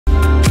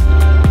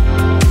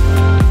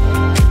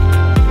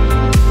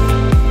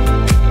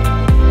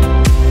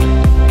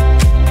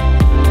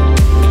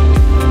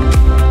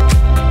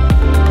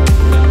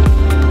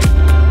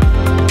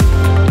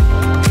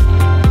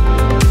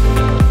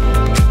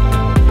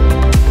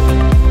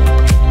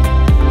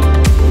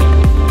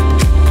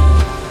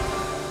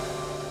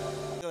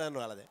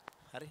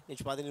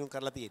නිෂ්පාදනය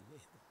කරලා තියෙන්නේ.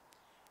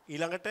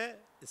 ඊළඟට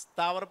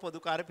ස්ථාවර පොදු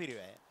කාර්ය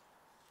පිරිවැය.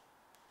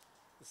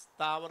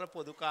 ස්ථාවර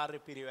පොදු කාර්ය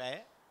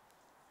පිරිවැය.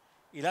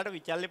 ඊළඟට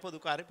විචල්්‍ය පොදු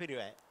කාර්ය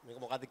පිරිවැය. මේක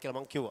මොකද්ද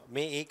කියලා මම කිව්වා.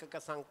 මේ ඒකක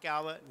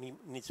සංඛ්‍යාව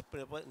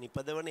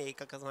නිපදවන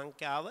ඒකක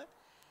සංඛ්‍යාව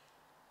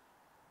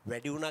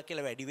වැඩි වුණා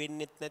කියලා වැඩි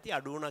වෙන්නෙත් නැති,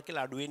 අඩු වුණා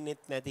කියලා අඩු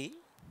වෙන්නෙත් නැති.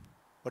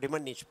 පොඩිම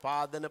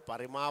නිෂ්පාදන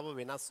පරිමාව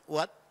වෙනස්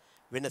වුවත්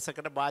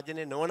වෙනසකට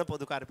භාජනය නොවන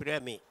පොදු කාර්ය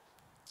පිරිවැය මේ.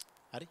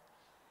 හරි?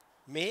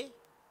 මේ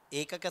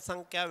ඒකක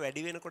සංඛ්‍යාව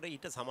වැඩි වෙනකොට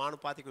ඊට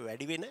සමානුපාතිකව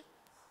වැඩි වෙන,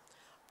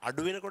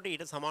 අඩු වෙනකොට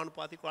ඊට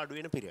සමානුපාතිකව අඩු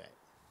වෙන පිරිවැය.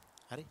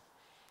 හරි?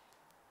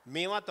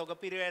 මේවා තොග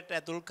පිරිවැයට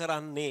ඇතුල්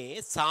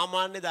කරන්නේ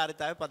සාමාන්‍ය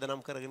ධාරිතාවය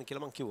පදනම් කරගෙන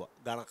කියලා මම කිව්වා.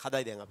 ගණක්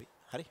හදයි දැන් අපි.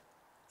 හරි?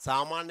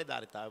 සාමාන්‍ය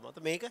ධාරිතාවය මත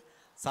මේක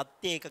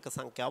සත්‍ය ඒකක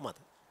සංඛ්‍යාව මත.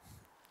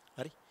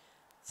 හරි?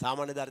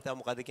 සාමාන්‍ය ධාරිතාව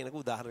මොකද්ද කියන එක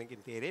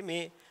උදාහරණයකින් තේරෙයි.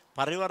 මේ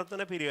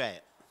පරිවර්තන පිරිවැය.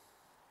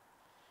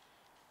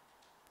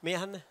 මේ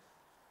අහන්න.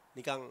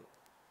 නිකන්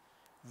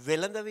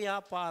වෙළඳ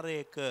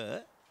ව්‍යාපාරයක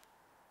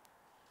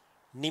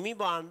නිමි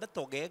භාණ්ඩ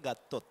තොගය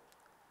ගත්තොත්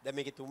දැන්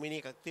මේකේ තුන්වෙනි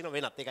එකක් තියෙනවා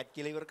වෙනත් එකක්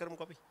කියලා ඉවර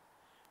කරමුකෝ අපි.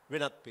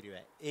 වෙනත්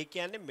පිරිවැය. ඒ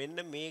කියන්නේ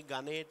මෙන්න මේ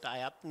ගණයට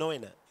අයත්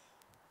නොවන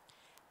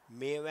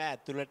මේවා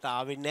ඇතුළට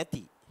ආවේ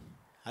නැති.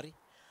 හරි?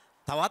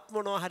 තවත්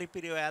මොනවා හරි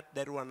පිරිවැයක්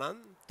දරුවා නම්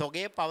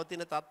තොගේ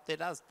පවතින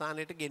තත්ත්වයට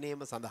ස්ථානයට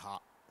ගෙනීම සඳහා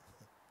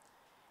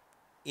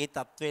ඒ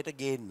තත්ත්වයට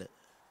ගේන්න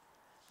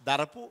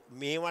දරපු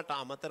මේවට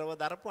අමතරව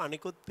දරපු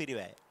අනිකුත්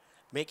පිරිවැය.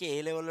 මේකේ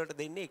A level වලට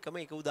දෙන්නේ එකම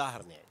එක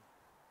උදාහරණයයි.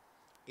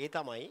 ඒ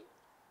තමයි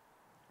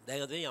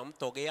දැන් අද යම්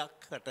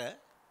තොගයකට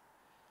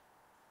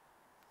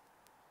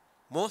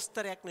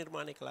මෝස්තරයක්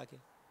නිර්මාණය කළා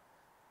කියලා.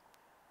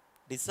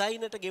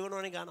 ඩිසයිනට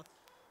ගෙවනවනේ ගාණක්.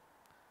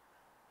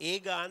 ඒ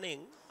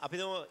ගාණෙන් අපි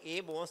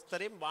ඒ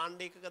මෝස්තරෙන්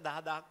භාණ්ඩ එකක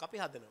 10000ක් අපි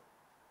හදනවා.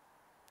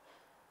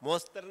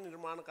 මෝස්තර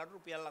නිර්මාණකට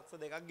රුපියල් ලක්ෂ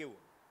 2ක්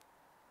ගෙවුවා.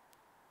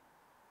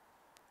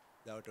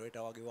 දවල්ට ඔය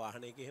වගේ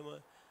වාහනයක එහෙම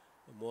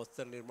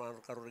මෝස්තර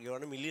නිර්මාණකරුවෝ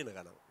ගෙවන මිලියන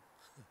ගණන්.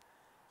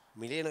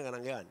 මිලියන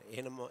ගණන් ගන්න.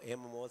 එහෙම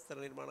මෝස්තර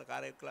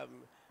නිර්මාණකාරයෙක් කියලා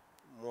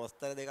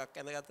මෝස්තර දෙකක්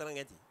ඇඳගත්තා නම්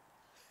ඇති.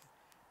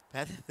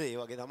 පැහැදිලිද? ඒ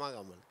වගේ තමයි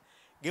ගමන.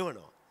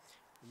 ගෙවනවා.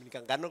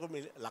 නිකන් ගන්නකො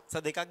ලක්ෂ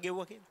 2ක්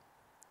ගෙවුවා කියලා.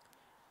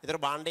 ඒතර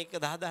භාණ්ඩ එක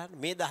 10000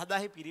 මේ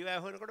 10000 පිරිවැය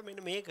හොයනකොට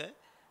මෙන්න මේක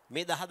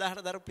මේ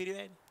 10000ට දරු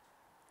පිරිවැයනේ.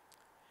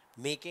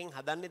 මේකෙන්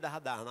හදන්නේ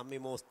 10000 නම් මේ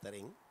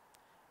මෝස්තරෙන්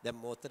දැන්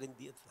මෝස්තරෙන්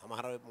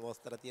සමහර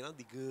මෝස්තර තියෙනවා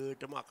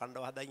දිගටම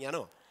අකණ්ඩව හදන්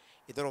යනවා.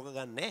 ඒතර ඔක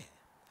ගන්නෑ.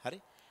 හරි?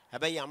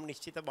 හැබැයි යම්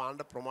නිශ්චිත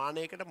භාණ්ඩ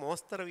ප්‍රමාණයකට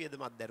මෝස්තර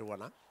වියදමක්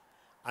දැරුවා නම්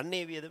අන්න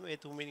ඒ වියදම ඒ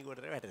තුන්වෙනි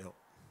කොටට වැටෙනවා.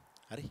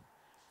 හරි?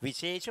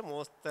 විශේෂ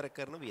මෝස්තර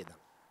කරන වියදම්.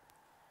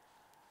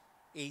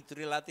 ඒ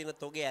ඉතුරුලා තියෙන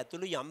තොගේ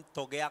ඇතුළු යම්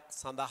තොගයක්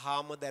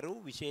සඳහාම දරූ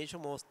විශේෂ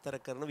මෝස්තර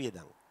කරන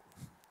වියදම්.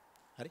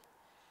 හරි?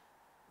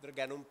 ඒතර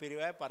ගැනුම්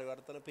පිරිවැය,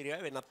 පරිවර්තන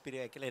පිරිවැය, වෙනත්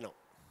පිරිවැය කියලා එනවා.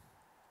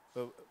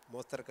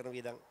 මෝස්තර කරන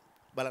වියදම්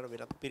බලන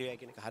වෙනත් පිරිවැය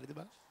කියන එක හරිද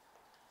බලන්න.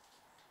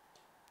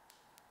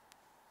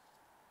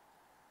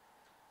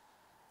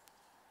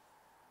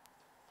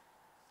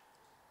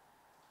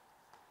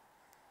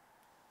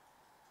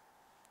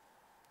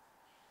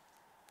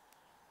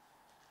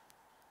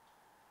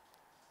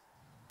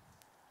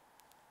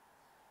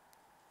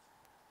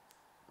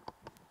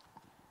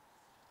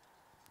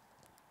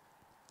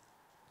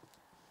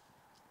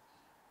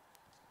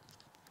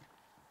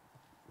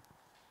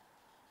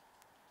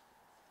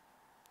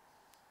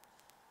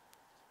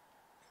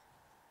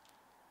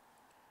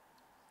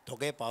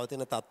 තොගේ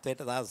පවතින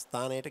තත්වයට සහ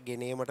ස්ථානයට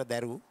ගෙනීමට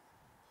දැරූ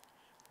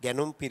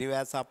ගැනුම්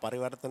පිරිවැය සහ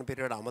පරිවර්තන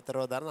පිරිවැයට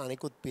අමතරව දරන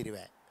අනිකුත්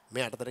පිරිවැය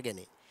මේ අටතර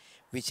ගැනේ.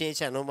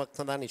 විශේෂ අනුමක්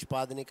සඳහා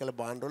නිෂ්පාදනය කළ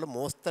භාණ්ඩවල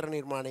මෝස්තර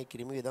නිර්මාණය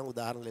කිරීම විදන්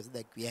උදාහරණ ලෙස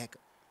දැක්විය හැක.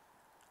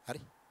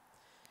 හරි?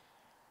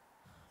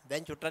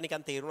 දැන් චුට්ටක්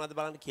නිකන් තේරුණාද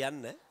බලන්න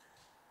කියන්න.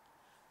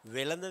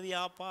 වෙළඳ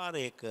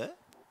ව්‍යාපාරයක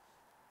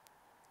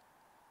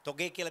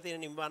තොගේ කියලා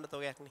තියෙන නිමි භාණ්ඩ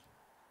තොගයක් නේ.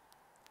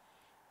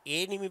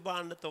 ඒ නිමි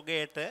භාණ්ඩ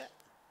තොගයට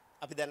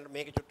අපි දැන්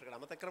මේක චුට්ටකට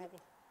අමතක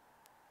කරමුකෝ.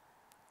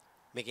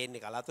 මේක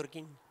එන්නේ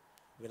කලාතුරකින්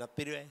වෙනත්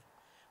පිරිවැය.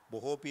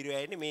 බොහෝ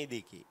පිරිවැයනේ මේ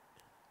දෙකේ.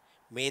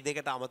 මේ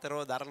දෙකට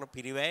අමතරව දරන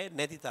පිරිවැය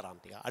නැති තරම්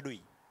ටික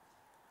අඩුයි.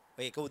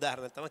 ඔය එක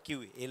උදාහරණයක් තමයි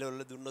කිව්වේ. ඒ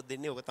ලෙවල් දුන්නොත්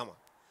දෙන්නේ ඔක තමයි.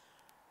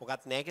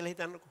 ඔකත් නැහැ කියලා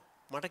හිතන්නකෝ.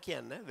 මට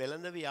කියන්න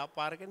වෙළඳ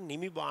ව්‍යාපාරික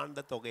නිමි භාණ්ඩ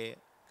තොගයක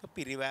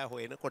පිරිවැය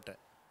හොයනකොට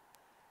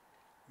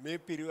මේ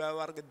පිරිවැය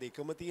වර්ග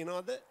දෙකම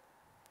තියනවද?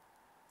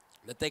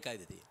 නැත්නම්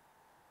එකයිද තියෙන්නේ?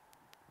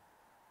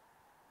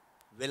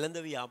 වෙළඳ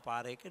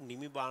ව්‍යාපාරයක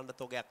නිමි භාණ්ඩ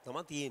තොගයක්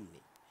තමයි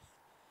තියෙන්නේ.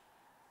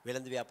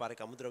 වෙළඳ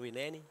ව්‍යාපාරයක අමුද්‍රව්‍ය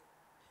නැහැනේ.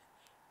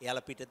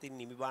 එයාලා පිටතින්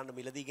නිමි භාණ්ඩ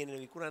මිලදී ගෙනන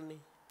විකුණන්නේ.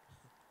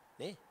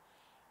 නේ?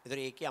 ඒතර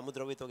ඒකේ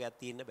අමුද්‍රව්‍ය තොගයක්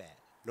තියෙන්න බෑ.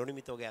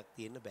 නොනිමි තොගයක්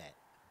තියෙන්න බෑ.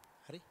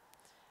 හරි?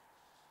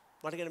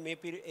 මට කියන මේ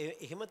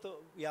එහෙම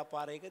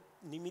ව්‍යාපාරයක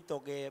නිමි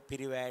තොගයේ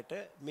පිරිවැයට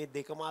මේ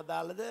දෙකම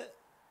අදාළද?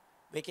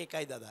 මේක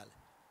එකයිද අදාළ?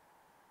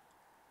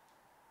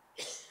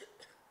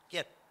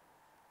 කියත්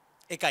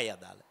එකයි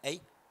අදාළ.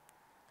 ඇයි?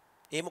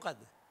 ඒ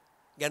මොකද්ද?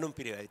 ගැනුම්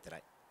පිරිවැය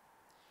විතරයි.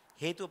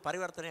 හේතුව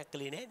පරිවර්තනයක්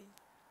කළේ නැහැ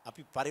නේ.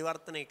 අපි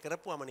පරිවර්තනය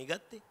කරපුවම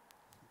නිගත්තේ.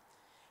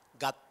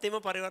 ගත්තෙම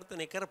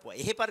පරිවර්තනය කරපුවා.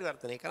 එහෙ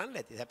පරිවර්තනය කරන්න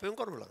ඇති. හැපෙන්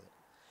කරු ළඟ.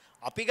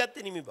 අපි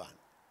ගත්තේ නිමි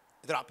භාණ්ඩ.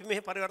 ඒතර අපි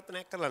මෙහෙ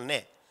පරිවර්තනයක් කරලා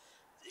නැහැ.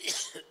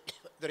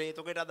 ඒතර ඒ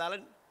තොගයට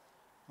අදාළ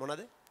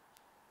මොනවද?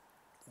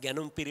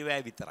 ගැනුම්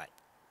පිරිවැය විතරයි.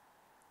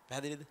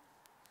 පැහැදිලිද?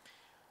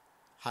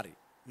 හරි.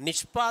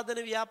 නිෂ්පාදන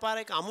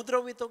ව්‍යාපාරයක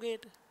අමුද්‍රව්‍ය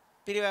තොගයට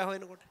පිරිවැය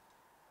හොයනකොට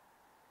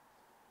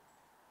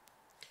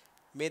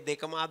මේ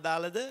දෙකම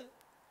අදාළද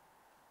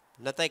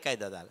නැත්නම්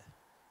එකයිද අදාළ?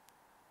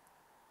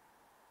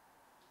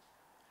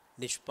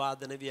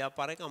 නිෂ්පාදන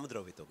ව්‍යාපාරයක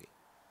අමුද්‍රව්‍ය තොගේ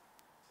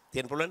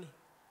තියෙන්න පුළුවන් නේ.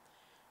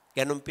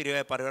 ගැනුම්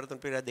පිරිවැය පරිවර්තන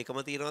පිරිවැය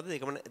දෙකම තියෙනවද?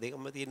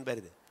 දෙකම තියෙන්න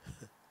බැරිද?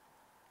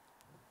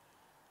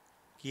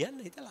 කියන්න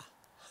හිතලා.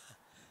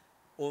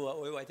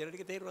 ඔය වචන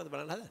ටික තේරුණාද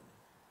බලන්න හදන්න.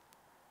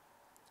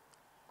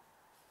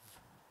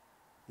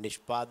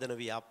 නිෂ්පාදන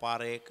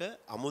ව්‍යාපාරයක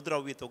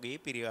අමුද්‍රව්‍ය තොගේ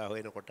පිරිවැය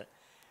හොයනකොට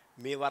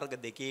මේ වර්ග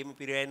දෙකේම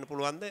පිරිවැය එන්න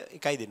පුළුවන්ද?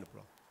 එකයි දෙන්න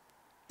පුළුවන්.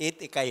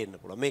 ඒත් එකයි එන්න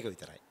පුළුවන්. මේක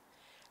විතරයි.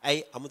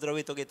 ඇයි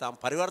අමුද්‍රව්‍ය තොගේ තාම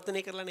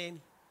පරිවර්තනය කරලා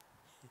නැහැනේ.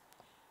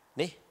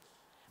 නේ?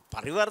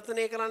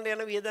 පරිවර්තනය කරන්න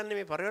යන වියදන්නේ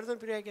මේ පරිවර්තන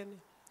පිරිවැය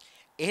කියන්නේ.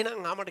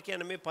 එහෙනම් ආමට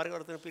කියන්නේ මේ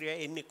පරිවර්තන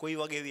පිරිවැය එන්නේ කොයි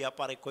වගේ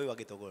ව්‍යාපාරයක කොයි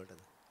වගේ තොග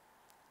වලටද?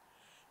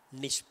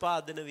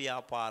 නිෂ්පාදන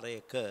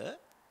ව්‍යාපාරයක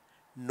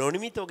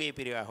නොනිමි තොගේ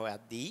පිරිවැය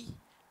හොයද්දී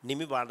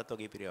නිමි භාණ්ඩ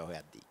තොගේ පිරිවැය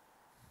හොයද්දී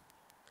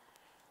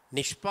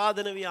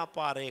නිෂ්පාදන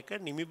ව්‍යාපාරයක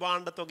නිමි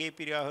භාණ්ඩ තොගේ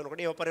පිරිවැය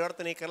හොයනකොට ඒව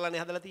පරිවර්තනය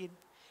කරලානේ හදලා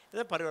තියෙන්නේ.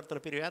 එතන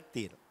පරිවර්තන පිරිවැයක්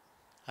තියෙනවා.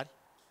 හරි.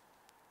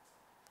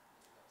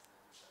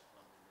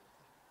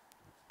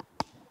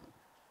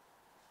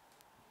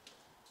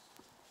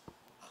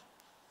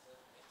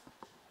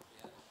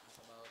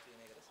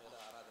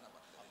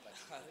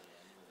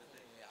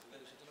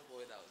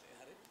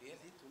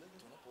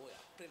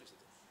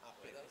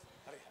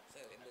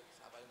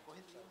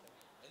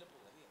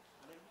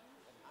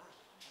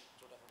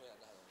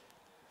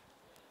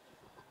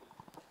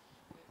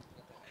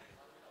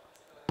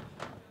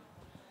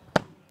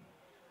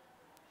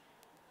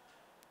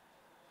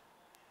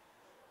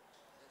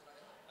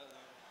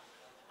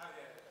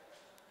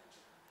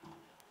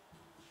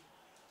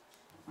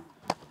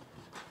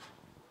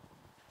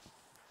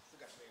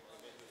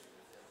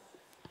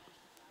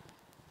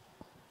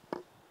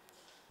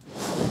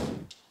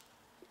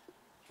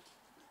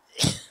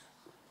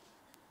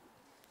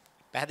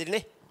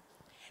 පැහැදිලිනේ?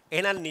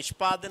 එහෙනම්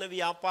නිෂ්පාදන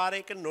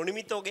ව්‍යාපාරයක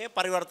නොනිමි තොගය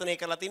පරිවර්තනය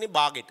කරලා තියෙන්නේ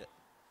භාගෙට.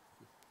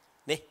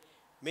 නේ?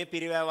 මේ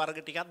පිරිවැය වර්ග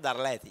ටිකක්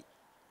දරලා ඇති.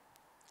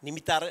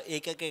 නිමිතර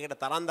ඒකකයකට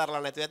තරම්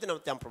දරලා නැතුව ඇති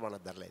නමුත් යම්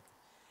ප්‍රමාණයක් දරලා ඇති.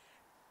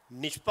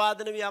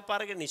 නිෂ්පාදන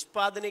ව්‍යාපාරයක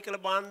නිෂ්පාදනය කළ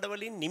භාණ්ඩ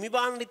වලින් නිමි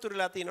භාණ්ඩ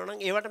ඉතුරුලා තියෙනවා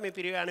නම් ඒවට මේ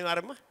පිරිවැය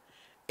අනිවාර්යයෙන්ම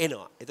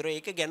එනවා. ඒතර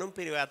ඒක ගැනුම්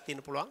පිරිවැයක්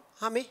තියෙන්න පුළුවන්.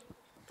 මේ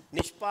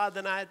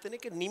නිෂ්පාදන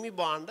ආයතනයක නිමි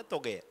භාණ්ඩ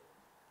තොගය.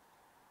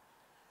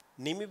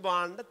 නිමි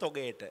භාණ්ඩ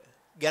තොගයට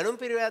ගැනුම්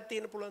පිරිවැයක්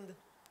තියෙන්න පුළුවන්ද?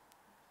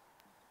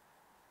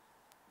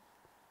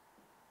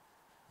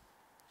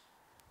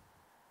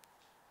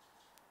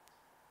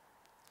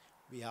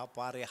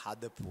 ව්‍යාපාරයේ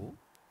හදපු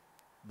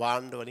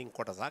භාණ්ඩ වලින්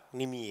කොටසක්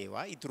නිමි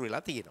ඒවා ඉතුරු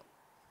වෙලා තියෙනවා.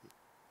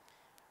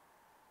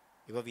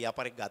 ඒවා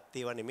ව්‍යාපාරේ ගත්ත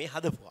ඒවා නෙමෙයි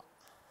හදපුවා.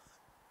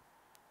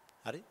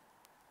 හරි?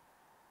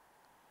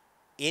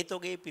 ඒ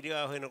තොගේ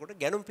පිරිවැය හොයනකොට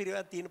ගැනුම්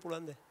පිරිවැයක් තියෙන්න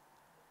පුළුවන්ද?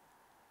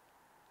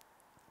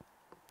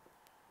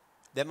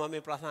 දැන් මම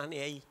මේ ප්‍රශ්න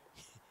අහන්නේ ඇයි?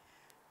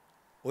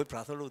 ওই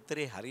ප්‍රශ්න වල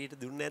උත්තරේ හරියට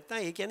දුන්නේ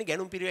නැත්නම් ඒ කියන්නේ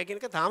ගැනුම් පිරිවැය කියන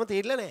එක තාම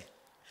තේරිලා නැහැ.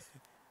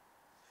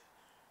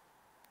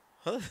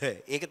 හරි?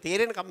 ඒක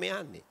තේරෙනකම් මේ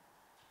අහන්නේ.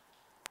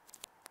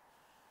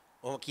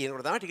 ඔහොම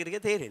කියනකොට තමයි ටික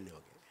ටික තේරෙන්නේ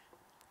වගේ.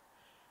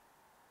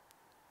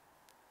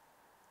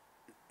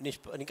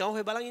 නිකන්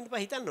ඔය බලන් ඉන්නපා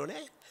හිතන්න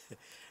ඕනේ.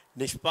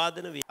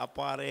 නිෂ්පාදන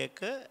ව්‍යාපාරයක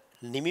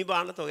නිමි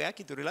භාණ්ඩ තොගයක්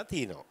ඉතුරුලා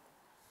තියෙනවා.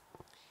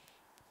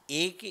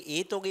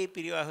 ඒ තොගේ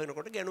පිරිවැය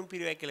හොයනකොට ගැනුම්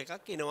පිරිවැය කියලා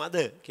එකක් එනවද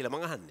කියලා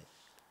මං අහන්නේ.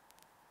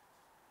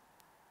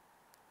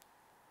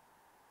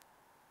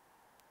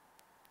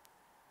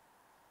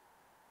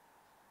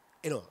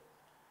 එනවා.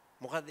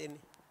 මොකක්ද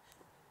එන්නේ?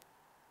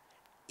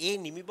 ඒ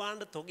නිමි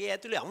භාණ්ඩ තොගේ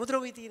ඇතුලේ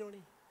අමුද්‍රව්‍ය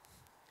තියෙනවනේ.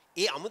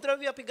 ඒ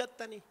අමුද්‍රව්‍ය අපි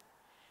ගත්තනේ.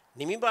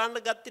 නිමි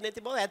භාණ්ඩ ගත්තේ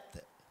නැති බව ඇත්ත.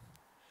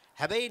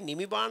 හැබැයි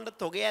නිමි භාණ්ඩ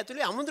තොගේ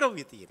ඇතුලේ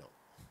අමුද්‍රව්‍ය තියෙනවා.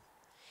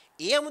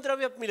 ඒ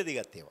අමුද්‍රව්‍ය අපි මිලදී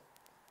ගත්තේවා.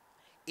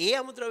 ඒ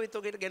අමුද්‍රව්‍ය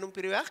තොගේට ගැනුම්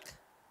පිරිවැයක්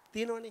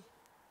තියෙනවනේ.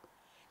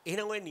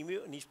 එහෙනම් ඔය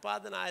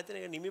නිෂ්පාදන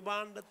ආයතනයේ නිමි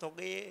භාණ්ඩ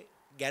තොගේ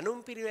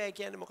ගැනුම් පිරිවැය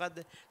කියන්නේ මොකද්ද?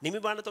 නිමි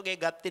භාණ්ඩ තොගේ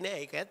ගත්තේ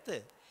නැහැ. ඒක ඇත්ත.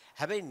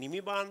 හැබැයි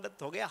නිමි භාණ්ඩ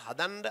තොගේ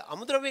හදන්න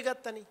අමුද්‍රව්‍ය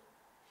ගත්තනේ.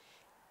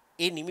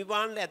 ඒ නිමි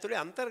භාණ්ඩ ඇතුලේ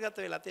අන්තර්ගත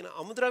වෙලා තියෙන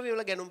අමුද්‍රව්‍ය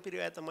වල ගැනුම්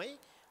පිරිවැය තමයි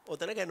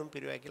ඔතන ගැනුම්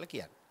පිරිවැය කියලා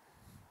කියන්නේ.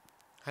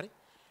 හරි?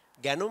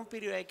 ගැනුම්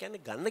පිරිවැය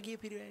කියන්නේ ගන්න ගිය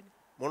පිරිවැයනේ.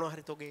 මොනවා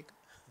හරි තොගේක.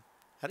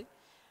 හරි?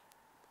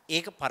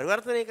 ඒක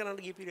පරිවර්තනය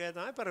කරන්න ගිය පිරිවැය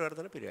තමයි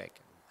පරිවර්තන පිරිවැය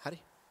කියන්නේ. හරි?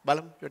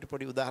 බලමු. ඊට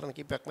පොඩි උදාහරණ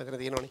කිහිපයක් මෙතන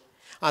තියෙනවනේ.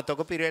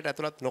 තොග පිරිවැයට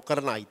ඇතුළත්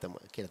නොකරන අයිතම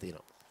කියලා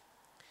තියෙනවා.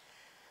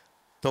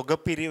 තොග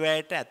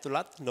පිරිවැයට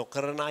ඇතුළත්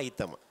නොකරන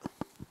අයිතම.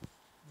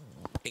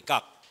 එකක්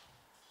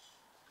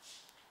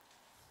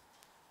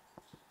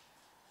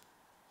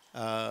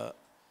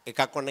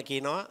එකක් ඔන්න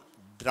කියනවා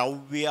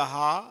ද්‍රව්‍ය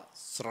හා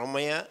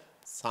ශ්‍රමය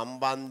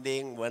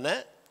සම්බන්ධයෙන් වන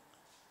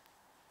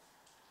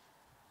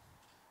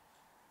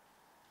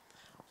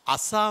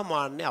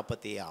අසාමාන්‍ය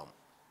අපතේ යාම.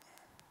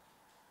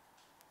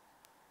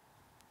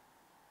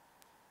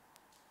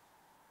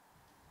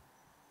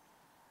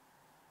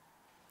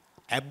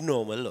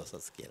 abnormal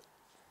losses කියලා.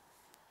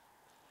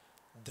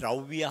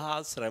 ද්‍රව්‍ය හා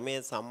ශ්‍රමය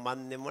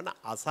සම්බන්ධයෙන් වන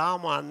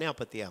අසාමාන්‍ය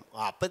අපතයම්.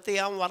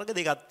 අපතයම් වර්ග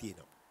දෙකක්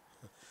තියෙනවා.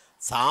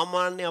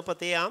 සාමාන්‍ය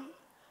අපතයම්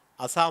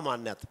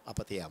අසාමාන්‍ය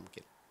අපතයම්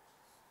කියලා.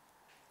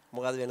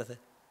 මොකද්ද වෙනස?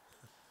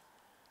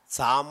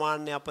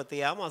 සාමාන්‍ය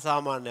අපතයම්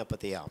අසාමාන්‍ය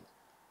අපතයම්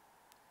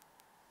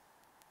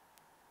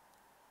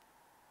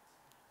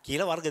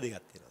කියලා වර්ග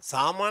දෙකක් තියෙනවා.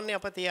 සාමාන්‍ය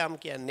අපතයම්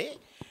කියන්නේ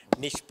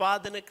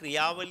නිෂ්පාදන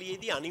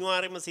ක්‍රියාවලියේදී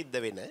අනිවාර්යයෙන්ම සිද්ධ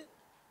වෙන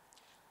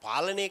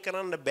පාලනය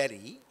කරන්න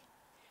බැරි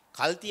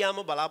කල්තියාම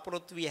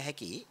බලාපොරොත්තු විය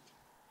හැකි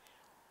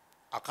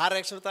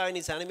අකාර්යක්ෂමතාවය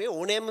නිසා නෙමෙයි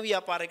ඕනෑම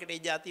ව්‍යාපාරයකට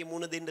ඒ જાතිය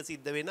මුණ දෙන්න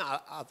සිද්ධ වෙන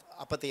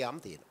අපතයම්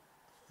තියෙනවා.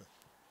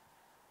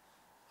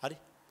 හරි.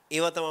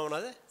 ඒව තමයි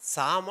මොනවද?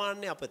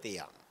 සාමාන්‍ය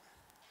අපතයම්.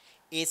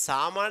 ඒ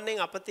සාමාන්‍යයෙන්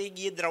අපතේ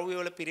ගිය ද්‍රව්‍ය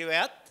වල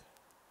පිරිවැයත්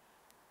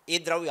ඒ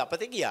ද්‍රව්‍ය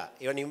අපතේ ගියා.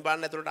 ඒව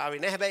නිම්බාන්න ඇතුළට ආවේ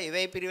නැහැ. හැබැයි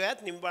ඒවයි පිරිවැයත්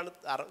නිම්බාන්න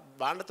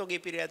බාණ්ඩ තොගේ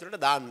පිරිවැය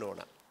ඇතුළට දාන්න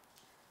ඕන.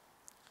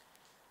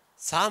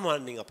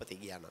 සාමාන්‍යයෙන් අපතේ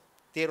ගියා නම්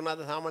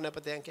තේරුණාද සාමාන්‍ය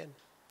අපතයන් කියන්නේ?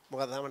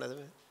 මොකක්ද සාමාන්‍ය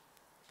අපතේ?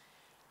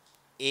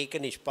 ඒක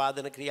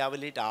නිෂ්පාදන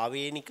ක්‍රියාවලියට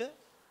ආවේනික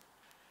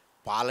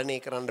පාලනය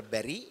කරන්න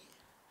බැරි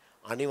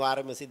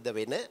අනිවාර්යම සිද්ධ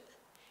වෙන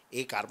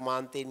ඒ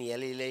කර්මාන්තේ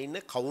නියැලීලා ඉන්න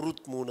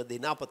කවුරුත් මූණ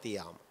දෙන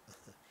අපතියාම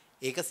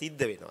ඒක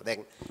සිද්ධ වෙනවා.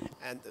 දැන්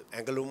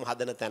ඇඟලුම්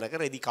හදන තැනක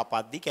රෙදි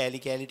කපද්දි කෑලි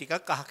කෑලි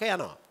ටිකක් අහක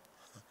යනවා.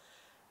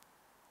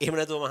 එහෙම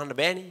නැතුව මහන්න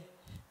බෑනේ.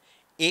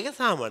 ඒක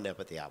සාමාන්‍ය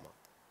අපතියාම.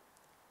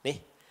 නේ?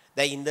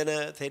 දැන් ඉන්ධන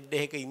සෙඩ්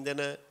එකක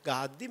ඉන්ධන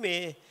ගහද්දි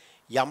මේ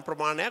යම්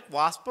ප්‍රමාණයක්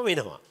වාෂ්ප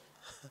වෙනවා.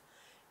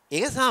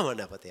 ඒක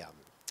සාමාන්‍ය අපතියාම.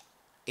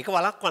 ඒක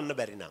වළක්වන්න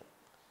බැරි නම්.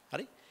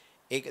 හරි?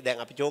 ඒක දැන්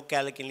අපි චෝක්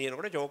කෑල්ලකින්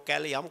ලියනකොට චෝක්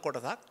කෑල්ලේ යම්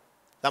කොටසක්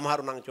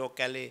සමහරු නම් චෝක්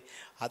කෑල්ලේ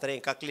 4න්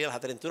එකක් ලියලා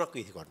 4න් 3ක්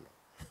වීසි කරනවා.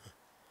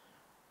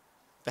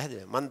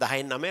 පැහැදිලිද? මම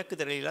 10න් 9ක්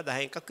විතර ලියලා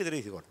 10න් එකක් විතර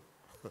වීසි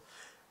කරනවා.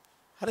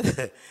 හරිද?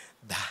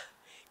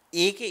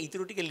 ඒකේ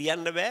ඉතුරු ටික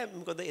ලියන්න බෑ.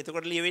 මොකද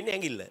එතකොට ලියවෙන්නේ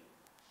ඇඟිල්ල.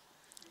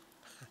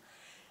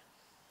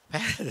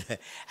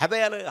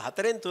 හැබැයි අර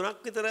 4න් 3ක්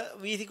විතර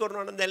වීසි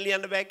කරනවා නම් දැන්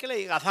ලියන්න බෑ කියලා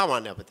ඒක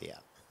අසාමාන්‍ය අපතේ.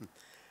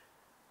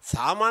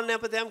 සාමාන්‍ය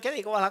අපතයම්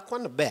කියන්නේ ඒක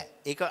වළක්වන්න බෑ.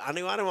 ඒක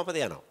අනිවාර්යයෙන්ම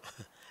අපතේ යනවා.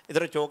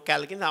 ඒතර චෝක්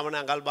කෑල්ලකින් සාමාන්‍ය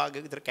අඟල්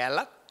භාගයක විතර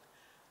කෑල්ලක්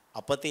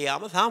අපතේ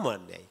යාම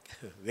සාමාන්‍යයි.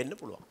 වෙන්න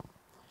පුළුවන්.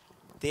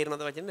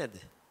 තේරෙනවද වචනේ නැද්ද?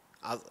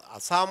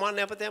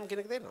 අසාමාන්‍ය අපතයම්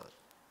කියන එක තේරෙනවද?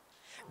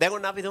 දැන්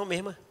ඔන්න අපි හිතමු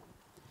මෙහෙම.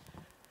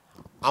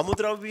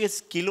 අමුද්‍රව්‍ය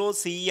කිලෝ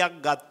 100ක්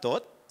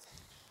ගත්තොත්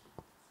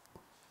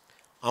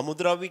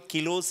අමුද්‍රව්‍ය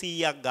කිලෝ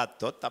 100ක්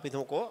ගත්තොත් අපි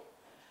හිතමුකෝ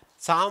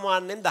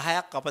සාමාන්‍යයෙන්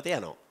 10ක් අපතේ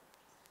යනවා.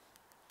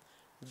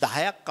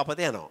 10ක්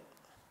අපතේ යනවා.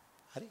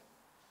 හරි?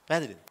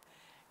 පැහැදිලිද?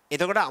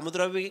 එතකොට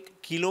අමුද්‍රව්‍ය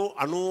කිලෝ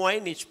 90යි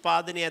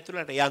නිෂ්පාදනය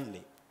ඇතුළට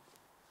යන්නේ.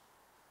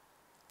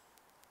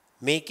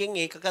 මේකෙන්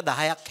ඒකක 10ක්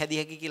හැදිය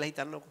හැකි කියලා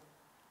හිතන්නකෝ.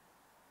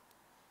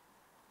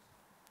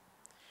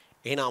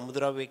 එහෙනම්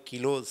අමුද්‍රව්‍ය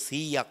කිලෝ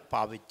 100ක්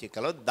පාවිච්චි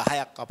කළොත්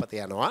 10ක් අපත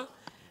යනවා.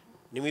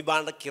 නිමි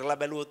භාණ්ඩ කිරලා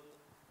බැලුවොත්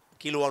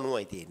කිලෝ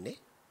 90යි තියෙන්නේ.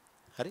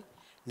 හරි?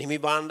 නිමි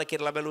භාණ්ඩ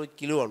කිරලා බැලුවොත්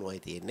කිලෝ 90යි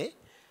තියෙන්නේ.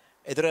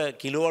 ඒතර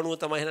කිලෝ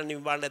 90 තමයි එහෙනම්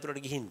නිමි භාණ්ඩ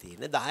ඇතුළට ගිහින්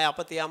තියෙන්නේ. 10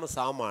 අපත යාම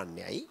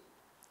සාමාන්‍යයි.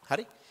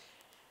 හරි?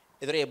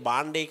 ඒතර මේ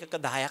භාණ්ඩ එකක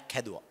 10ක්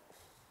හැදුවා.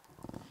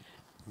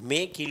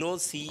 මේ කිලෝ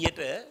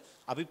 100ට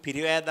අපි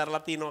පිරිවැය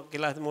දරලා තියනවා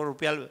කියලා හිතමු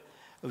රුපියල්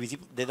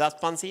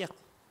 2500ක්.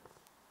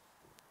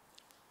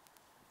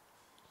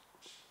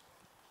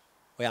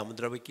 ඔය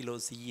අමුද්‍රව්‍ය කිලෝ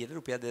 100ට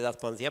රුපියල්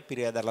 2500ක්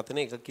පිරිවැය දරලා තින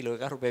 1 කිලෝ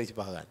එකක් රුපියල්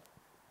 25 ගන්න.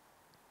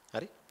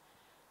 හරි?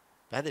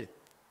 පැහැදිලිද?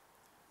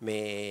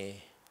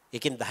 මේ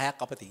එකෙන් 10ක්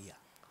අපතේ ගියා.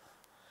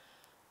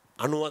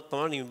 90ක්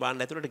තමයි නිමි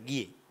භාණ්ඩ ඇතුළට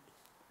ගියේ.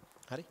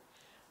 හරි?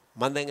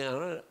 මම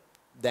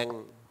දැන්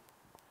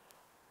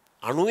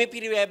 90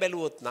 පිරිවැය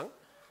බැලුවොත් නම්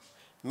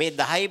මේ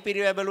 10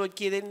 පිරිවැය බැලුවොත්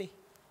කී දෙන්නේ?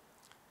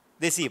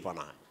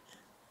 250යි.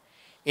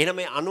 එහෙනම්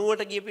මේ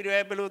 90ට ගිය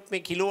පිරිවැය බැලුවොත්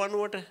මේ කිලෝ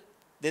 90ට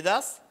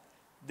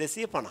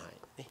 2250යි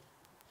නේ.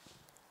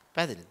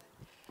 පැහැදිලිද?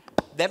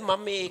 දැන්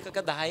මම මේ එකක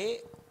 10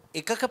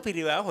 එකක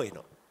පිරිවැය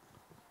හොයනවා.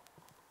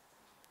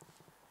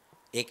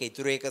 ඒක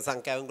ඉතුරු එක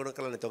සංඛ්‍යාවෙන් ගුණ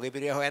කරලානේ තොගේ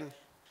පිරිවැය හොයන්නේ.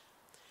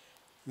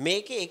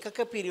 මේකේ එකක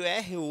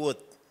පිරිවැය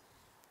හෙව්වොත්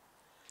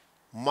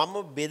මම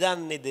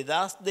බෙදන්නේ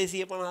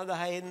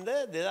 2250ෙන්ද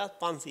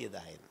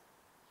 2510ෙන්ද?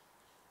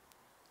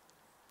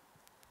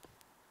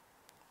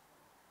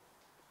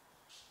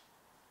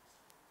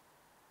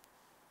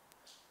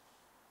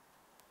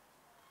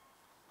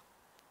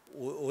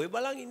 ඔය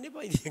බලන් ඉන්න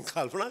එපා ඉතින්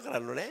කල්පනා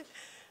කරන්න ඕනේ.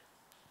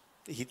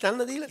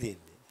 හිතන්න දීලා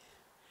තියෙන්නේ.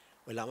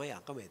 ඔය ළමයි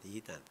අකමැති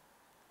හිතන්න.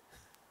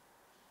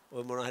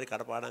 ඔය මොන හරි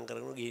කටපාඩම්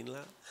කරගෙන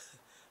ගිහින්ලා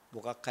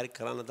මොකක් හරි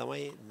කරන්න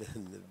තමයි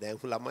දැන්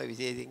ළමයි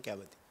විශේෂයෙන්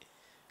කැමති.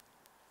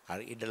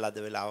 හරි ඉඩලද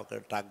වෙලාවක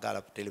ට්‍රක්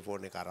ගාලා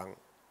ටෙලිෆෝන් එක අරන්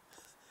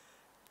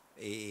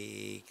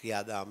ඒ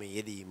ක්‍රියාදාමයේ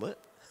යෙදීම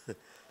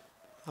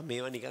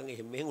මේවා නිකන්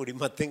එහෙම උඩින්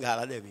මත්තෙන්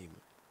ගාලා දැමීම.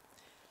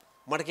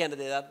 මට කියන්න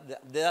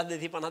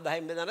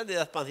 2250 බෙදන්න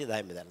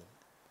 2510 බෙදන්න.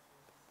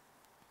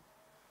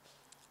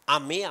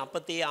 මේ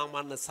අපතේ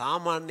යාමන්න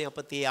සාමාන්‍ය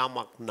අපතේ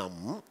යාමක් නම්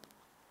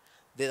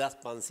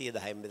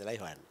 2510 බෙදලා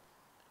හොයන්න.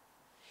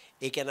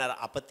 ඒ කියන්නේ අර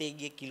අපතේ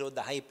ගිය කිලෝ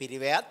 10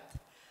 පිරිවැයත්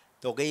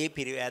තොගේ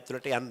පිරිවැය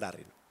ඇතුළට යන්න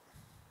ආරිනවා.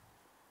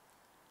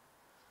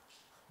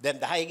 දැන්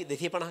 10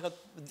 250ක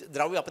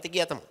ද්‍රව්‍ය අපතේ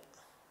ගියා තමයි.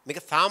 මේක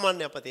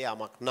සාමාන්‍ය අපතේ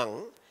යාමක් නම්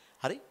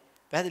හරි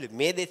පැහැදිලි.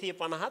 මේ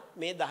 250ත්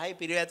මේ 10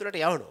 පිරිය ඇතුළට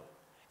යවනවා.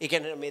 ඒ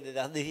කියන්නේ මේ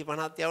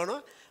 2250ත්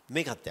යවනවා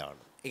මේකත්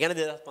යවනවා. ඒ කියන්නේ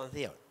 2500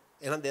 යවනවා.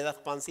 එහෙනම්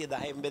 2500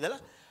 10න් බෙදලා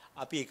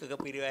අපි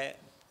එකක පිරිය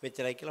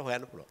මෙච්චරයි කියලා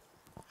හොයන්න පුළුවන්.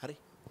 හරි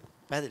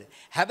පැහැදිලි.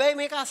 හැබැයි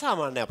මේක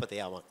අසාමාන්‍ය අපතේ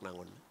යාමක් නම්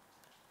ඔන්න.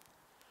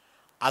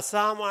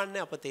 අසාමාන්‍ය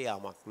අපතේ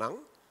යාමක් නම්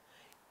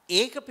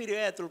ඒක පිරිය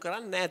ඇතුල්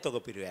කරන්නේ නැහැ තොග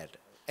පිරියයට.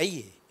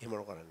 ඇයි එහෙම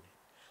නොකරන්නේ?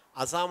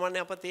 අසාමාන්‍ය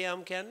අපතේ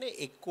යාම කියන්නේ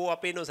එක්කෝ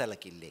අපේ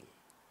නොසැලකිල්ලෙන්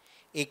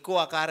එක්කෝ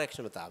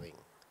අකාර්යක්ෂමතාවෙන්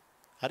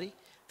හරි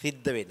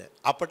සිද්ධ වෙන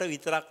අපට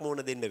විතරක්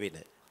මුණ දෙන්න වෙන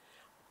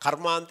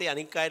කර්මාන්තේ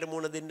අනික් අයට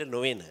මුණ දෙන්න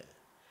නොවෙන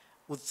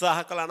උත්සාහ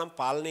කළා නම්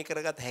පාලනය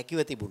කරගත හැකිව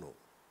තිබුණු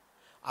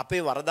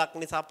අපේ වරදක්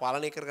නිසා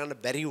පාලනය කරගන්න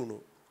බැරි වුණු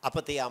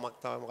අපතේ යාමක්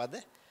තමයි මොකද්ද?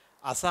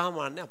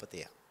 අසාමාන්‍ය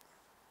අපතේ යාම.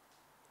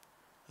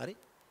 හරි?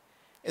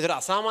 ඒතර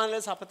අසාමාන්‍ය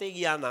ලෙස අපතේ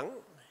ගියා නම්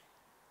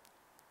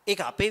ඒක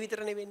අපේ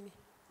විතරනේ වෙන්නේ.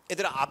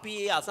 ඒතර අපි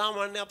මේ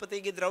අසාමාන්‍ය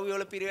අපතේගේ ද්‍රව්‍ය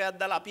වල පිරියයක්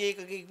දාලා අපි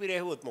ඒකකයක පිරිය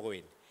හැවුවොත් මොකෝ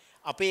වෙන්නේ?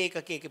 අපේ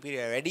ඒකකයක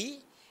පිරිය වැඩි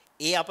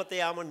ඒ අපතේ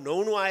යාම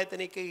නොවුණු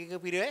ආයතනයක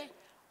පිරිය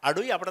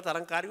අඩුයි අපට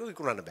තරංකාරීව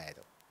විකුණන්න බෑ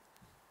ඒක.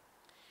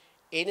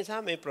 ඒ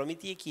නිසා මේ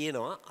ප්‍රමිතිය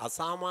කියනවා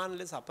අසාමාන්‍ය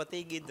ලෙස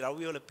අපතේගේ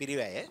ද්‍රව්‍ය වල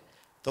පිරිවැය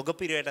තොග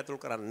පිරිවැයට ඇතුල්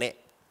කරන්නේ නැහැ.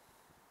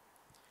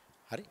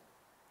 හරි?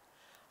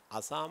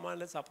 අසාමාන්‍ය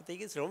ලෙස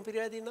අපතේගේ ශ්‍රම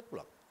පිරිවැය දෙන්නත්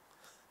පුළුවන්.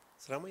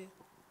 ශ්‍රමය.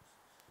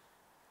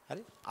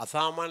 හරි?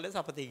 අසාමාන්‍ය ලෙස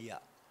අපතේ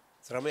ගියා.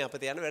 ශ්‍රමය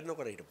අපතේ යන වැඩ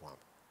නොකර හිටපුවාම.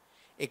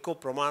 එක්ක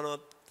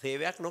ප්‍රමාණවත්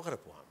සේවයක්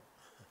නොකරපුවාම.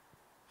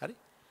 හරි?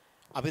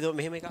 අපි දෝ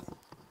මෙහෙම එකක්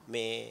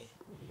මේ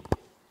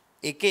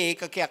එක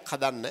ඒකකයක්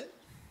හදන්න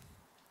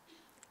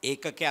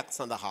ඒකකයක්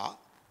සඳහා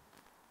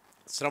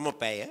ශ්‍රම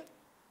පැය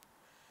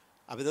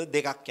අපි දෝ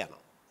දෙකක්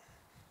යනවා.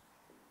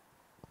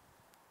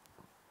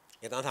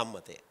 ඒ තමයි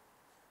සම්මතය.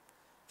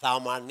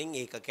 සාමාන්‍යයෙන්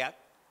ඒකකයක්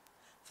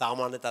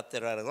සාමාන්‍ය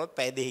තත්ත්වයට වරනකොට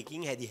පැය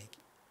දෙකකින් හැදිය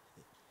හැකියි.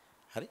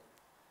 හරි?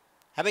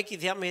 හැබැයි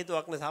කිසියම්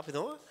හේතුවක් නිසා අපි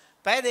දෝ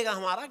පැය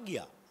දෙකමාරක්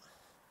ගියා.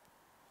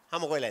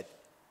 හැම කොහෙලද?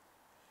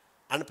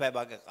 අන්න පැය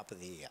භාගයක් අපතේ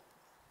ගියා.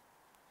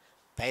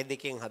 පැය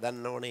දෙකෙන්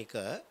හදන්න ඕන එක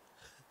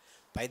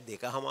පැය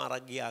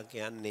දෙකමාරක් ගියා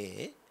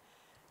කියන්නේ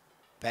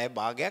පැය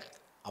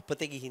භාගයක්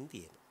අපතේ ගිහින්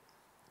තියෙන.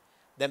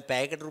 දැන්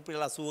පැයකට රුපියල්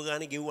 80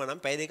 ගානේ ගෙවුවා නම්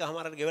පැය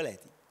දෙකමාරකට ගෙවලා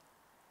ඇති.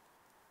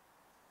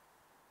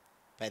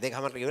 පැය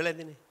දෙකමාරකට ගෙවලා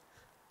ඇතිනේ.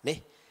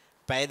 නේ?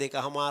 පැය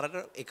දෙකමාරට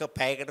එක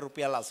පැයකට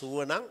රුපියල්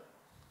 80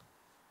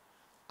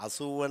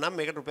 නම්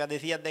මේකට රුපියල්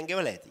 200ක් දැන්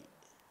ගෙවලා ඇති.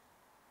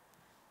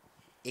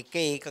 එක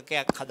ඒකකයක්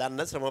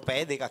හදන්න ශ්‍රම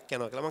පැය දෙකක්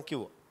යනවා කියලා මම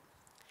කිව්වා.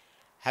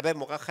 හැබැයි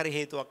මොකක් හරි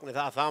හේතුවක්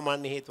නිසා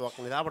අසාමාන්‍ය හේතුවක්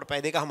නිසා අපිට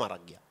පැය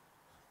දෙකමාරක් ගියා.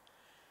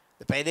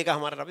 පැය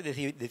දෙකමාරට අපි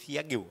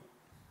 200ක් ගෙවුවා.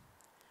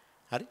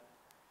 හරි?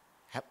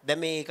 දැන්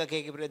මේ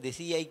ඒකකයක පිර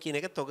 200යි කියන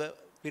එක තොග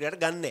පිරයට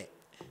ගන්නෑ.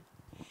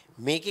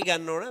 මේකේ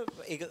ගන්න ඕන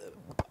ඒක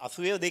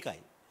 82යි.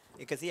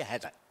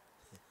 160යි.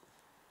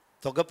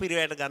 තොග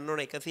පිරයට ගන්න ඕන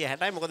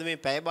 160යි. මොකද මේ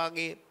පැය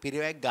භාගයේ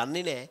පිරයක්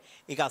ගන්නෙ නෑ.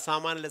 ඒක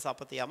අසාමාන්‍ය ලෙස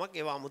අපතේ යමක්.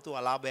 ඒවා 아무තු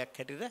අලාභයක්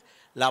හැටියට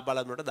ලාභ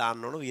බලන්නට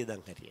දාන්න ඕන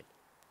වියදම් හැටියට.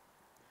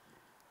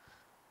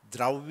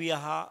 ද්‍රව්‍ය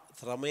හා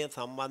ශ්‍රමය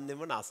සම්බන්ධයෙන්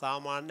වන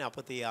අසාමාන්‍ය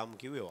අපතේ යාම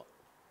කිව්වේවා.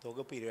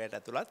 තොග පිරයට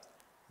ඇතුළත්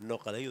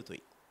නොකළ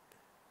යුතුයි.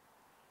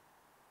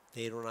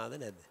 තේරුණාද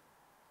නැද්ද?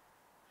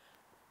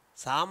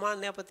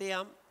 සාමාන්‍ය අපතේ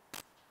යාම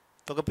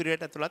තොග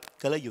පිරයට ඇතුළත්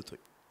කළ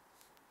යුතුයි.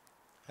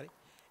 හරි?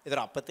 ඒතර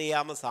අපතේ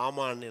යාම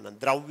සාමාන්‍ය නම්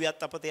ද්‍රව්‍යයත්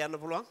අපතේ යන්න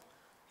පුළුවන්,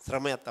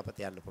 ශ්‍රමයත්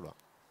අපතේ යන්න පුළුවන්.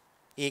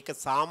 ඒක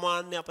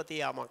සාමාන්‍ය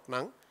අපතේ යාමක්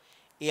නම්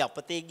ඒ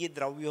අපතේගේ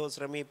ද්‍රව්‍ය හෝ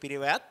ශ්‍රමයේ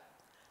පිරවැයත්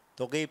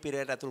තොගේ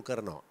පිරයට ඇතුල්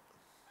කරනවා.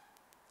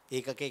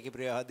 ඒකකයක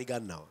පිරවැයදී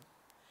ගන්නවා.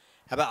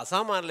 හැබැයි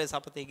අසාමාන්‍ය ලෙස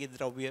අපතේගේ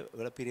ද්‍රව්‍ය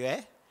වල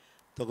පිරවැය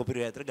තොග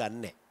පිරවැය අතර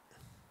ගන්නෑ.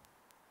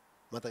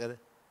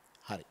 මතකද?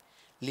 හරි.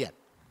 ලියන්න.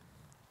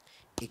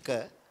 එක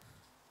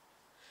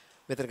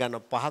මෙතන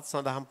ගන්න පහත්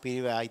සඳහන්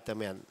පිරිවැය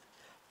අයිතමයන්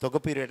තොග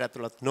පිරිවැයට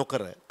ඇතුළත්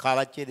නොකර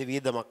කාලච්ඡේද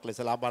වියදමක්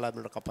ලෙස ලාභ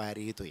ලබන්නට කපා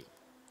හැරිය යුතුයි.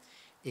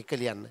 ඒක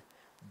ලියන්න.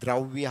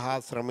 ද්‍රව්‍ය හා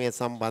ශ්‍රමය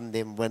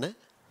සම්බන්ධයෙන් වන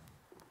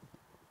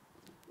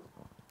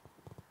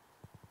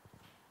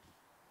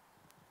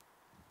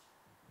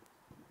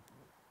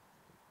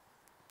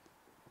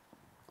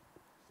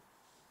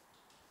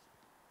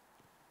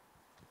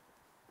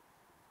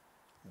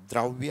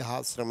ද්‍රව්‍ය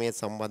හා ශ්‍රමය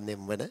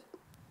සම්බන්ධයෙන් වන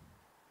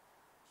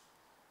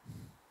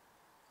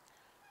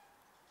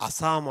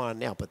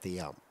අසාමාන්‍ය අපතේ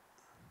යාම.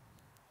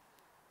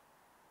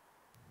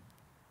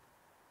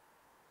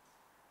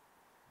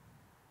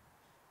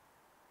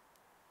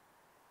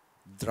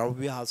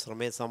 ද්‍රව්‍ය හා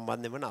ශ්‍රමය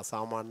සම්බන්ධයෙන් වන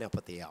අසාමාන්‍ය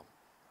අපතේ යාම.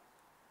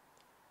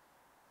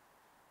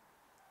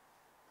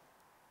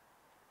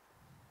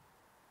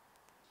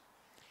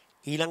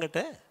 ඊළඟට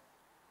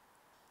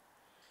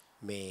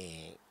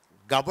මේ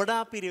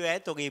ගබඩා පිරිවැය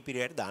තොගේ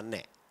පිරිවැයට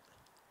දාන්නේ නැහැ.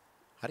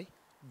 හරි?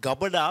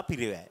 ගබඩා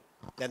පිරිවැය.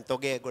 දැන්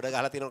තොගේ ගොඩ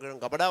ගහලා තියෙනවා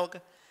කියන ගබඩාවක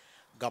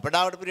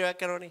ගබඩාවට පිරිවැයක්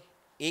කරනවනේ.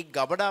 ඒ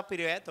ගබඩා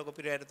පිරිවැය තොග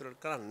පිරිවැයට තුල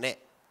කරන්නේ නැහැ.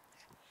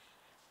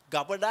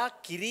 ගබඩා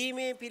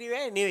කිරීමේ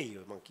පිරිවැය නෙවෙයි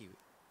මම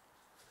කිව්වේ.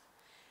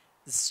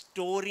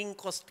 ස්ටෝරිං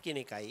කොස්ට් කියන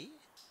එකයි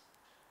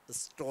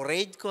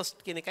ස්ටෝරේජ් කොස්ට්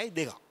කියන එකයි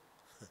දෙකක්.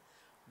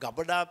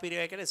 ගබඩා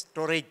පිරිවැය කියන්නේ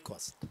ස්ටෝරේජ්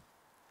කොස්ට්.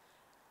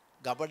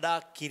 ගබඩා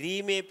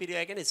කිරීමේ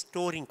පිරිවැය කියන්නේ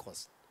ස්ටෝරින්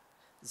කොස්ට්.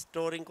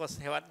 ස්ටෝරින්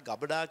කොස්ට් හෙවත්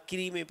ගබඩා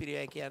කිරීමේ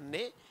පිරිවැය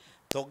කියන්නේ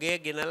තොගය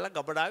ගෙනල්ලා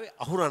ගබඩාවේ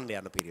අහුරන්න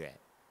යන පිරිවැය.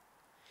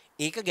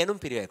 ඒක ගැනුම්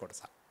පිරිවැය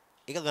කොටසක්.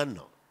 ඒක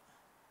ගන්නවා.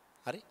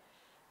 හරි?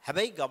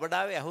 හැබැයි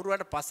ගබඩාවේ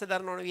අහුරුවාට පස්සේ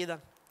දරන ඕන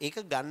වියදම්. ඒක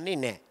ගන්නෙ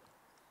නැහැ.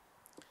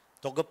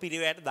 තොග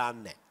පිරිවැයට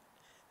දාන්නේ නැහැ.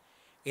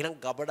 එහෙනම්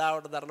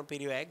ගබඩාවට දරන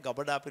පිරිවැය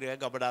ගබඩා පිරිවැය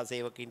ගබඩා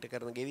සේවකීන්ට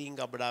කරන ගෙවීම්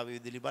ගබඩාවේ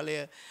විදුලි බලය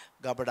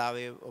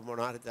ගබඩාවේ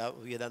මොනවා හරි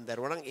වියදම්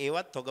දරුවා නම්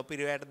ඒවත් තොග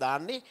පිරිවැයට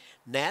දාන්නේ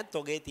නැහැ.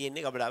 තොගේ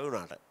තියෙන්නේ ගබඩාවේ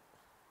උනාට.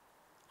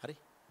 හරි?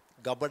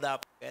 ගබඩා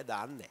පිරිවැය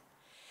දාන්නේ නැහැ.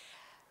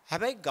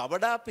 හැබැයි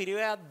ගබඩා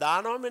පිරිවැයක්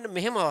දානවා මෙන්න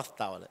මෙහෙම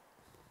අවස්ථාවල.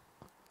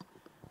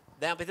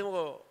 දැන් අපි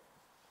හිතමුකෝ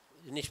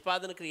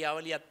නිෂ්පාදන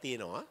ක්‍රියාවලියක්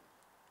තියෙනවා.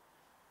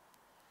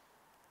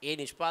 ඒ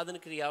නිෂ්පාදන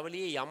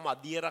ක්‍රියාවලියේ යම්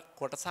අධියරක්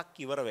කොටසක්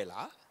ඉවර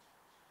වෙලා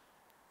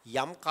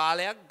යම්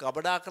කාලයක්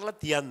ගබඩා කරලා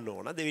තියන්න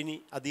ඕන දෙවෙනි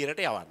අධියරට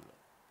යවන්න.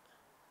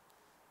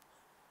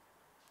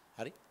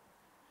 හරි?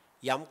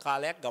 යම්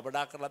කාලයක්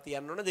ගබඩා කරලා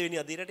තියන්න ඕන දෙවෙනි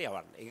අධියරට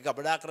යවන්න. ඒක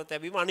ගබඩා කර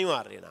තැබීම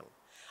අනිවාර්ය නම්.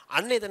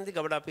 අන්න එතනදී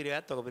ගබඩා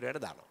පිරිවැයත් තොග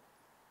පිරිවැයට දානවා.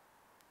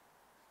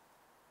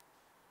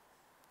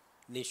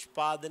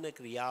 නිෂ්පාදන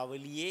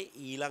ක්‍රියාවලියේ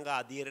ඊළඟ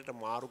අධියරට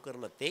මාරු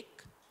කරන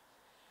තෙක්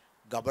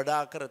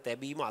ගබඩා කර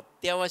තැබීම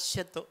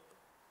අත්‍යවශ්‍ය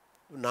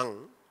නම්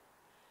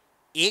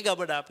ඒ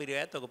ගබඩා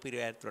පිරිවැය තොග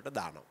පිරිවැය ඇතුළට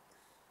දානවා.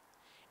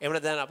 එහෙම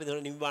නැත්නම් අපි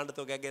දුන්න නිවිභාණ්ඩ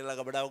තොගයක් ගෙනලා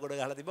ගබඩාව කොට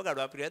ගහලා තිබ්බ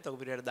ගබඩා පිරිවැය තොග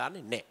පිරිවැයට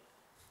දාන්නේ නැහැ.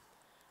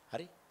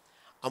 හරි?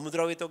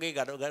 අමුද්‍රව්‍ය තොගේ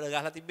ගඩ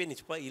ගහලා තිබ්බේ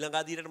ඊළඟ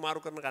අධියරට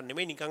මාරු කරන කන්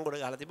නෙමෙයි නිකන් කොට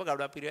ගහලා තිබ්බ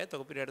ගබඩා පිරිවැය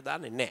තොග පිරිවැයට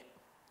දාන්නේ නැහැ.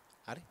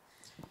 හරි?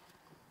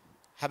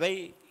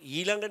 හැබැයි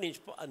ඊළඟ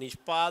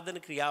නිෂ්පාදන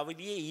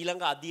ක්‍රියාවලියේ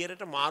ඊළඟ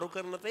අධියරට මාරු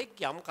කරන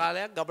තෙක් යම්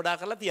කාලයක් ගබඩා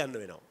කරලා තියන්න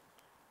වෙනවා.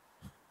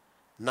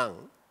 නම්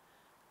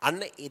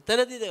අන්න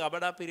එතනදීද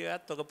ගබඩා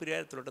පිරිවැයත් තොග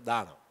පිරිවැය තුලට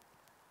දානවා.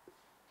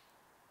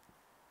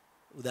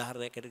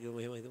 උදාහරණයකට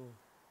කිව්වම එහෙම හිතමු.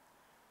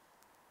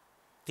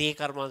 තේ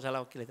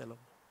කර්මාන්තශාලාවක් කියලා හිතනවා.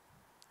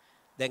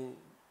 දැන්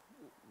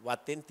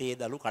වත්තෙන් තේ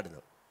දළු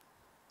කඩනවා.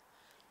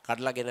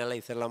 කඩලා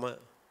ගෙනල්ලා ඉස්සෙල්ලාම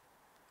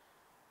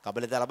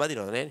කබලේ දාලා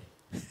බදිනවද නෑනේ?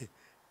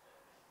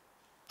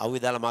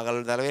 අවුවේ දාලා මාගල්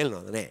වල දාලා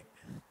වේලනවද නෑ?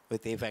 ඔය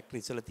තේ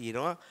ෆැක්ටරිස් වල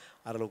තියෙනවා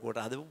අර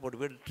ලොකුවට හදපු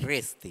පොඩි පොඩි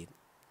ට්‍රේස් තියෙන.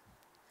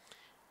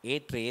 ඒ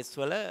ට්‍රේස්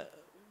වල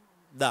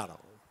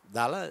දානවා.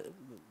 දාලා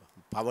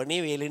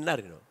පවනේ වේලෙන්න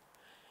අරිනවා.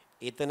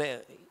 එතන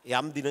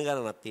යම් දින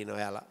ගණනක්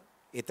තියෙනවා යාලා.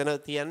 එතන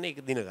තියන්නේ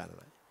ඒක දින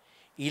ගණනයි.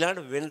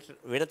 ඊළඟට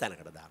වෙන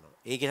තැනකට දානවා.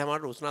 ඒකේ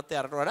සමහරට උෂ්ණත්වය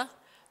අරට වඩා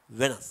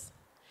වෙනස්.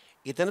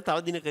 එතන තව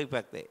දින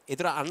කීපයක් දෙයි.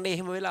 ඒතර අන්න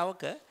එහෙම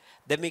වෙලාවක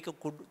දැන් මේක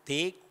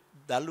තේ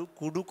දළු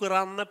කුඩු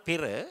කරන්න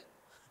පෙර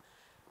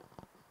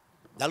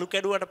දළු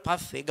කැඩුවට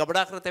පස්සේ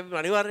ගබඩා කර තැබීම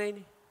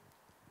අනිවාර්යයිනේ.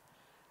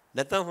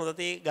 නැත්නම් හොඳ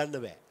තේ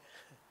ගන්න බෑ.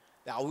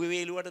 දැන් අවුවේ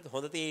වේලුවට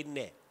හොඳ තේ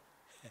ඉන්නේ නැහැ.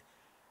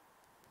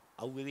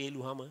 අවුවේ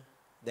වේලුවාම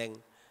දැන්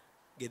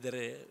ගෙදර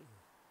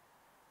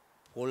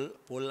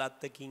පොල්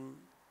අත්තකින්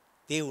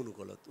තේ උණු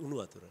කළොත් උණු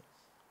වතුර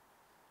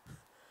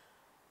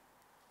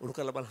උණු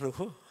කරලා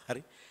බලනකො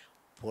හරි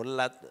පොල්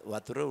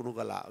වතුර උණු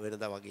කළා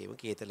වෙනදා වගේම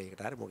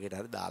කේතලයකට හරි මොකේට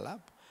හරි දාලා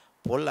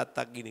පොල්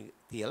අත්තක් ගිනි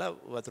තියලා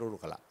වතුර උණු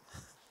කළා.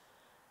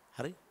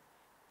 හරි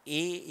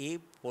ඒ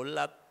පොල්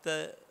අත්ත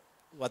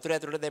වතුර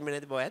ඇතුළට දැම්මේ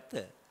නැති බව ඇත්ත.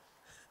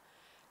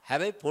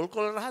 හැබැයි පොල්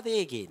කොළ රහ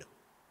තේ කියනවා.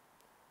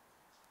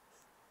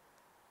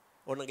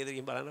 ඕන ගෙදර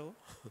ගිහින් බලන්නකෝ.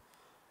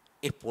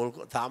 ඒ පොල්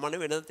සාමාන්‍ය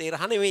වෙනද තේ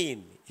රහ නෙවෙයි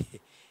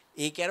ඉන්නේ.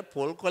 ඒ කියන්නේ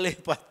පොල් කොලේ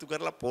පත්තු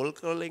කරලා පොල්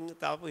කොලෙන්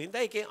තාපු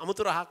හින්දා ඒකේ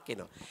අමුතු රහක්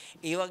එනවා.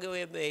 ඒ වගේ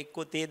ඔය එක්ක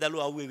තේ දළු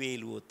අවුවේ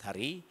වේලුවොත්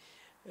හරි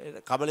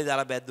කබලේ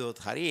දාලා බැද්දුවොත්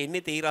හරි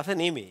එන්නේ තේ රස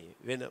නෙමෙයි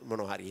වෙන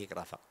මොනවා හරි ඒක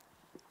රසක්.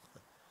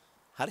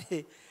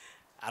 හරි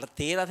අර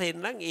තේ රස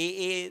එන්නම්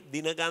ඒ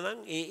දින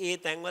ගණන් ඒ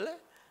තැන්වල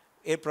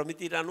ඒ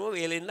ප්‍රමිතියට අනුව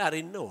වේලෙන්න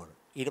අරින්න ඕන.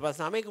 ඊට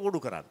පස්සේ මේක කුඩු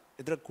කරන්න.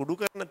 ඒතර කුඩු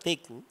කරන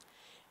තෙක්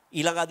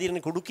ඊළඟ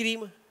අදිරනේ කුඩු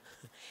කිරීම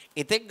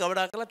එතෙක්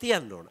ගබඩා කරලා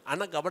තියන්න ඕන.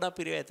 අන්න ගබඩා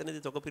පිරිවැය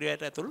එතනදී තොග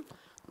පිරිවැයට ඇතුල්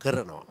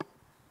කරනවා.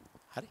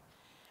 හරි.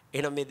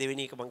 එහෙනම් මේ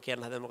දෙවෙනි එක මම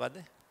කියන්න හදන්නේ මොකද්ද?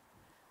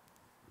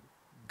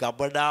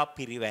 ගබඩා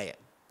පිරිවැය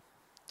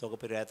තොග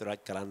පිරිවැය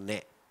ඇතුළත් කරන්නේ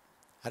නැහැ.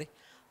 හරි.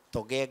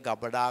 තොගේ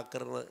ගබඩා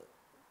කරන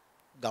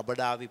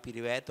ගබඩාවි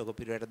පිරිවැය තොග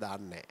පිරිවැයට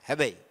දාන්නේ නැහැ.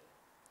 හැබැයි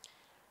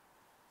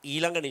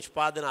ඊළඟ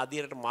නිෂ්පාදන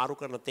අධිරයට මාරු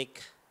කරන තෙක්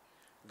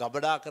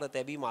ගබඩා කර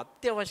තැබීම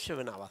අත්‍යවශ්‍ය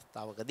වෙන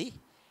අවස්ථාවකදී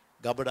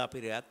ගබඩා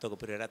පිරිවැයත් තොග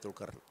පිරිවැයට ඇතුල්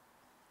කරනවා.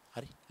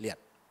 හරි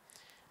ලියන්න.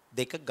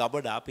 දෙක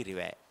ගබඩා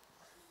පිරිවැය.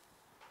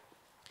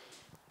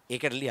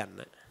 ඒකට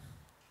ලියන්න.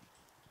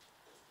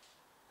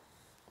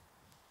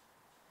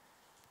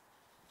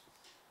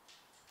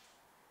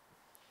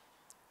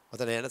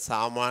 ඔතන යන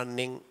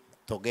සාමාන්‍යයෙන්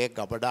තොගේ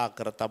ගබඩා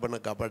කර තබන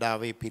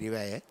ගබඩාවේ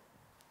පිරිවැය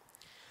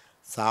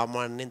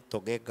සාමාන්‍යයෙන්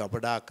තොගේ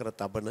ගබඩා කර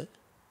තබන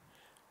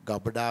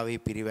ගබඩාවේ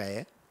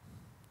පිරිවැය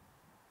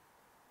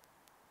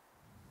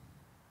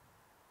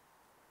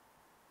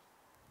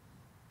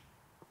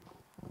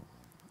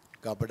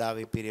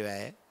ගබඩාවේ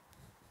පිරිවැය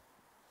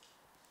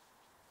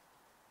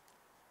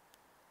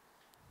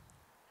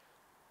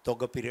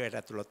තොග පිරිවැයට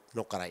ඇතුළත්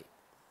නොකරයි.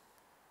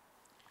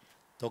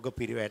 තොග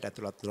පිරිවැයට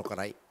ඇතුළත්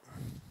නොකරයි.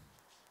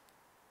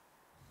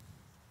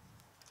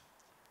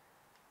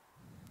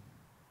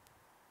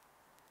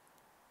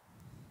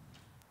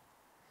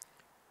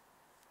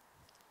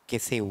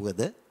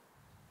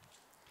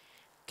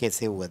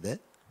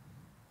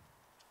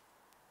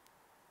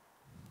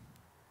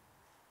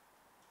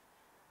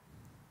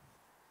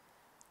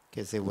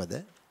 කෙසෙව්වද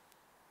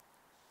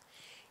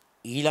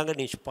ඊළඟ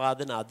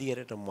නිෂ්පාදන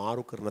අධියරට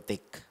මාරු කරන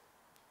තෙක්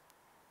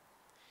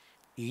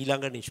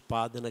ඊළඟ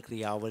නිෂ්පාදන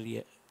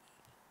ක්‍රියාවලිය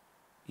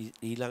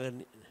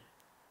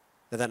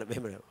නැතන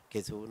මෙහෙම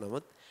කෙසෙව්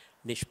නමුත්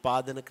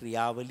නිෂ්පාදන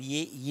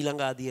ක්‍රියාවලියේ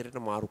ඊළඟ අධියරට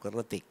මාරු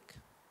කරන තෙක්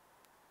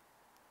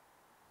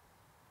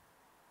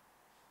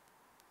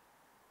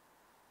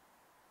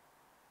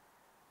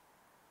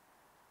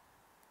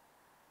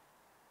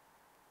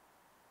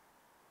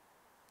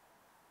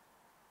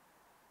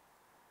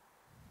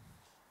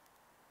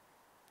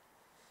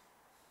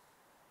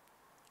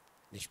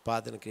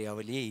නිෂ්පාදන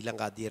ක්‍රියාවලියේ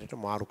ඊළඟ අධියරට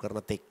මාරු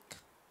කරන තෙක්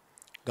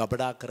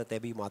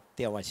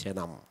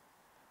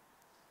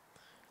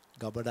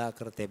ගබඩා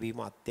කර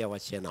තැබීම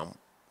අත්‍යවශ්‍ය නම්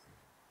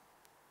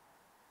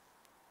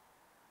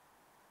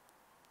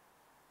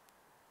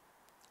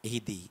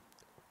එහිදී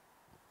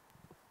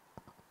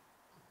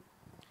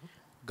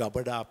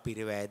ගබඩා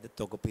පිරිවැයද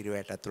තොග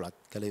පිරිවැයට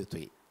ඇතුළත් කළ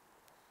යුතුයි.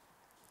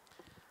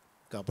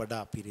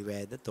 ගබඩා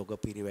පිරිවැයද තොග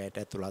පිරිවැයට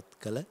ඇතුළත්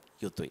කළ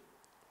යුතුයි.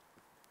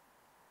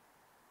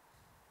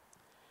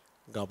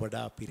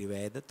 ගබඩා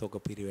පිරිවැයද තොග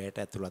පිරිවැයට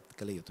ඇතුළත්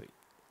කළ යුතුයි.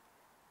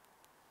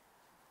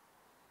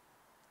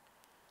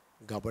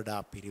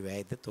 ගබඩා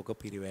පිරිවැයද තොග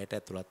පිරිවැයට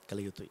ඇතුළත් කළ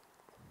යුතුයි.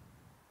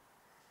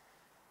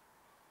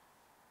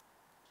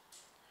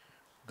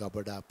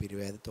 ගබඩා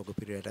පිරිවැයද තොග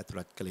පිරිවැයට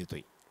ඇතුළත් කළ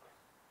යුතුයි.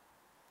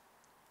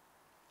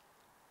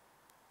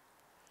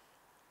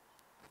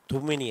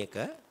 තුන්වෙනි එක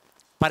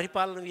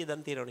පරිපාලන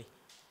වියදම් තියෙනවනේ.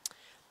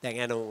 දැන්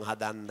ඇනුම්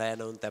හදන්න,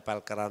 ඇනුම්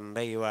තැපල් කරන්න,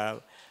 ඒවා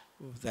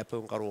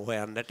සැපුම් කරු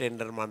හොයන්න,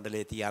 ටෙන්ඩර්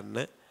මණ්ඩලයේ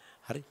තියන්න.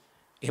 හරි.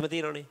 එහෙම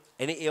තියෙනවනේ.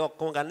 එනේ ඒ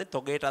ඔක්කොම ගන්න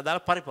තොගයට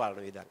අදාළ පරිපාලන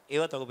වියදම්.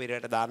 ඒව තොග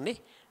පිරිවැයට දාන්නේ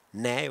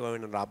නෑ. ඒව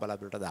වෙන ලාභ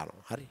ලබන්නට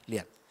දානවා. හරි.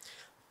 ලියන්න.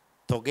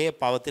 තොගයේ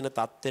පවතින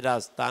තත්ත්වයට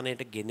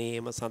ස්ථානයට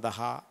ගෙනීම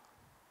සඳහා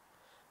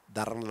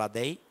දරන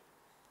ලදැයි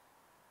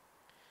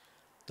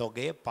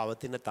තොගයේ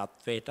පවතින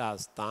තත්ත්වයට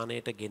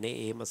ස්ථානයට ගෙන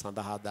ඒම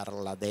සඳහා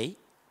දරන ලදැයි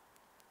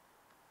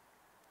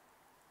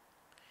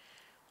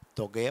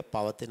තොගය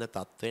පවතින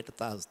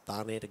තත්ත්වයට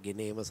ස්ථානයට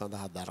ගෙනීම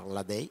සඳහා දරන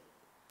ලදැයි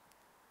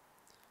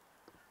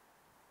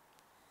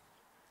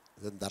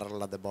දරන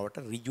ලද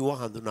බවට ඍජුව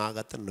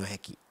හඳුනාගත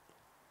නොහැකි.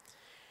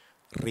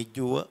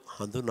 ඍජුව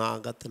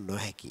හඳුනාගත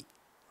නොහැකි.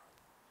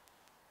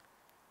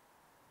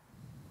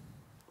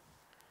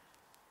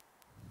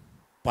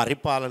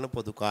 පරිපාලන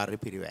පොදු කාර්ය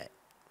පිරිවැය.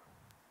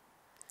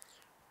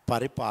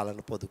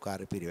 පරිපාලන පොදු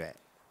කාර්ය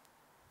පිරිවැය.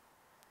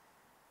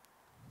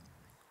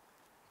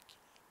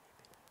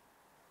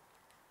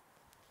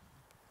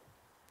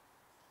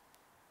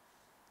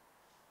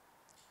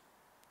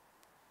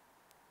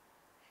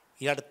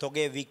 ඊළඟ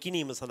තොගය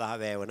විකිණීම සඳහා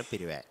වැයවන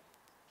පිරිවැය.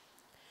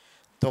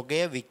 තොගය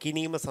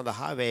විකිණීම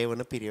සඳහා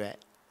වැයවන පිරිවැය.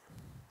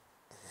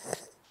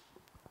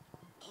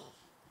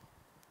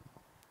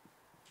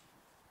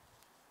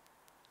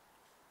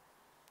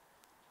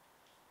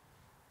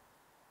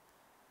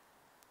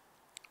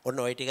 ඔන්න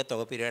ඔය ටික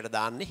තොග පිරිවැයට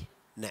දාන්නේ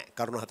නැහැ.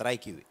 කරුණු හතරයි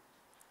කිව්වේ.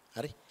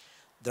 හරි.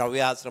 ද්‍රව්‍ය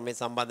ආශ්‍රමයේ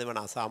සම්බන්ධ වන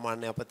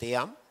අසාමාන්‍ය අපතේ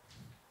යම්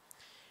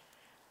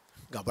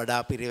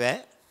ගබඩා පිරිවැය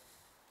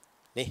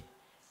නේ.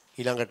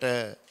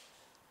 ඊළඟට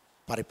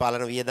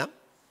පරිපාලන වියදම්,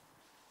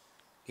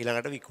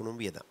 ඊළඟට විකුණුම්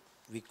වියදම්.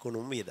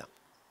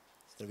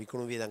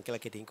 විකුණුම් වියදම් කියලා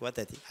කෙටින් කිව්වත්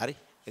ඇති. හරි.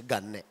 ඒක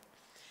ගන්නෑ.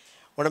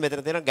 ඔන්න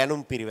මෙතන තියෙන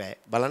ගැනුම් පිරිවැය.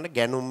 බලන්න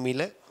ගැනුම්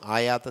මිල,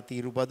 ආයාත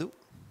තීරුබදු,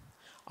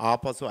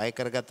 ආපසු අය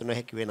කරගත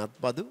නොහැකි වෙනත්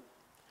බදු,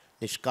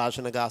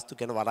 නිෂ්කාශන ගාස්තු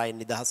කියන වරායෙන්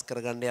නිදහස්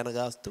කරගන්න යන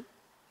ගාස්තු,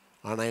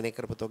 ආනයනය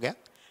කරපු තොගයක්,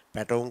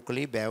 පැටවුම්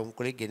කුලී, බෑවුම්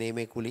කුලී,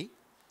 ගෙනීමේ කුලී.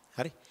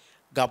 හරි.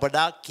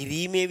 ගබඩා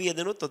කිරීමේ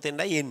වියදනුත්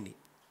ඔතෙන්ඩයි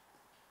එන්නේ.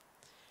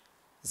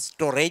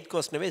 ස්ටෝරේජ්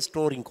කොස්ට් නෙවෙයි,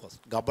 ස්ටෝරින්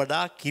කොස්ට්.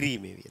 ගබඩා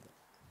කිරීමේ වියදම.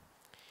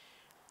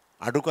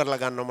 අඩු කරලා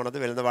ගන්නව මොනවද?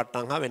 වෙළඳ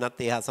වට්ටම් හා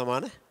වෙනත් ඒ හා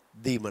සමාන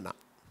දීමන.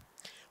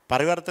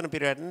 පරිවර්තන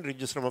පිරිවැයෙන්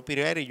ඍජු ශ්‍රම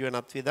පිරිවැය, ඍජු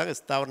වෙනත් වියදම්,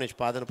 ස්ථාවර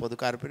නිෂ්පාදන පොදු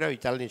කාර්ය පිරිවැය,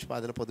 විචල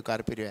නිෂ්පාදන පොදු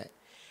කාර්ය පිරිවැය.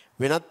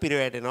 වෙනත්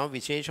පිරිවැයට එනවා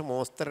විශේෂ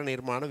මෝස්තර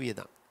නිර්මාණ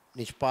වියදම්,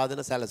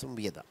 නිෂ්පාදන සැලසුම්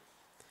වියදම්.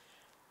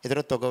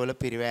 එතන තොගවල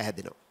පිරිවැය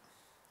හැදෙනවා.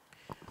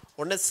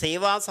 ඔන්න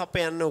සේවා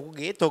සපයන්න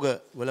ඔහුගේ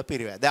තොගවල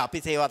පිරිවැය. දැන්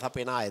අපි සේවා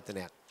සපයන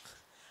ආයතනයක්.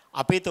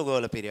 අපේ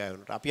තොගවල පිරිවැය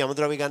වුණාට අපි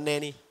අමුද්‍රව්‍ය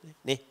ගන්නෑ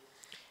නේ.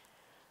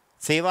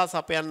 සේවා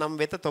සපයන් නම්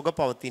වෙත තොග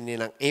පවතින්නේ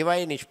නම්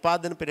ඒවායේ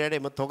නිෂ්පාදන පිරිවැයට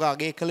එම තොග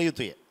අගය කළ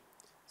යුතුය.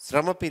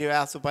 ශ්‍රම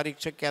පිරිවැය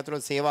සුපරීක්ෂකයා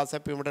ඇතුළු සේවා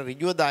සැපයීමට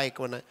ඍජුව දායක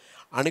වන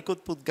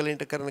අනිකුත්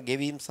පුද්ගලයන්ට කරන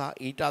ගෙවීම් සහ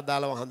ඊට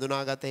අදාළව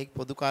හඳුනාගත හැකි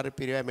පොදු කාර්ය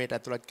පිරිවැය මේට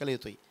ඇතුළත් කළ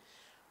යුතුයි.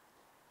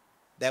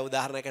 දැන්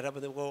උදාහරණයකට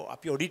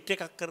අපි ඔඩිට්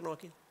එකක් කරනවා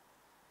කියලා.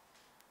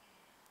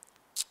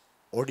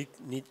 ඔඩිට්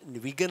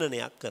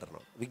විගණනයක්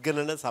කරනවා.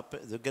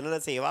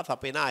 විගණන සේවා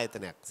සපයන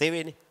ආයතනයක්.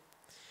 සේවේනේ.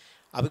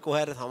 අපි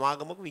කොහේ හරි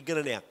සමාගමක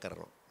විගණනයක්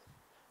කරනවා.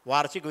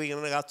 වාර්ෂික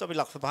විගණන ගාස්තු අපි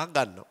ලක්ෂ 5ක්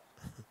ගන්නවා.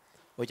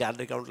 ඔය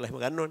චාර්ටර් ඇකවුන්ට්ලා එහෙම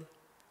ගන්න ඕනේ.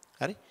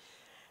 හරි?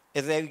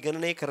 ඒ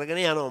විගණනය කරගෙන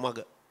යනවා මග.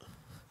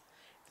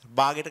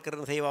 බාගෙට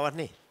කරන සේවාවක්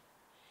නේ.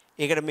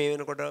 ඒකට මේ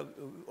වෙනකොට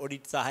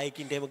ඔඩිට්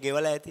සහායකින්ට එහෙම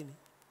ගෙවලා ඇතිනේ.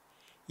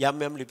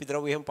 යම් යම් ලිපි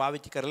ද්‍රව්‍ය එහෙම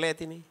පාවිච්චි කරලා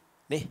ඇතිනේ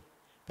නේ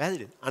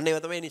පැහැදිලිද අන්න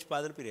ඒව තමයි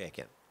නිෂ්පාදන පිරිවැය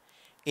කියන්නේ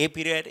ඒ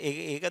පිරිවැයට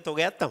ඒක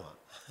තොගයක් තමයි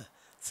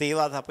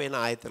සේවා සපයන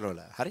ආයතන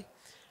වල හරි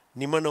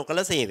නිම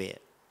නොකල සේවය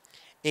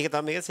ඒක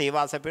තමයි මේක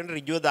සේවා සැපයන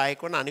ඍජුව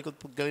දායක වන අනිකුත්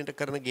පුද්ගලයන්ට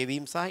කරන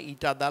ගෙවීම් සහ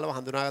ඊට අදාළව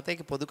හඳුනාගත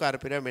හැකි පොදු කාර්ය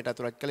පිරිවැය මෙට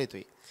අතුලත් කළ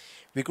යුතුයි.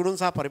 විකුණුම්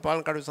සහ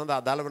පරිපාලන කටයුතු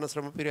සඳහා අදාළ වන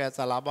ශ්‍රම පිරිවැය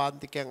සහ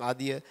ලාභාන්තිකයන්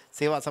ආදී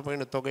සේවා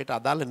සපයන තොගයට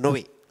අදාළ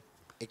නොවේ.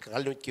 ඒක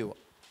කලින් කිව්වා.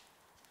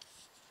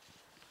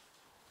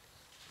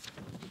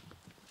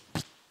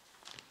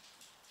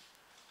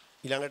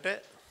 ඊළඟට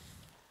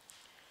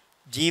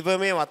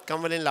ජීවමය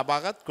වත්කම් වලින්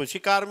ලබාගත්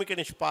කෘෂිකාර්මික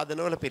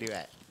නිෂ්පාදනවල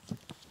පිරිවැය.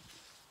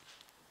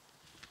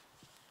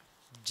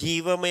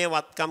 ජීවමය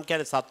වත්කම්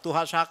කියන්නේ සත්තු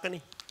හා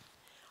ශාකනේ.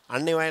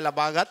 අන්න ඒවායි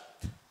ලබාගත්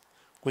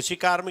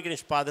කෘෂිකාර්මික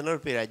නිෂ්පාදනවල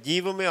පිරිවැය.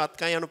 ජීවමය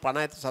වත්කම් යනු පණ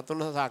ඇති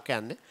සතුන් හා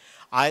ශාකයන්ය.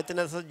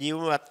 ආයතනස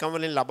ජීවමය වත්කම්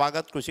වලින්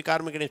ලබාගත්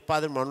කෘෂිකාර්මික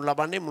නිෂ්පාදන මනු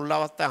ලබන්නේ මුල්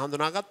අවස්ථාවේ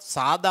හඳුනාගත්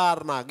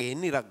සාධාරණ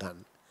අගයෙන් ඉරක් ගන්න.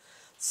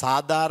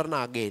 සාධාරණ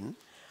අගයෙන්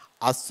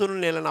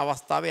අසුන් නෙලන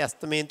අවස්ථාවේ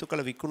අස්තමේන්තු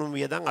කළ විකුණුම්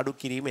වියදම් අඩු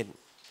කිරීමෙන්.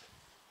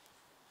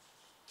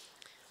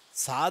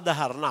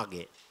 සාධාරණ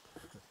අගය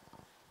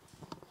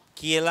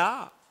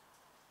කියලා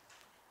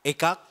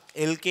එකක්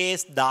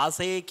LKS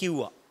 16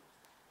 කිව්වා.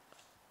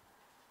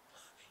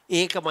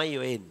 ඒකමයි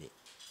ඔය එන්නේ.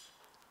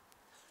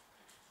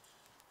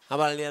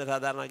 අපල ලියන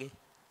සාධාරණ අගය.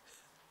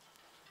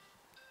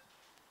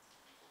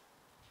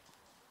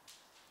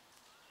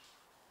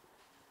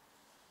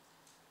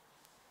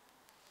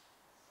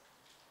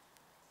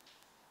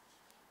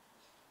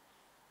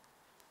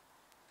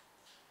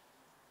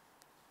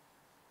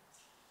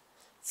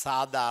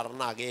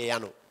 සාධාරණ අගය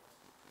යනු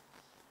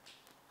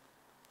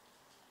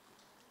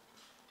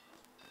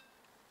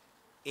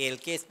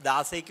LKS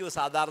 16 කිව්ව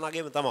සාධාරණ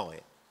අගයම තමයි ඔය.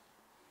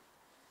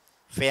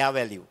 fair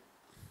value.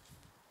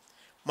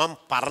 මම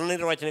පරණ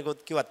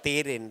නිර්වචනයකොත් කිව්වා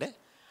තේරෙන්න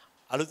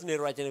අලුත්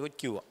නිර්වචනයකොත්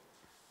කිව්වා.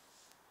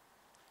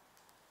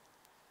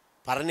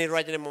 පරණ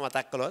නිර්වචනය මම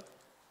මතක් කළොත්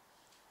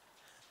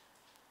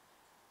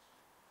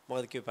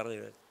මොකද කිව්වේ පරණ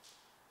නිර්වචනය?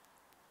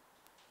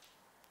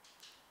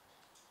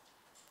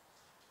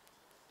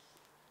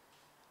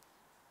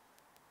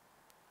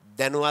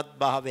 දැනුවත්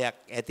භාවයක්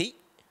ඇති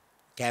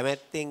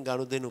කැමැත්තෙන්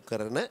ගනුදෙනු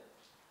කරන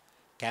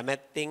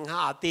කැමැත්තෙන්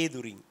හා අතේ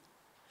දුරින්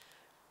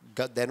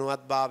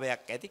දැනුවත්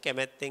භාවයක් ඇති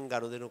කැමැත්තෙන්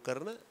ගනුදෙනු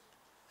කරන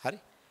හරි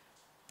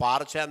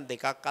පාර්ශ්වයන්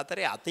දෙකක්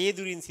අතරේ අතේ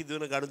දුරින්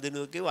සිදුවන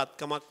ගනුදෙනුවකේ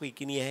වත්කමක්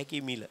විකිණිය හැකි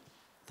මිල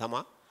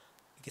තමයි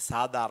ඒකේ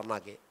සාධාරණ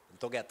අගය.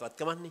 තොගයත්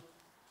වත්කමන්නේ.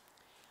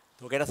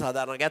 තොගයට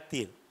සාධාරණ අගයක්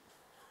තියෙනවා.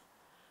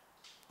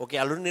 ඕකේ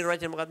අලුත්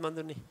නිර්වචනය මොකක්ද මන්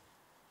දුන්නේ?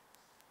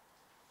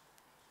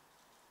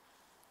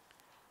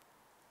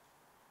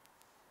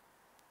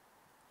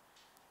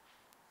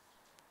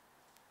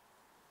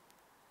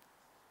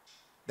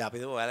 අපි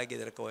දමු ඔයාලා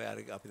ගෙදරක ඔය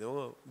අපි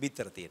දමු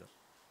බිත්තර තියෙනවා.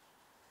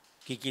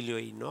 කිකිලියෝ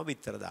ඉන්නවා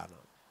බිත්තර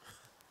දානවා.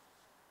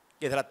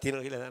 ගෙදරක්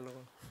තියෙනවා කියලා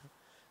දන්නකො.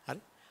 හරි.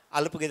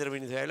 අල්ලපු ගෙදර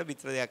මිනිස්සු ඇවිල්ලා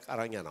බිත්තර දෙයක්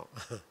අරන් යනවා.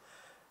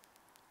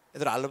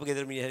 ඒතර අල්ලපු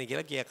ගෙදර මිනිහනේ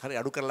කියලා කීයක් හරි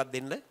අඩු කරලා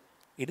දෙන්න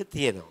ඉඩ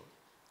තියෙනවා.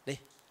 නේ?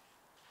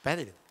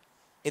 පැහැදිලිද?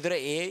 ඒතර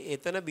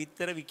එතන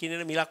බිත්තර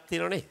විකිනෙන මිලක්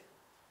තියෙනවනේ.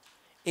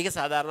 ඒක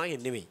සාධාරණයි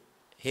නෙමෙයි.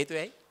 හේතුව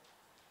ඇයි?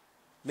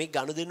 මේ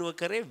ගනුදෙනුව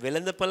කරේ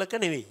වෙළඳපළක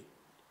නෙවෙයි.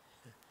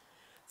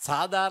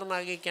 සාධාරණ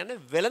අගය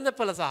කියන්නේ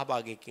වෙළඳපළ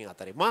සහභාගීකයන්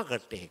අතරේ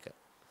මාකට් එකක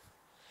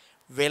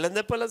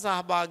වෙළඳපළ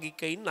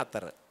සහභාගිකයින්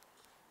අතර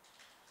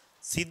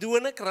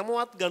සිදුවන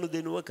ක්‍රමවත්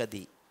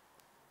ගනුදෙනුවකදී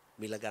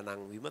මිල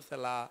ගණන්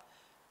විමසලා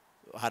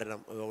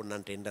හරිනම්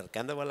ඕනනම් ටෙන්ඩර්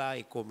කැඳවලා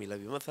එක්කෝ මිල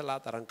විමසලා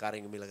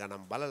තරංකාරයෙන් මිල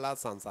ගණන් බලලා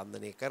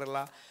සංසන්දනය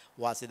කරලා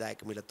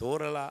වාසිදායක මිල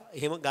තෝරලා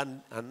එහෙම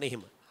ගන්න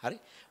එහෙම හරි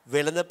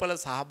වෙළඳපළ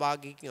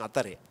සහභාගිකයන්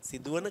අතරේ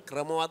සිදුවන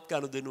ක්‍රමවත්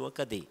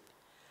ගනුදෙනුවකදී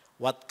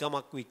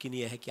වත්කමක්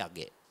විකිණිය හැකි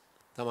අගය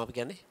තමයි අපි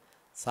කියන්නේ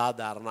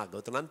සාධාරණ අගය.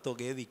 උතනන්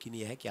තොගේ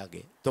විකිණිය හැකි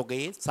අගය.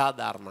 තොගේ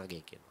සාධාරණ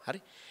අගය කියනවා.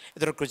 හරි.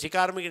 ඒතර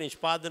කෘෂිකාර්මික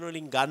නිෂ්පාදන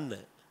වලින් ගන්න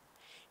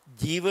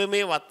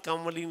ජීවමය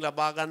වත්කම් වලින්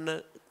ලබා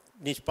ගන්න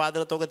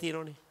නිෂ්පාදන තොග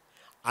තියෙනෝනේ.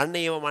 අන්න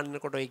ඒව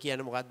මනිනකොට ඔය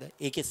කියන්නේ මොකද්ද?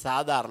 ඒකේ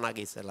සාධාරණ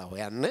අගය ඉස්සලා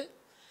හොයන්න.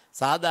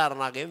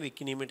 සාධාරණ අගයෙන්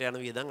විකිණීමට යන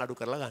වියදම් අඩු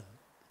කරලා ගන්න.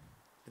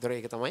 ඒතර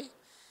ඒක තමයි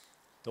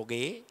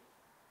තොගේ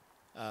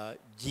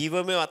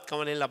ජීවමය වත්කම්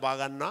වලින් ලබා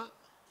ගන්නා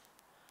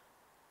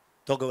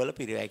තොගවල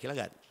පිරිවැය කියලා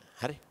ගන්න.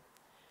 හරි.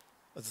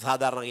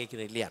 සාධාරණ අගය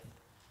කියන ලියන්න.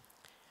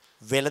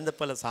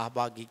 වෙළඳපළ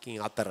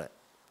සහභාගීකින් අතර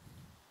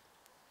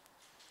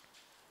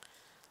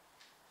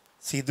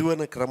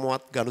සිදුවන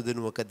ක්‍රමවත්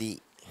ගනුදෙනුවකදී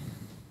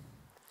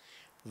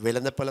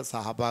වෙළඳපළ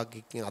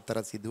සහභාගීකින්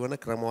අතර සිදුවන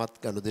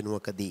ක්‍රමවත්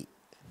ගනුදෙනුවකදී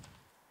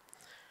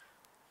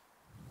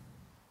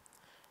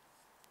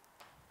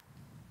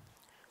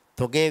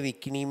තොගය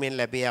විකිණීමෙන්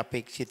ලැබේ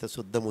අපේක්ෂිත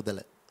සුද්ධ මුදල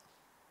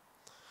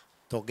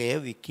තොගය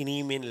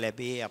විකිණීමෙන්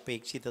ලැබේ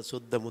අපේක්ෂිත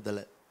සුද්ධ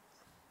මුදල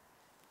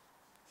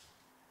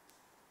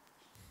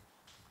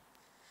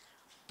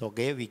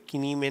තොගය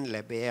විකිණීමෙන්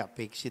ලැබේ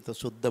අපේක්ෂිත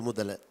සුද්ධ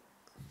මුදල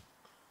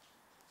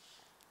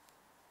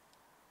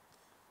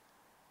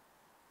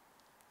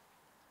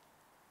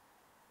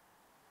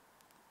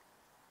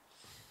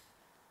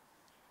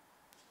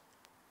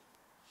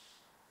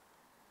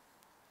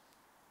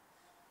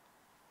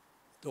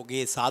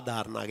තොගේ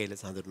සාධාරණ අගය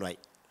ලෙස හඳුන්වයි.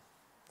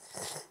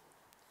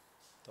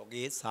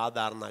 තොගේ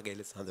සාධාරණ අගය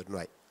ලෙස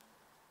හඳුන්වයි.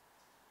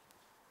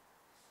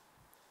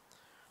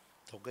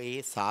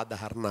 තොගේ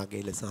සාධාරණ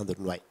අගය ලෙස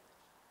හඳුන්වයි.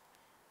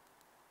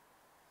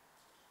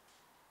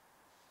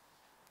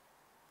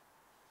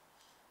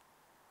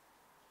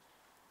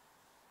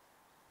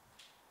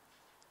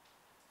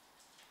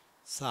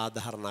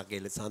 සාධාරණ අගය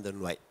ලෙස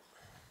හඳුන්වයි.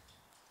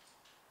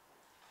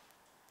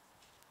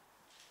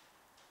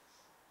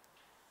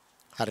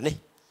 හරිනේ?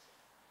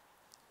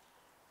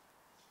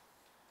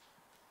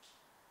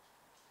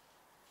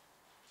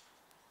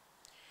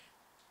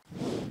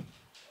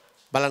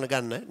 බලන්න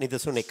ගන්න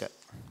නිදසුන 1.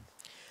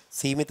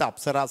 සීමිත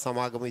අප්සරා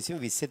සමාගම විසින්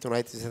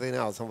 23 වෙනි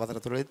අවසන් වසර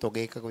තුළදී තොග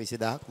ඒකක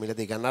 20000ක්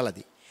මිලදී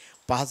ගන්නාලදී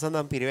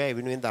පහසඳම් පිරිවැය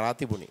වෙනුවෙන් දරා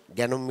තිබුණේ.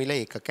 ගැනුම් මිල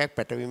ඒකකයක්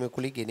පැටවීමේ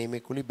කුලි,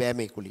 ගෙනීමේ කුලි,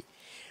 බෑමේ කුලි.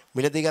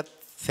 මිලදීගත්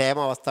සෑම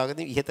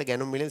අවස්ථාවකදී ඉහත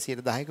ගැනුම් මිලෙන්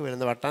 10%ක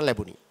වෙළඳ වට්ටම්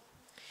ලැබුණි.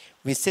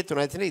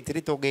 23 වෙනි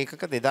ඉතිරි තොග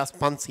ඒකක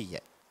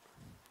 2500යි.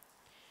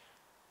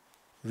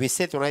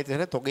 23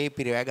 වෙනි තොගේ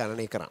පිරිවැය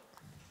ගණනය කරා.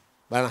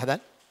 බලන්න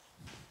හදන්න.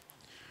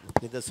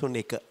 නිදසුන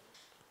 1.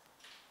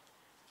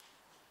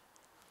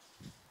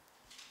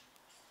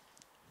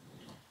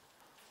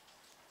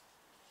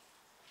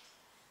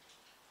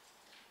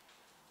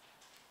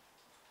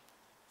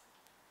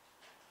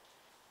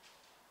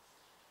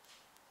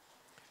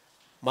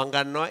 මං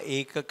ගන්නවා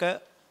ඒකක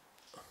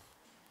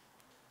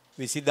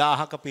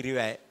 20000ක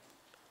පිරිවැය.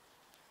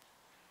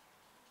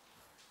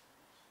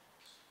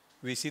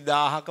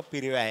 20000ක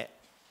පිරිවැය.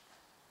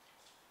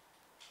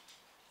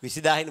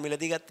 20000 න්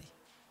මිලදී ගත්තේ.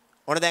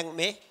 ඕන දැන්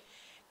මේ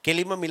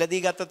කෙලින්ම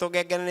මිලදී ගත්ත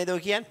තොගයක් ගැන නේද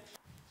ඔය කියන්නේ?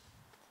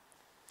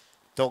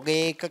 තොග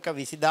ඒකක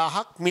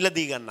 20000ක්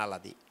මිලදී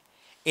ගන්නාලාදී.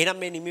 එහෙනම්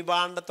මේ නිමි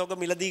භාණ්ඩ තොග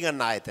මිලදී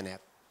ගන්න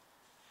ආයතනයක්.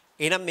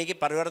 එහෙනම්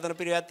මේකේ පරිවර්තන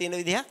පිරිවැයක් තියෙන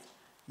විදිහක්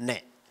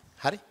නැහැ.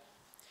 හරි?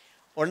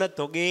 ඔන්න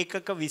තොග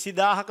ඒකක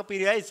 20000ක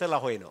පිරිවැය ඉස්සලා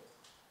හොයනවා.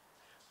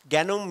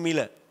 ගැනුම් මිල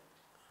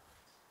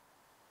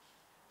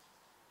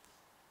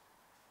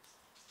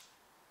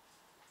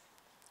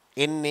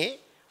එන්නේ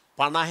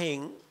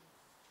 50න්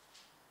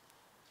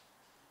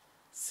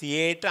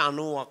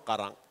 90ක්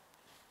අරන්.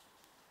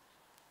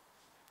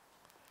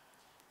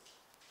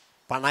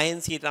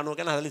 50න් 90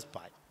 කියන්නේ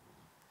 45යි.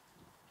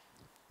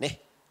 නේ?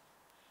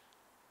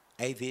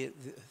 ඇයි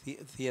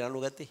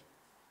 90 ගත්තේ?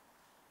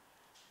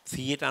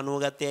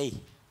 90 ගත්තේ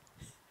ඇයි?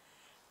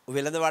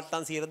 වෙළඳ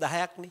වට්ටම්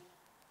 10%ක් නේ.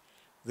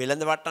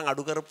 වෙළඳ වට්ටම්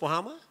අඩු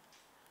කරපුවාම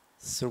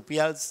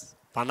රුපියල්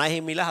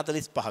 50 මිල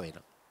 45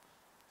 වෙනවා.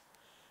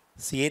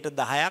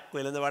 10%ක්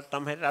වෙළඳ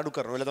වට්ටම් හැටියට අඩු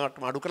කරනවා. වෙළඳ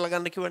වට්ටම් අඩු කරලා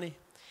ගන්න කිව්වනේ.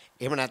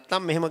 එහෙම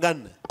නැත්නම් මෙහෙම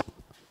ගන්න.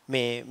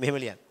 මෙහෙම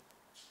ලියන්න.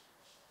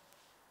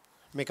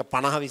 මේක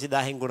 50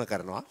 20000න් ගුණ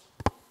කරනවා.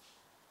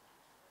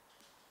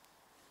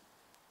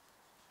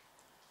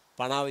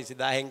 50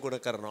 20000න් ගුණ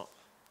කරනවා.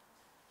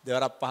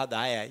 දෙවරක් 5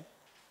 10යි.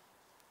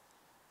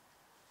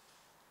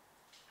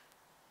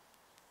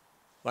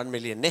 1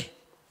 මිලියන් නේ.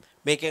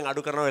 මේකෙන්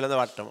අඩු කරන වෙළඳ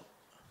වට්ටම.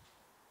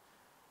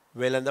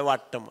 වෙළඳ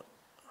වට්ටම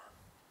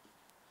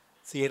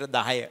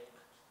 10%.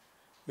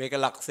 මේක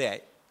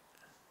ලක්ෂයයි.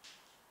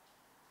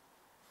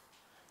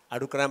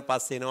 අඩු කරන්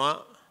පස්සේ එනවා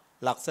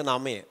ලක්ෂ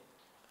 9.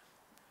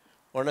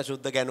 ඔන්න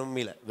සුද්ධ ගැනුම්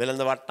මිල.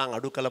 වෙළඳ වට්ටම්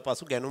අඩු කළ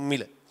පසු ගැනුම්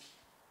මිල.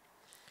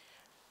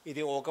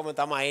 ඉතින් ඕකම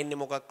තමයි එන්නේ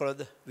මොකක්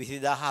කළොත්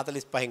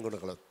 20045න්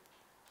ගුණ කළොත්.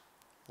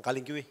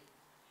 කලින් කිව්වේ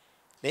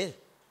නේද?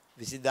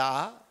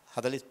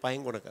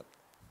 20045න් ගුණ කරා.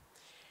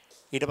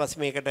 ඊට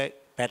පස්සේ මේකට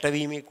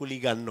පැටවීමේ කුලි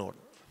ගන්න ඕන.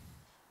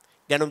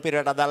 ගැනුම්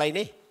පිරිවට අදාළයි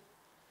නේ.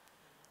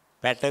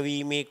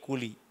 පැටවීමේ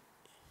කුලි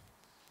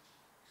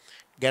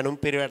ගැනුම්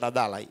පිරිවට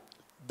අදාළයි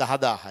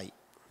 10000යි.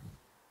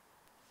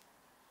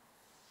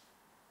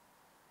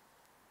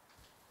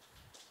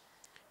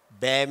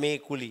 බෑමේ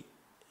කුලි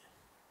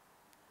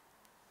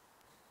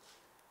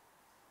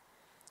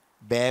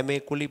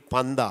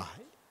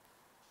 5000යි.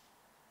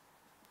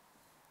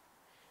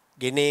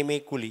 ගෙනීමේ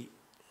කුලි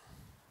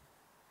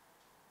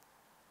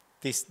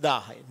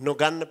 30000යි.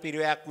 නොගන්න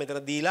පිරිවැයක්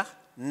මෙතන දීලා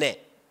නැහැ.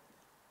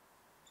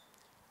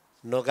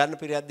 නොගන්න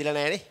පිරිවැයක් දීලා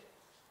නැහැ නේ.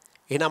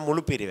 එහෙනම්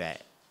මුළු පිරිවැය.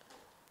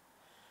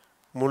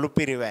 මුළු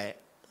පිරිවැය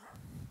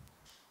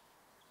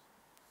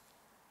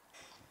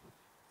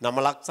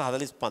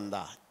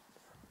 9,45,000.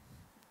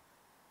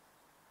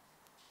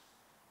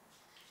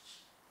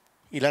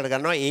 ඊළඟට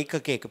ගන්නවා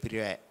ඒකක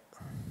පිරිවැය.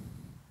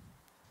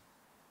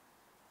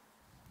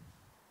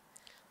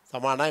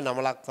 සමානයි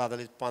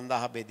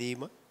 9,45,000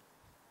 බෙදීම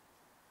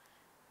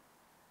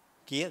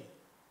කීයද?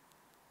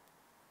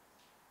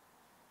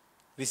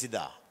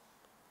 20000.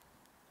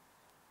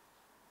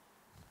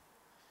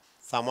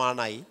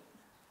 සමානයි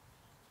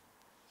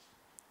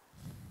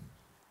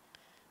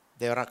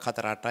දෙවරක්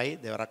 4 8යි,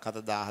 දෙවරක්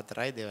 7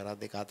 14යි, දෙවරක්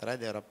 2 4යි,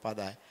 දෙවරක් 5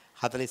 10යි.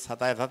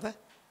 47යි 7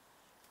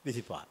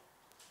 25යි.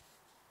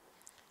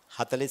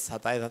 47යි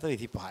 7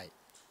 25යි.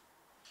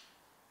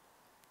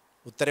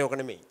 උත්තරේ ඔක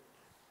නෙමෙයි.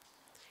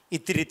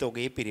 ඉතිරි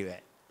තොගේ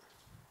පිරිවැය.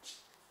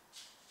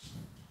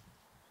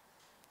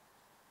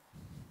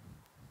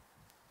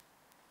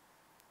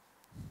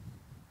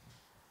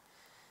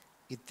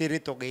 ඉතිරි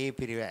තොගේ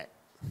පිරිවැය.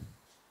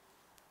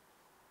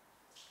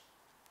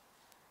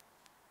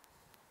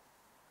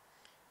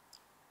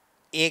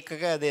 ඒකක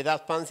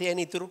 2500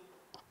 නේ ඉතුරු.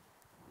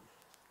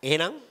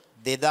 එහෙනම්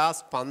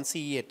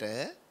 2500ට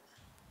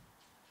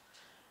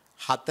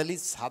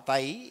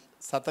 47යි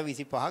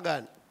 725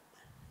 ගන්න.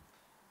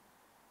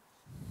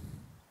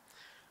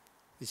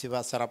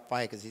 25 සරක්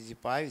 5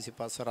 125යි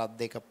 25 සරක්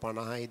 2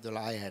 50යි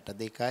 12යි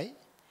 62යි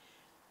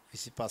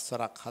 25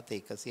 සරක්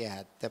 7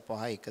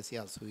 175යි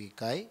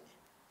 181යි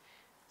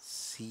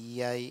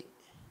 100යි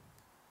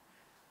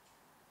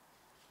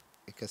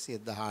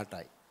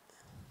 118යි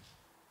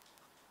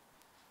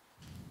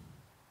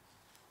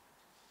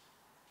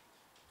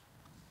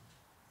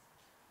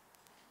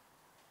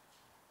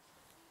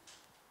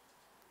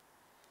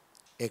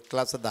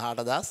එක්ලස්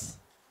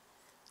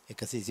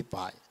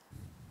 18,125යි.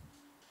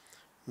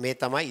 මේ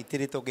තමයි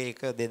ඉතිරි තොගේ එක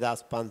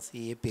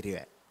 2500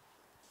 පිරිවැය.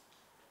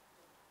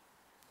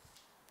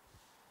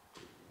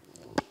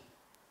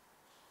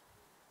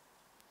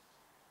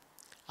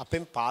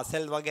 අපෙන්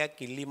පාසල්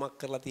වගේක් ඉල්ලීමක්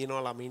කරලා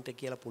තියෙනවා ළමින්ට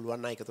කියලා පුළුවන්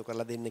නම් එකතු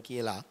කරලා දෙන්න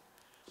කියලා.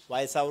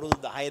 වයස අවුරුදු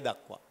 10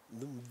 දක්වා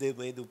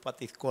මේ දුප්පත්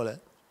ඉස්කෝල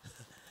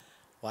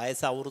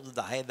වයස අවුරුදු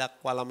 10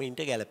 දක්වා ළමින්ට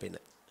ගැලපෙන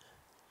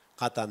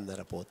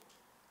කතන්දර පොත්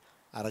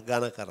අර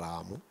ගණක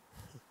රාමු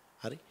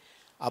හරි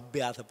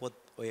අභ්‍යාස පොත්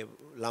ඔය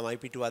ළමයි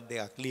පිටුවක්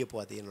දෙකක්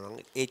ලියපුවා තියෙනවා නම්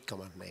ඒත්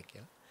කමක් නැහැ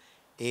කියලා.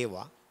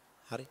 ඒවා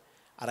හරි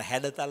අර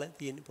හැඩතල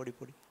තියෙන පොඩි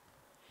පොඩි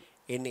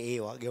එන්නේ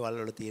ඒවා ගෙවල්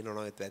වල තියෙනවා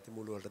නම් ඇති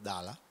මුළු වලට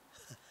දාලා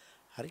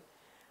හරි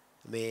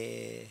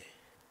මේ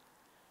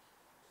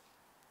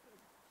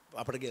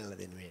අපිට ගෙනලා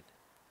දෙන්න මේ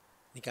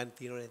නිකන්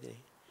තියනව නැතිනේ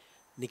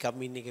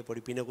නිකම් ඉන්න එකේ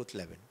පොඩි පිනකුත්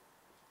ලැබෙන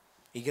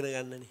ඉගෙන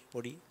ගන්නනේ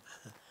පොඩි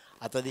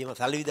අතදීම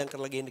සල්ලි විදන්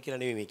කරලා ගේන්න කියලා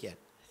නෙමෙයි මේ කියන්නේ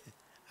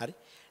හරි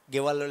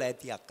ගෙවල් වල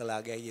ඇති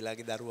අක්කලාගේ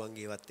අයියලාගේ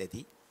දරුවන්ගේවත්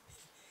ඇති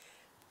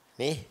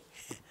නේ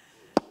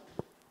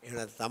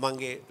එහෙනම්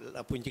තමන්ගේ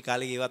පුංචි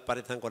කාලේ ඒවත්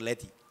පරිස්සම් කරලා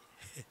ඇති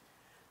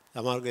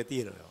සමහරගේ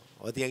තියෙනවා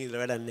ඔය තියන්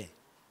ඉඳලා වැඩක් නැහැ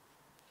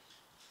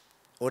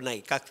ඕන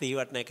එකක්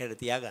තීවට නැකඩ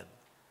තියාගන්න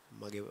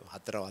මගේ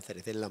 4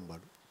 වසරේ සෙල්ලම්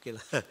බඩු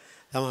කියලා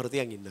සමහර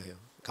තියන් ඉන්නවා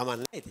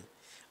කමන්නේ ඉතින්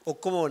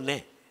ඔක්කොම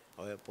ඕනේ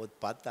ඔය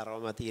පොත්පත්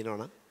අරවම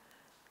තියෙනවනම්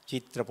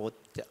චිත්‍ර පොත්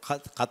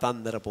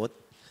කතන්දර පොත්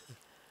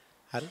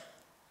හරි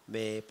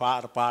මේ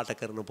පාට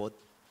කරන පොත්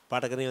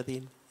පාට කරනවා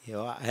තියෙන්නේ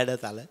ඒවා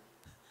හැඩතල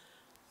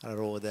අර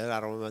රෝද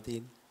අරවම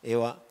තියෙන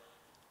ඒවා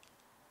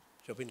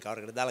shopping cart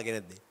එකට දාලා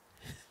ගෙනත් දෙන්න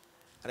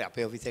හරි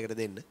අපේ ඔෆිස් එකට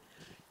දෙන්න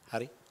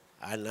හරි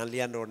අන්න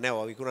ලියන්න ඕනේ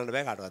නැහැ ඔය විකුණන්න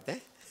බෑ කාටවත් ඈ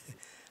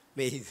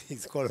මේ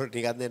ඉස්කෝල වලට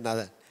නිකන් දෙන්න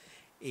අද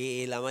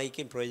ඒ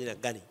ළමයිකින් ප්‍රයෝජනයක්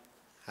ගනි.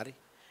 හරි.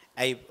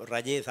 ඇයි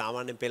රජයේ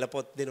සාමාන්‍යයෙන් පෙළ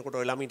පොත් දෙනකොට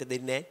ඔය ළමයින්ට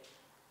දෙන්නේ නැහැ.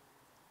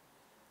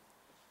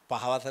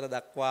 5 වසර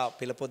දක්වා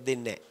පෙළ පොත්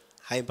දෙන්නේ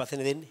නැහැ. 6න්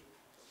පස්සේනේ දෙන්නේ.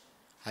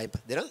 6න්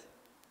පස්සේ දෙනවද?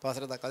 5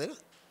 වසර දක්වා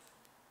දෙනවද?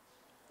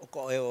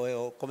 ඔය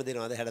ඔක්කොම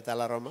දෙනවද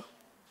හැඩතල අරම?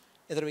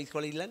 ඒතර මේ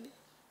ඉස්කෝලේ ඉල්ලන්නේ.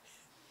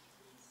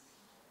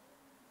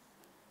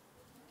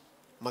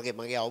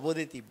 මගේ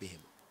අවබෝධය තිබ්බේ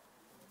එහෙම.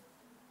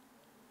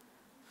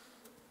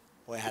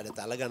 ඔය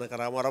හැඩතල ගණ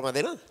කරාම අරම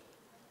දෙනවද?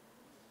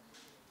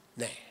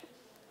 නෑ.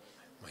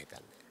 මම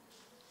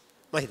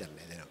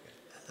හිතන්නේ දෙනවා.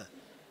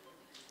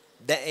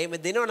 දැන් එහෙම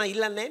දෙනව නම්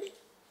ඉල්ලන්නේ නෑනේ.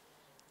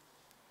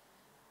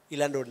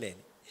 ඉල්ලන්න ඕනේ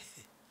නෑනේ.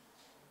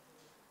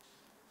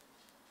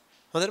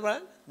 හොඳට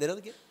බලන්න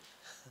දෙනවද කියලා.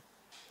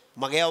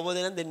 මගේ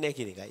අවබෝධය නම් දෙන්නේ නැහැ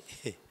කියන එකයි.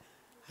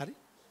 හරි?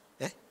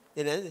 ඈ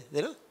දෙන්නේ නැද්ද?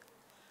 දෙනවද?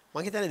 මම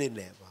හිතන්නේ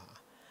දෙන්නේ නැහැ.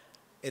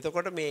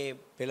 එතකොට මේ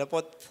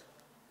පෙළපොත්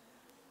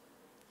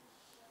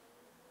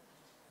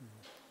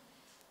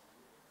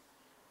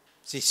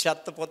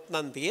ශිෂ්‍යත්ව පොත්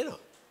නම් තියෙනවා.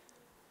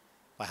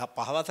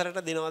 පහ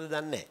වසරට දෙනවද දන්නේ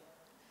නැහැ.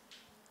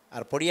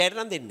 අර පොඩි අයට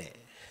නම් දෙන්නේ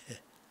නැහැ.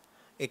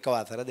 එක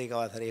වසර දෙක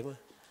වසරේම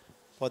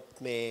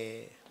පොත්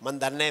මේ මන්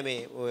දන්නේ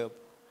මේ ඔය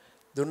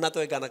දුන්නත්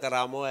ඔය ගණ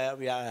කරාම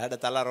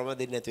හැඩතල රොම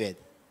දෙන්නේ නැතුව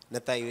ඇති.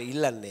 නැත්නම්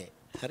ඉල්ලන්නේ.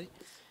 හරි.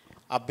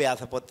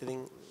 අභ්‍යාස පොත්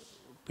ඉතින්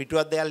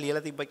පිටුවක් දෙකක්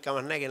ලියලා තිබ්බත්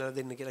කමක් නැහැ ගෙනලා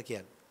දෙන්න කියලා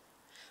කියන්නේ.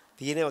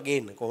 තියෙනවා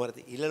ගේන්න කොහොමද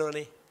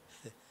ඉල්ලනවනේ.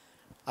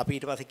 අපි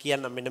ඊට පස්සේ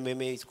කියන්නම් මෙන්න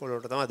මේ ඉස්කෝල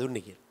වලට තමයි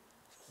දුන්නේ කියලා.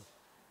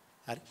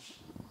 හරි.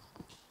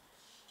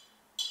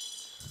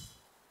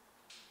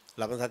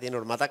 ලබන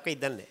සතියේනොට මතක් වෙයිද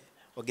දන්නේ නැහැ.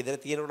 ඔය ගෙදර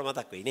තියෙනකොට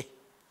මතක් වෙයි නේ.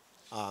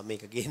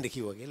 මේක ගේන්න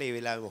කිව්වා කියලා ඒ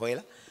වෙලාවෙම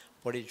හොයලා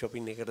පොඩි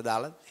shopping එකකට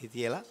දාලා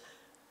හිතියලා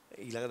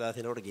ඊළඟ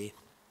දවසේනකොට ගේන්න.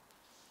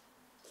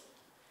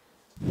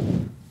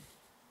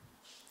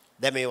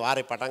 දැන් මේ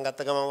වාරේ පටන්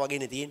ගත්ත ගමන්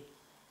වගේනේ තියෙන්නේ.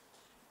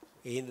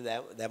 ඒ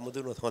හින්දා දැම්ම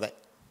දුන්නොත් හොඳයි.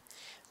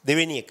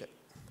 දෙවෙනි එක.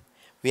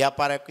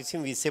 ව්‍යාපාරයක්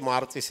විසින් 20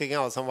 මාර්තු 20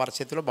 අවසන්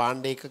වර්ෂය තුල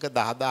භාණ්ඩ ඒකක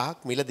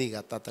 10000ක් මිලදී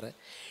ගත් අතර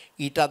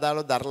ඊට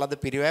අදාළව දරලද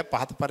පිරිවැය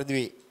පහත පරිදි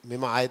වේ.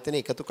 මෙම ආයතන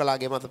එකතු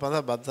කළාගේ මත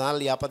පනස බද්දාන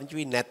ලියාපදිංචි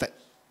වී නැත.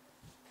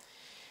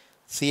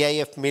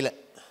 CIF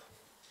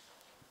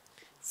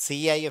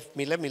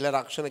මිල මිල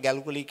රක්ෂණ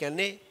ගැලකුලි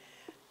කියන්නේ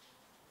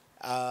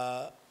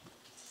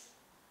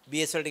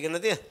BS වලට ඉගෙන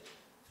ගන්නද?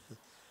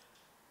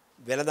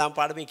 වෙනදාම්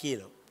පාඩමේ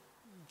කියනවා.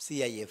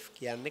 CIF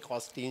කියන්නේ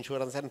cost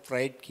insurance and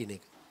freight කියන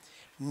එක.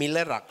 මිල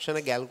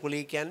රක්ෂණ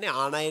ගැලකුලි කියන්නේ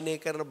ආනයනය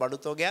කරන බඩු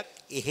තොගයක්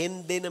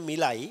එහෙන් දෙන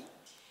මිලයි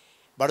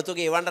බඩු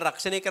තොගේ ඒවන්ට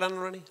රක්ෂණය කරන්න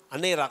ඕනේ.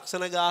 අනේ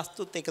රක්ෂණ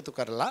ගාස්තුත් එකතු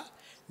කරලා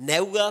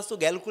නැව් ගාස්තු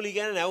ගැලකුලි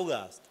කියන්නේ නැව්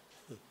ගාස්තු.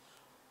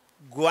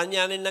 ගුවන්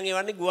යානෙන් නම්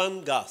එවන්නේ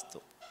ගුවන්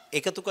ගාස්තු.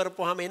 එකතු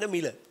කරපුවාම එන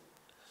මිල.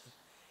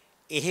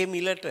 එහෙ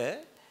මිලට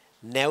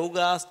නැව්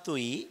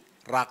ගාස්තුයි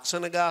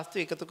රක්ෂණ ගාස්තු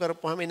එකතු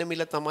කරපුවාම එන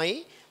මිල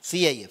තමයි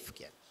CIF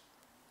කියන්නේ.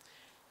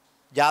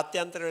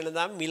 ජාත්‍යන්තර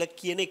වෙළඳාම් මිල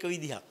කියන එක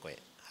විදිහක් ඔය.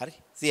 හරි.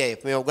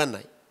 CIF මේ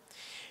උගන්නයි.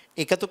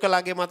 එකතු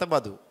කළාගේ මත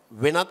බදු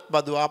වෙනත්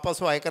බදු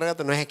ආපසු අය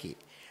කරගත නොහැකි.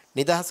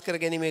 නිදහස් කර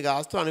ගැනීමේ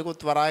ගාස්තු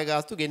අනිකුත් වරාය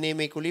ගාස්තු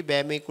ගෙනීමේ කුලි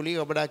බෑමේ කුලි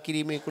ඔබඩා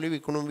කිරීමේ කුලි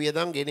විකුණුම්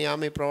වියදම් ගෙන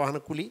යාමේ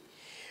ප්‍රවාහන කුලි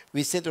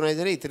 23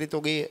 ඉඳලා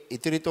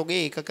ඉතිරි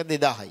තොගේ ඒකක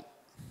 2000යි.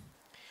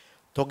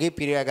 තොගේ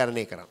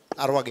පිරියාකරණය කරන්න.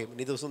 අර වගේ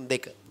නිදසුන්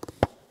දෙක.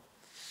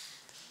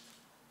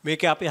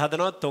 මේකේ අපි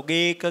හදනවා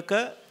තොගේ ඒකක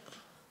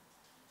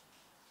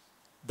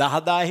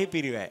 10000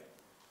 පිරිවැය.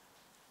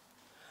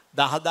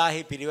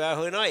 10000 පිරිවැය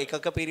හොයනවා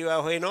එකක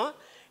පිරිවැය හොයනවා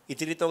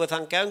ඉතිරි තොග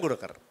සංඛ්‍යාවෙන් ගුණ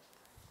කරනවා.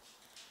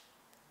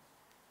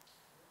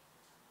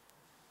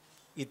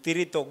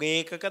 ඉතිරි තොගේ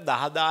ඒකක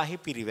 10000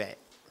 පිරිවැය.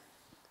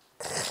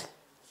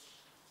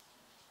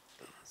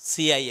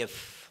 CIF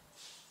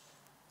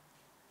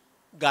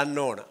ගන්න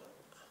ඕන.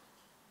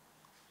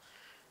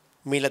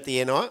 මිල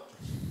තියෙනවා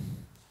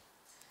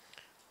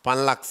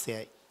 5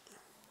 ලක්ෂයයි.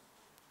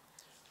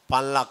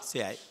 5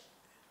 ලක්ෂයයි.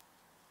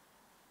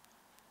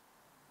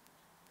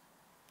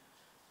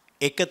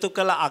 එකතු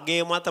කළ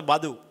අගේ මත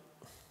බදු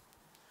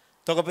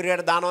තොග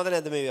පිරිවැයට දානවද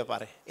නැද්ද මේ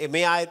ව්‍යාපාරේ?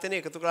 මේ ආයතනයේ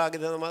එකතු කළ අගේ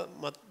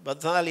බදු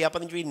සඳහා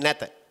ලියාපදිංචි වෙන්නේ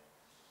නැත.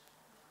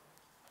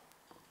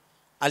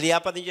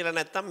 අලියාපදිංචිලා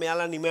නැත්තම්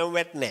මෙයාලා නිමවුම්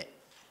වැට් නැහැ.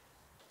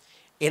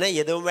 එන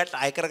යෙදවුම් වැට්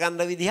අය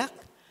කරගන්න විදිහක්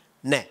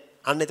නැහැ.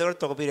 අන්න එතකොට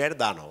තොග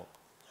පිරිවැයට දානවා.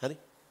 හරි?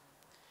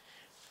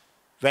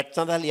 වැට්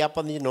සඳහා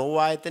ලියාපදිංචි නොවු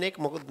ආයතනයක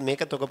මොකද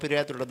මේක තොග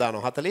පිරිවැය තුලට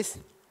දානවා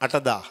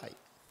 48000යි.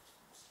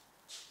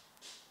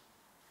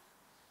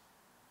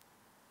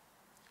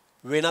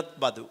 වෙනත්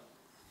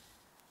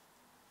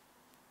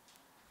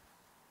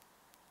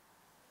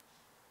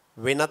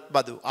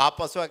බදු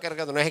ආපසු අය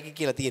කරගත නොහැකි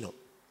කියලා තියෙනවා.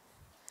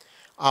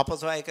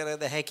 ආපසු අය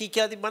කරගත හැකි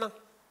කියලා තිබ්බනම්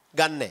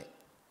ගන්නෑ.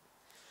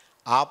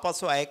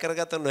 ආපසු අය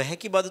කරගත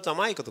නොහැකි බදු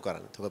තමයි එකතු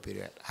කරන්නේ තොග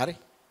පිරිවැයට. හරි?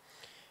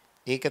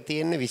 ඒක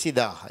තියෙන්නේ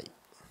 20000යි.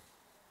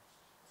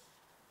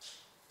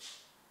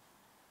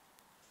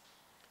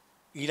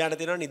 ඊළඟට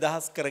තියෙනවා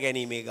නිදහස් කර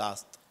ගැනීමේ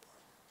ගාස්තු.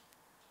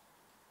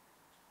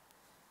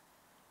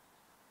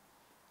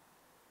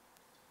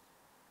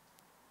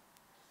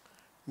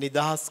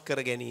 නිදහස්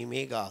කර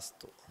ගැනීමේ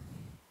ගාස්තු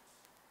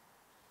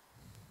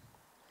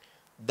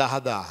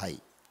 10000යි.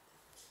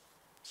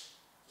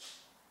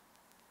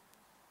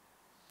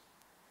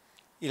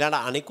 ඊළඟ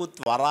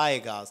අනිකුත් වරාය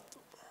ගාස්තු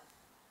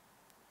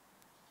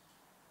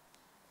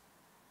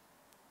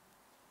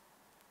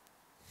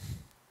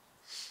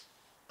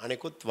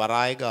අනිකුත්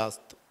වරාය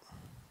ගාස්තු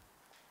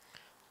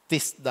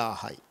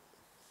 30000යි.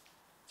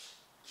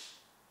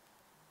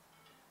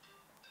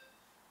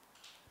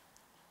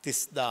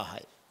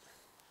 30000යි.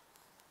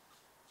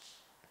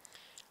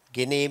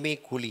 ගෙනීමේ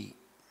කුලි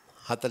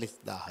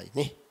 40000යි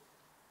නේ.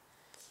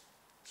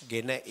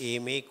 ගෙන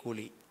ඒමේ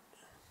කුලි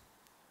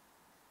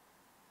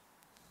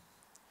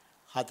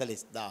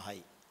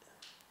 40000යි.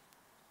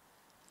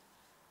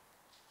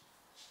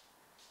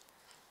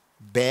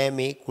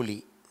 බෑමේ කුලි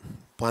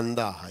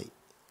 5000යි.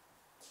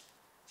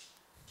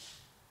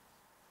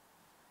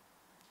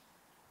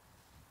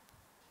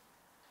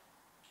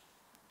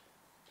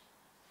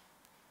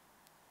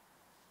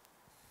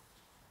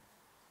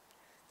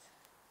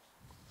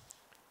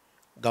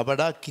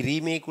 ගබඩා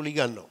කිරීමේ කුලි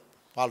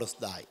ගන්නවා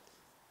 15000යි.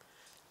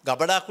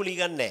 ගබඩා කුලි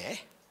ගන්නෑ.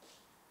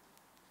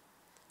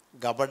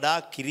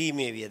 ගබඩා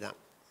කිරීමේ වියදම්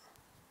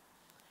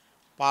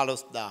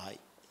 15000යි.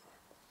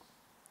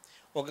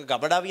 ඔක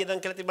ගබඩා වියදම්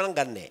කියලා තිබ්බනම්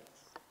ගන්නෑ.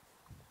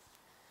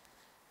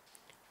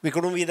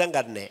 විකුණුම් වියදම්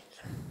ගන්නෑ.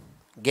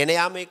 ගෙන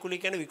යාමේ කුලි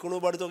කියන්නේ විකුණු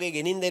බඩු තෝගේ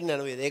ගෙනින් දෙන්න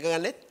යන වියදම්. ඒක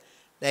ගන්නෙත්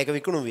නෑ. ඒක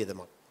විකුණුම්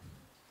වියදමක්.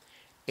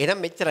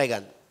 එහෙනම් මෙච්චරයි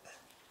ගන්න.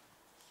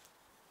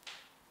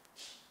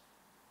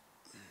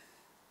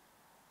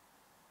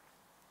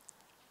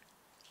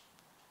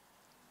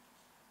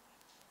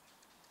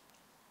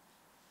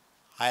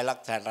 අයලක්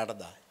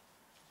 68000.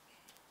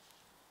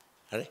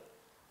 හරි?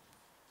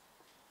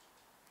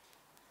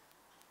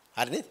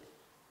 හරිනේ?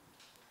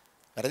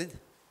 හරිද?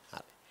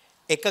 හරි.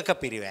 එකක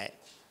පිරිවැය.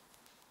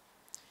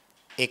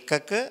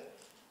 එකක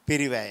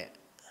පිරිවැය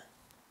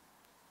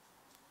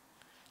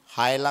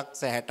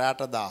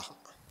 668000.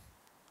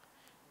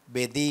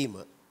 බෙදීම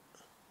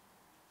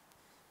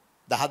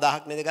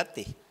 10000ක් නේද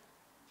ගත්තේ?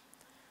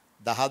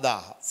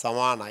 10000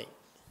 සමානයි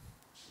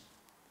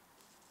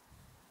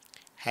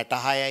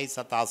 66යි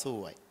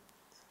 780යි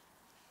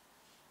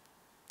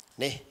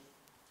නේ.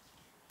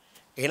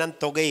 එහෙනම්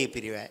තොගේ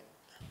පිරිවැය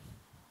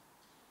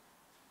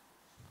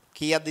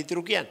කීයක්ද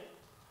ඉතුරු කියන්නේ?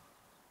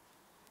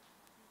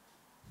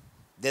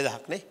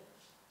 2000ක් නේ.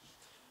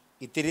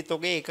 ඉතිරි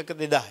තොගේ එකක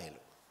 2000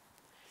 ලු.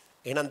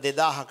 එහෙනම්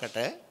 2000කට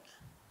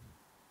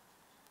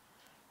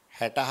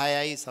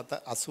 66යි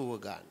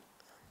 780 ගන්න.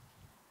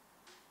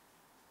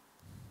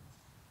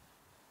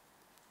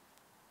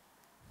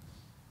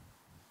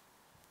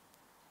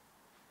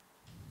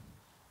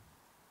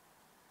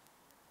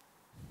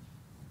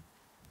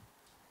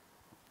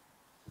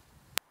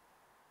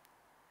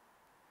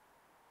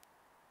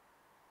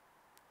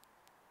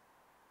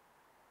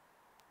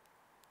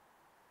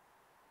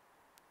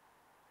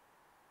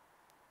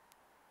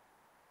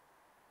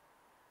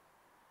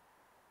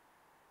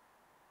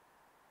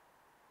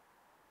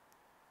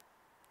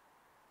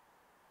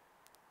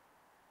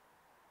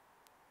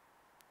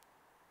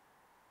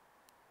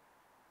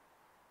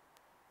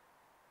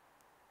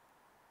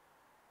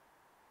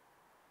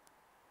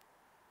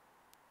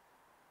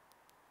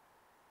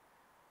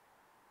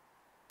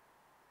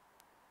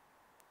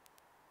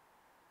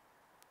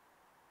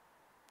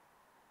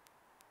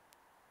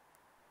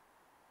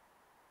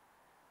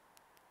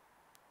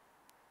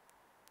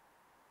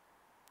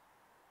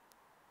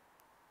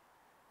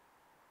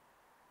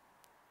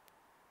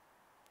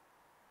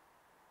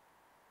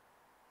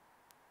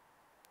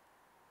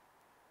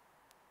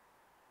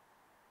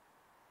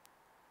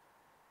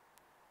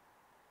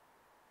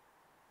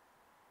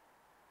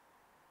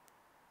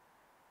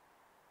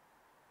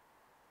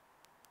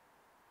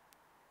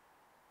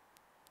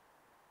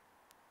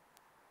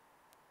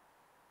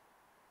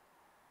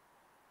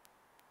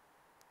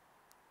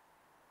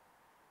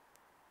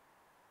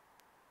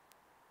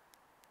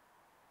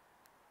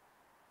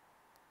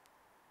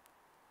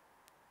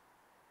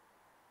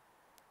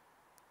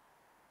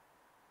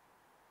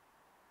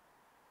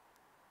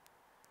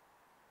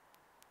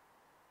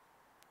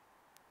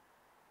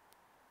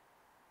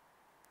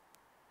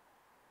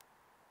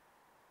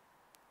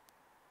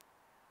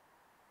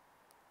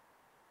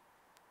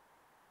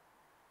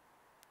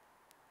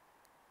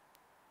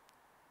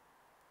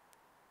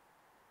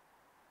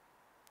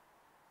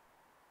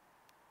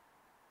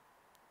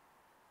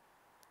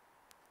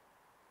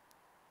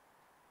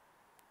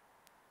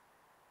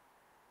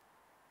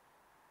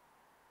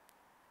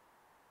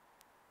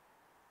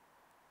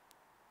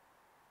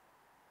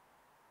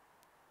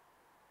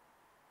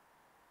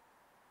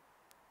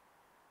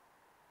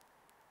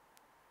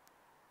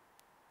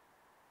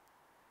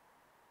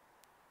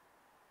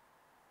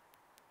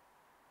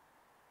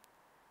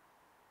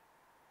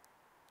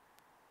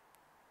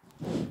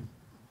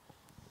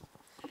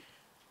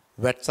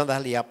 වැට්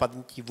සඳහා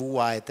ලියාපදිංචි වූ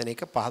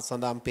ආයතනයක පහත්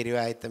සඳහන්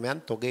පිරිවැය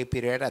ආයතනයන් තොගේ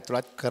පිරිවැයට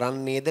ඇතුළත්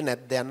කරන්නේද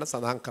නැද්ද යන්න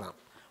සඳහන් කරන්න.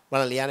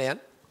 බලන්න ලියන්න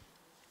යන්න.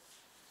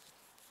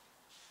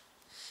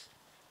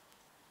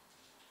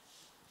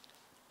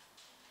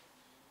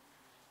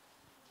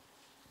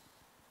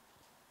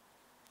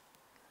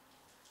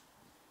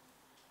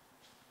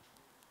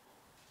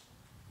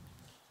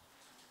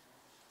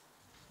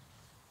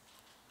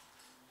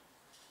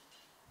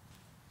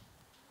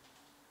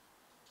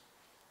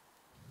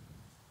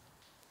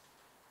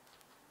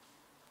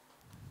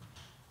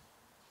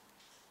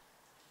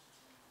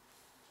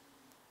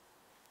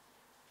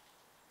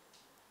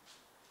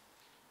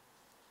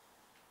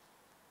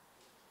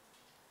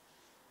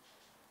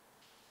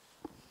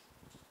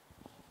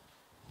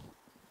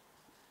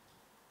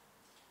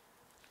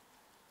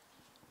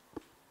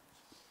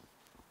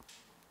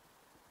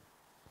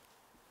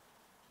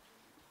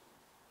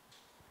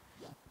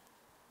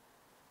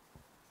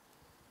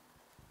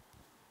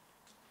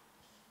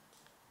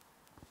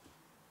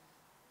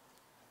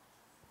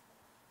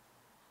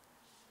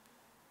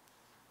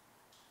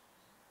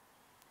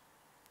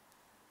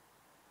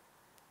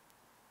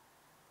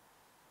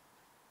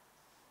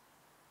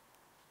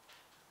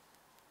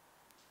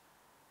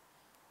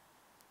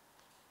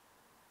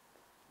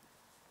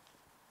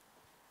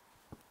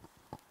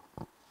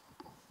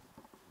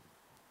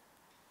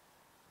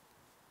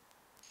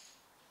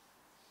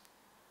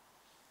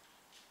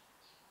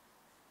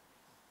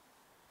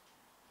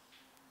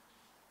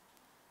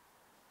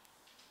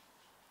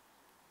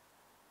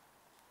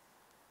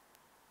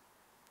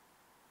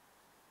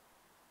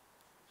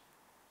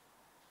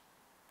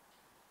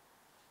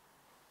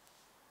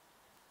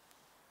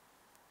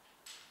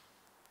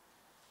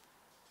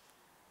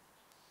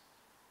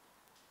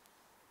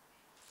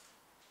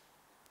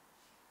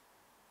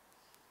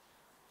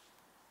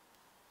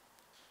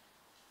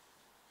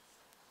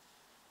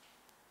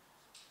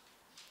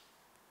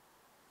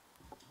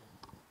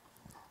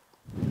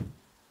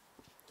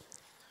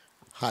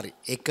 හරි.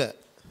 එක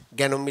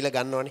ගැනුම් මිල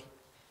ගන්නවනේ.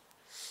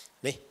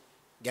 නේ?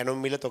 ගැනුම්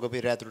මිල තොග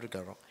පිරිවැය ඇතුළට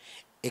කරනවා.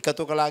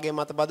 එකතු කළාගේ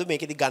මත බදු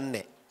මේකෙදි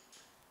ගන්නෑ.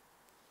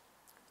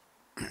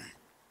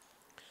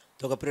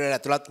 තොග පිරිවැය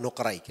ඇතුළත්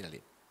නොකරයි කියලා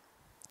ලියන්න.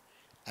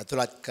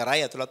 ඇතුළත්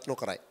කරයි ඇතුළත්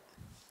නොකරයි.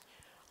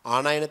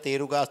 ආනයන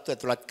තේරු ගාස්තු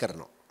ඇතුළත්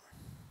කරනවා.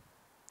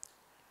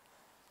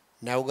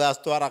 නැව්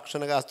ගාස්තු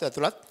ආරක්ෂණ ගාස්තු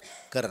ඇතුළත්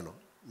කරනවා.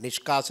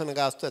 නිෂ්කාසන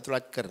ගාස්තු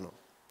ඇතුළත් කරනවා.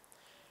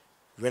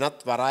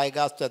 වෙනත් වරාය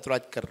ගාස්තු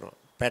ඇතුළත් කරනවා.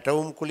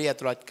 පැටවුම් කුලිය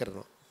ඇතුළත්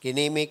කරනවා.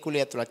 ගෙනීමේ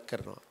කුලිය ඇතුළත්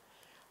කරනවා.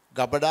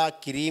 ගබඩා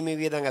කිරීමේ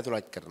වියදම්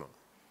ඇතුළත් කරනවා.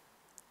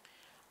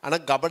 අන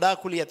ගබඩා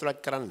කුලිය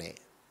ඇතුළත් කරන්නේ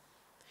නැහැ.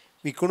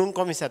 විකුණුම්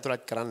කොමිස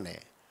ඇතුළත් කරන්නේ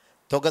නැහැ.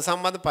 තොග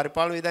සම්බන්ධ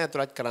පරිපාලන වියදම්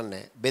ඇතුළත් කරන්නේ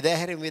නැහැ. බෙදා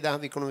හැරීම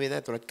වියදම් විකුණුම් වියදම්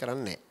ඇතුළත්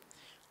කරන්නේ නැහැ.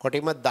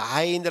 කොටින්ම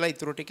 10 ඉඳලා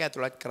ඉතුරු ටික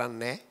ඇතුළත්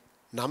කරන්නේ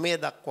නැහැ.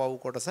 9 දක්වා වූ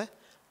කොටස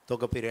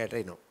තොග පිරිවැයට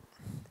එනවා.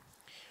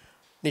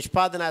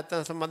 නිෂ්පාදන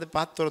ආයතන සම්බන්ධ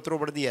පහත් තොරතුරු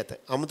ඔබට දී ඇත.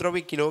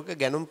 අමුද්‍රව්‍ය කිලෝක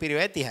ගැනුම්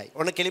පිරිවැය 30යි.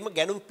 ඔන්න කෙලින්ම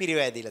ගැනුම්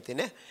පිරිවැය දීලා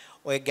තියෙන්නේ.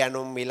 ඔය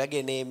ගැනුම් මිල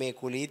ගෙනීමේ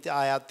කුලී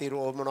ආයත් තිරු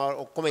මොනවා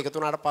ඔක්කොම එකතු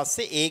වුණාට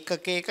පස්සේ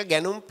ඒකක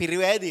ගැනුම්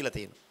පිරිවැය දීලා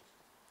තියෙනවා.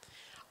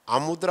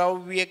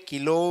 අමුද්‍රව්‍ය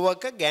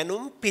කිලෝවක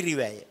ගැනුම්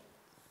පිරිවැය.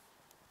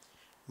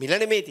 මිල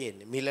නෙමෙයි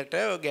තියෙන්නේ. මිලට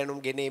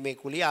ගැනුම් ගෙනීමේ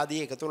කුලී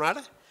ආදී එකතු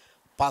වුණාට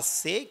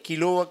පස්සේ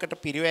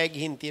කිලෝවකට පිරිවැය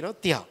ගිහින් තියෙනවා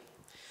 30ක්.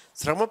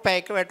 ශ්‍රම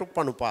පැයක වැටුප්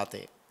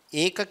අනුපාතය.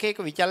 ඒකකයක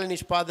විචලන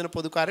නිෂ්පාදන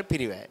පොදුකාර්ය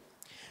පිරිවැය.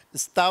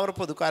 ස්ථාවර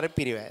පොදුකාර්ය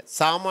පිරිවැය.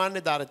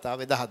 සාමාන්‍ය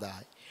ධාරිතාවය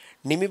 10000යි.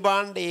 නිමි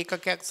භාණ්ඩ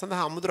ඒකකයක්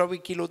සඳහා අමුද්‍රව්‍ය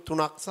කිලෝ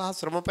 3ක් සහ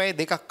ශ්‍රම පැය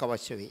 2ක්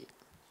අවශ්‍ය වේ.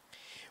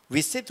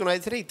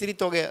 23 ඉතිරි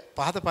තොග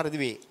පහත පරිදි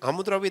වේ.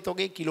 අමුද්‍රව්‍ය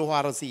තොගේ කිලෝ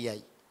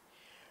 400යි.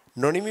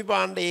 නොනිමි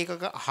භාණ්ඩ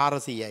ඒකක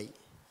 400යි.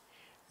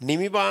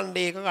 නිමි භාණ්ඩ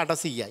ඒකක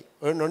 800යි.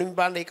 ඔය නොනිමි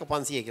භාණ්ඩ ඒකක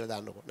 500 කියලා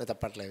දාන්නකො.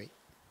 නැත්නම් පැටලෙවි.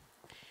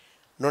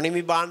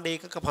 නොනිමි භාණ්ඩ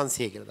ඒකක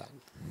 500 කියලා දාන්න.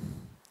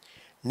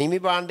 නිමි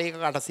භාණ්ඩ ඒකක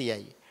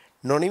 800යි.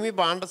 නොනිමි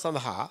භාණ්ඩ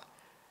සඳහා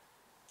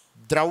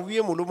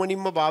ද්‍රව්‍ය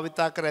මුළුමනින්ම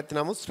භාවිතා කර ඇති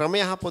නමුත්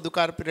ශ්‍රමය හා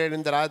පොදුකාර්ය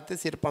පිරිවැයෙන් දරා ඇත්තේ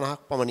 50ක්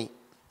පමණි.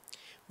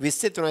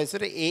 23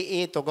 ඉස්සර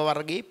ඒ තොග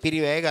වර්ගයේ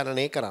පිරිවැය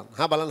ගණනය කරන්න.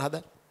 බලන්න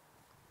හදන්න.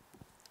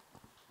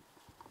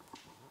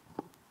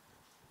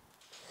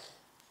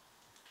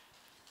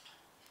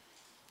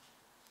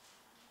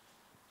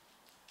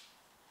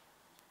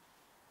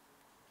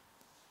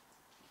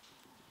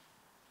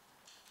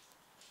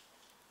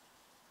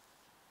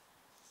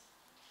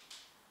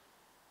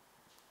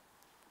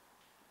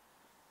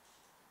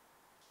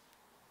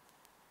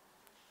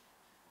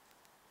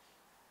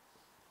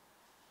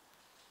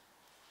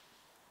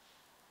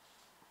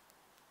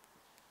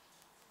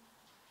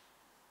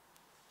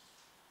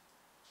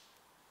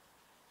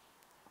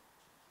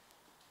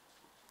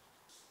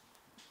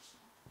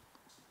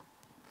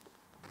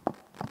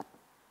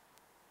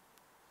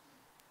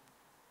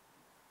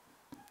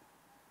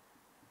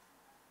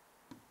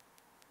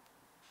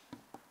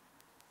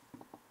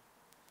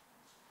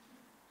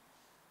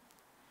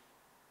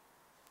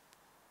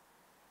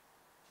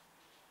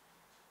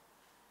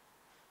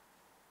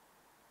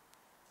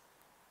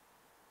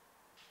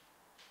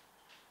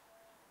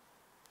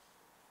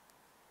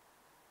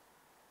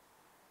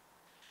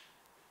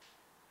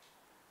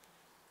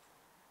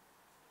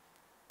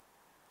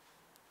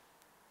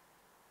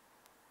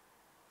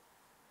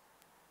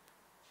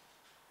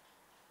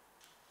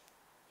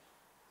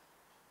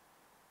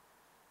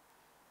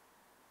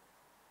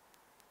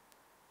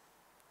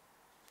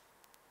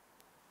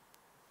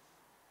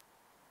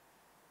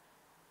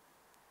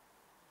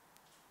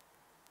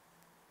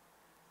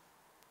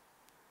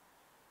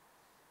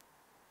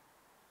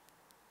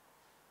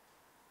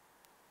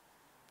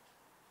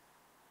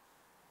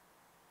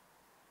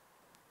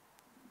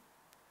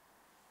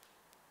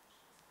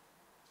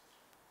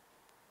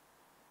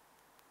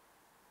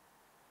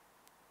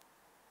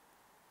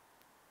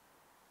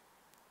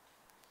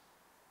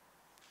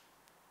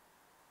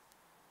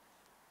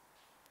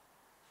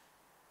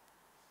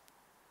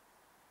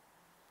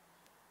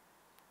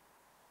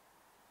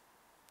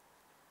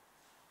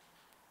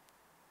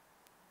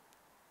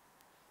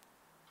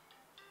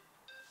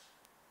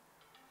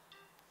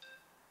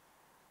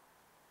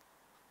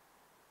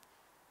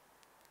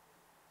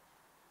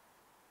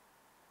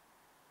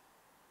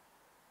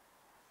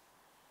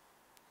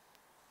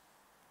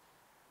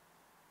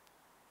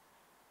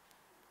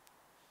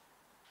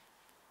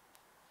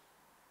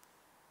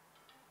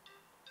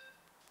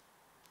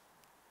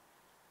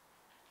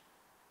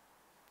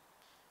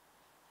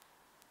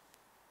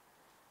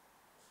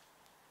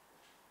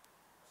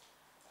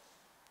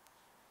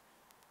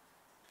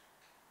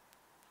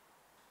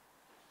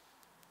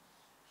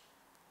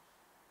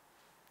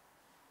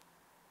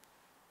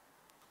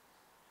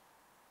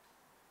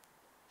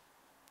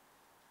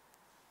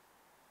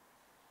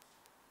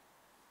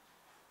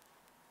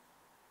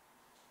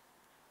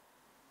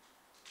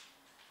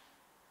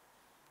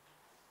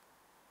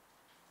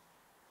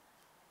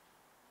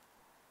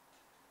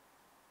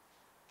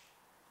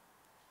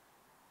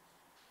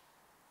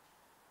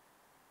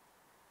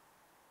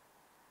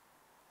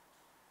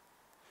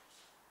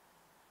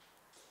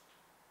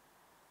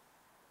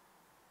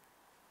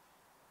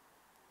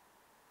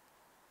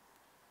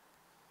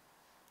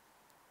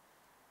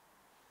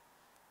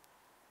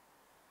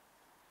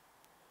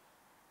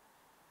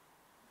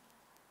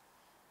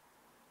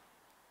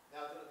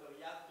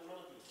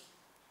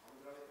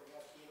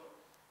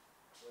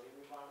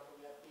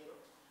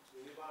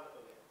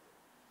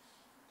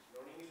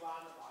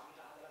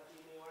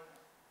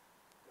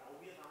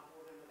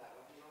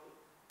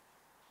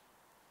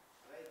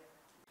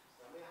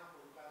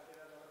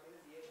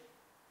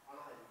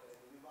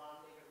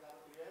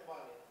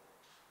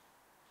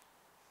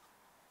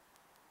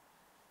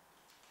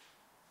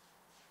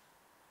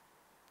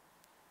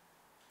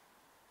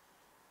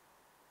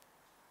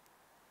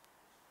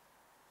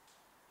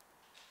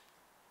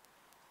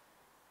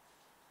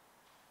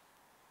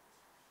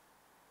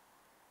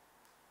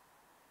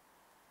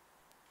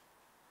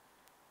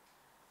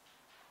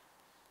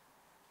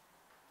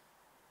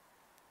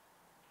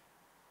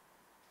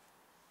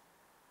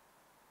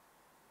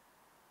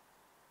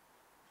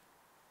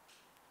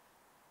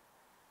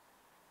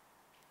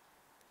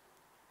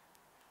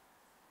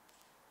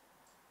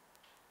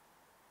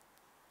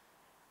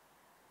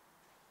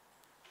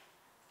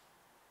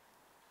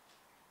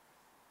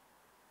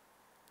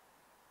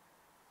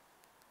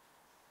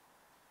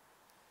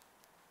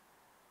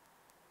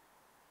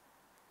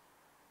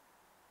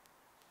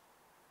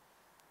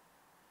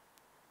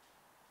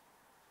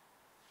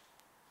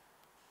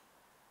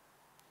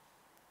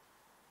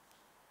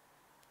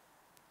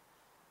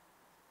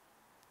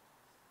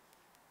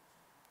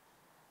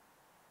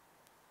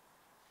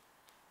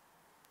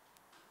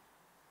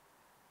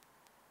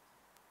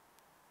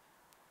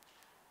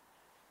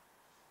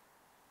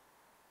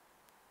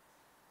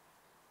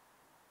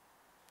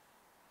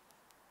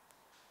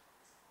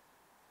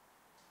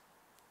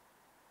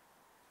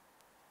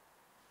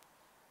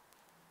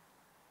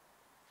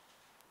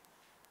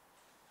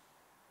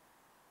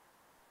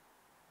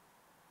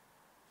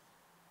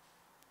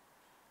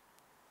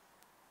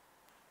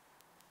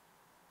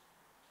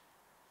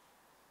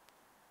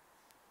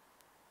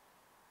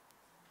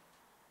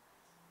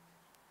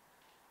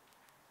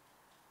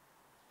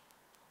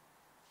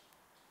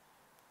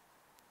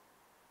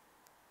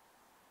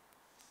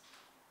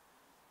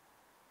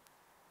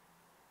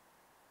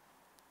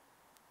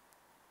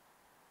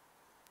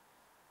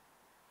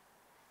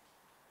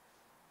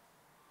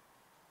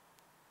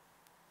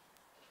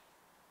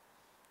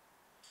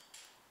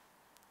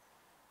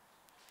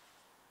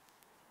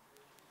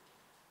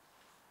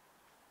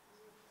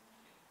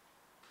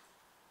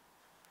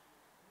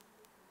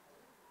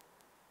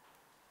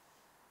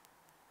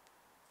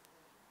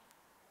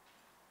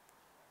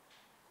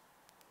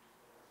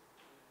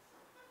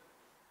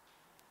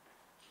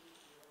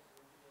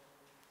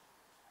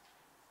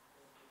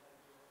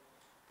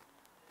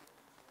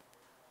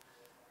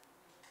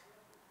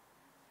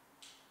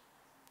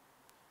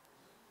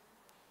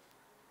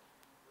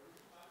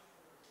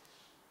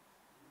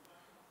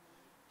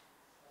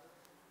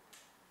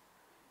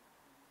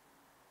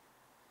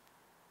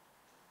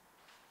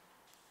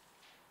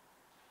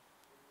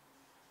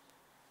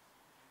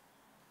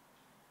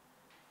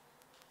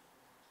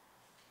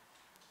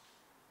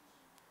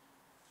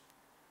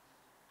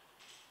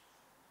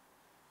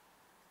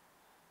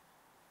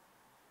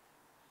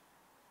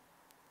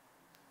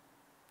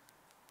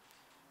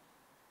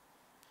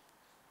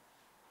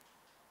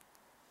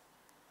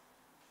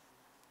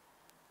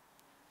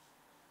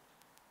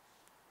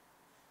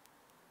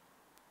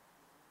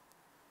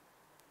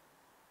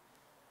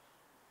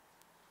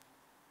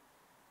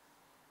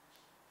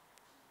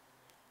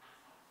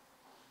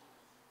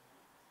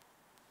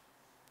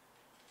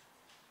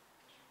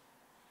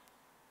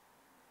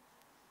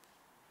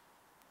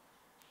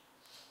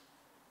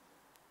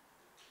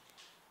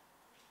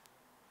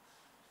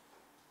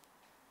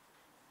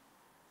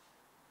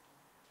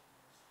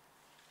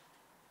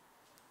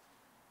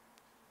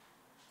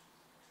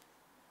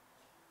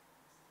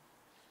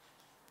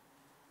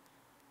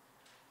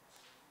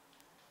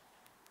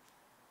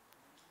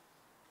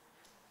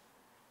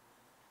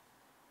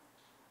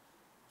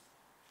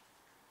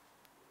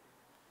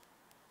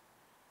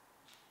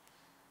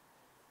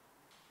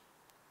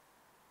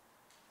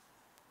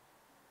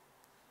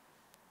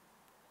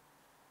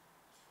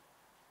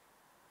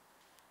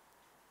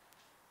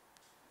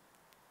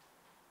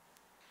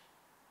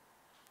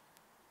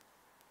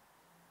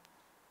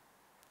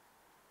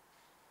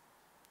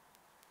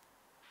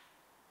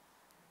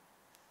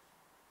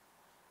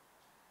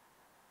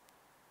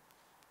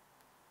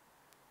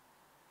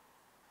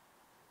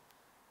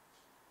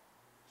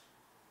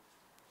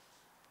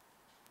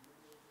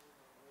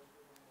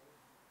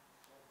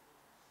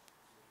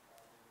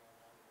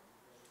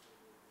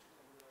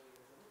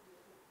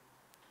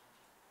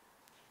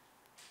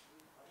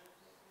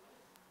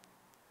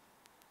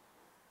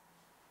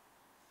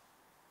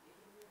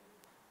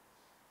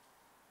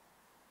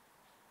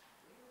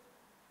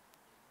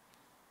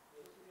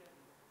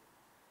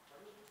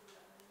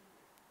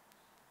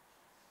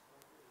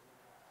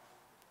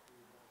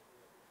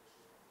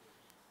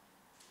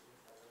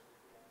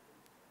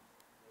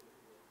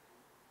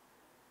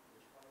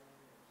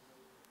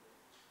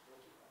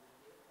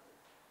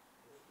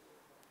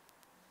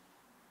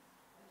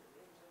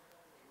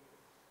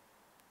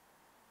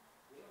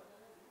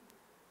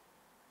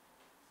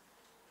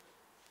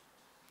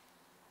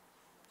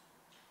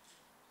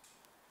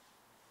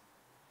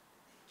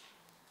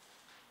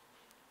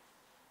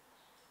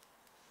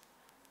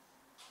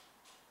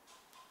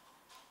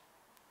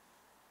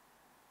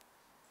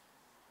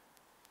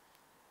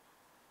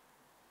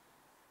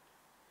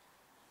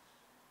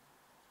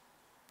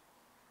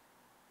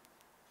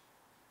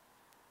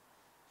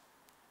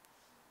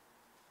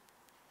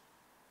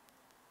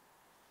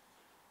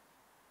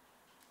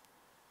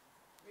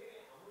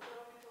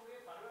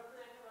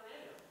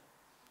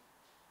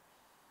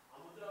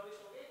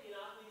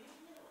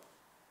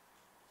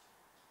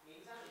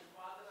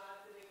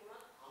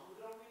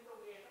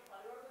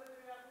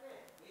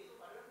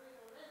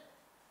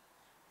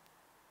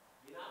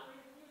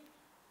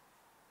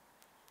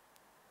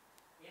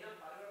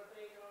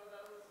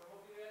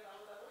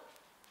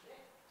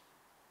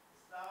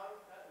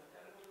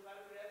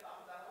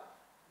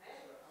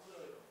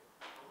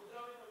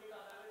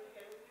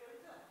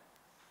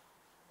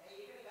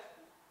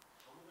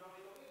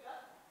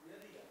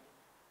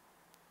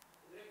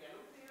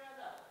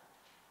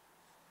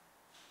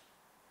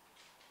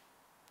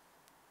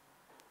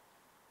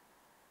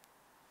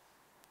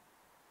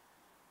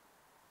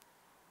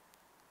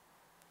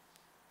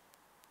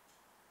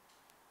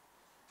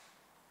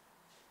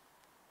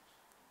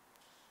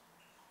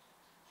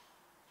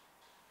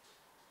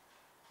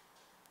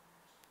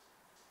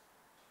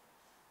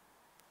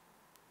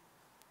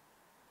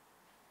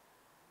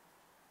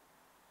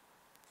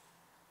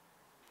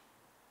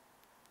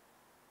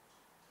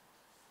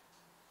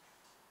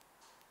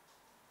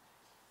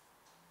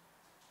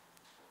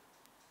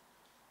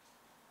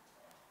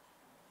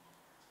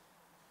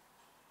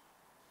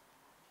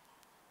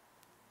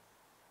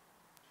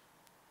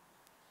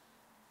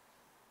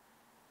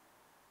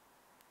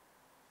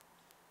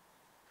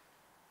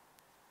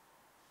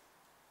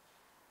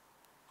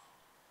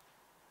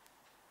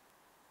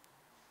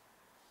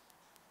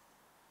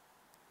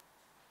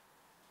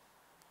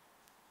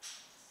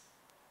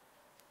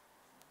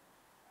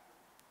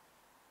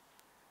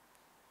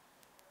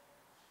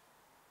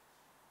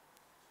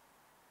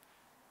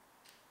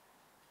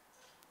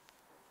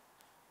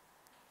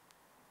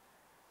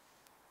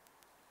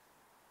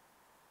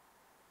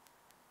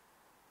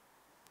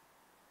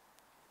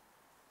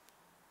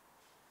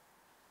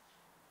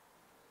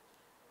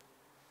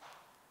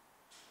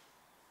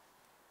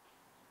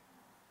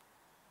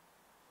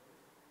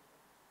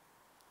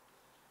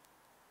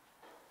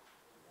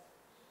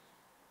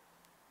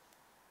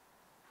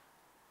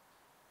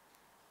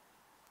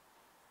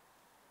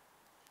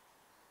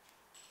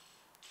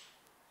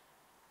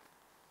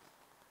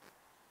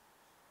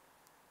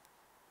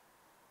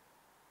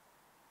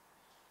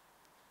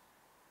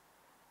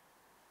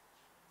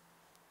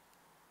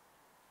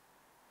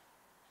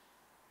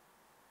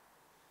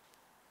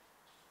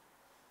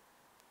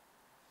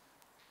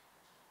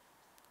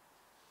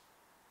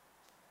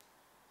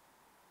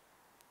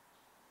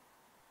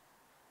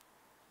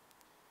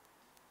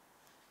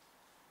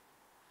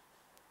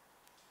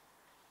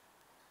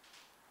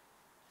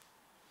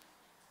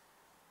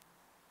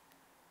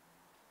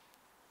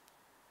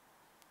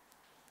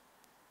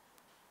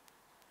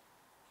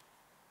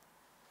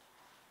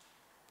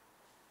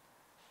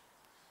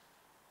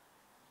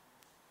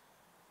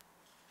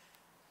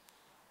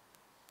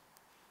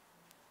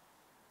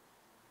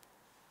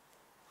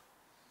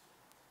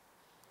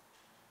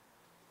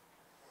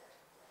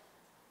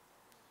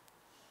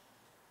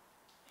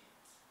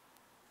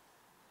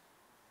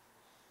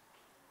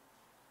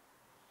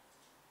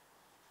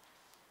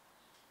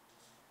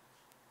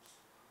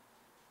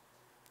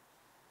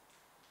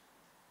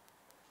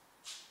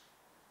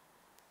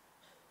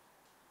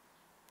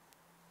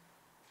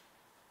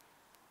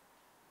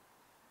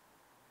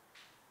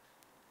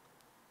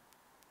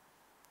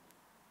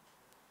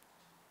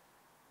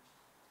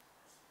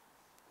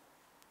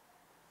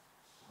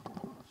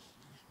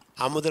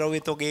 අමුද්‍රව්‍ය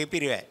තොගේ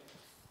පිරිවැය.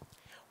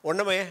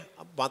 ඔන්න මේ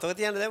මතක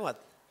තියන්න දැන්වත්.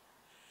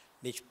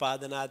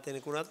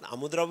 නිෂ්පාදනාත්මකුණත්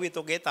අමුද්‍රව්‍ය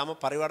තොගේ තම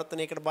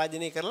පරිවර්තනයකට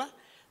භාජනය කරලා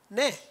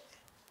නැහැ.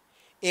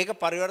 ඒක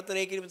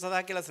පරිවර්තනය කිරීම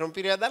සඳහා කියලා ශ්‍රම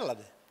පිරිවැය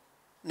දැල්ලාද?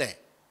 නැහැ.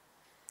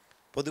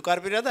 පොදු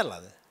කාර්ය පිරිවැය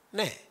දැල්ලාද?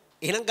 නැහැ.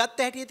 එහෙනම් ගත්ත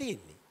හැටිය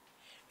තියෙන්නේ.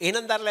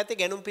 එහෙනම් දරලා ඇත්තේ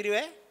ගැනුම්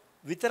පිරිවැය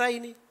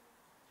විතරයිනේ.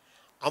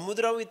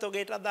 අමුද්‍රව්‍ය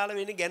තොගේට අදාළ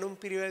වෙන්නේ ගැනුම්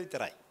පිරිවැය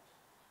විතරයි.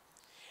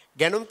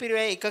 ගැනුම්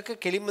පිරිවැය එකක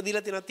කෙලින්ම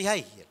දීලා තියෙනවා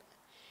 30යි කියලා.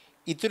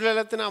 ඉතුරු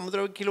වෙලා තියෙන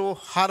අමුද්‍රව්‍ය කිලෝ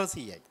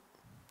 400යි.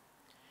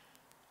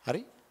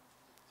 හරි?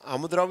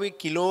 අමුද්‍රව්‍ය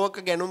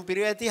කිලෝවක ගැනුම්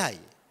පිරිවැය 30යි.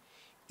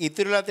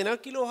 ඉතුරු වෙලා තියෙනවා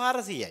කිලෝ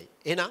 400යි.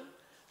 එහෙනම්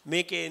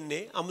මේකේ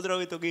එන්නේ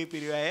අමුද්‍රව්‍ය තොගේ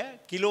පිරිවැය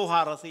කිලෝ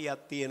 400ක්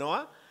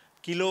තියෙනවා.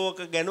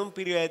 කිලෝවක ගැනුම්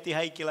පිරිවැය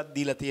 30යි කියලා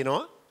දීලා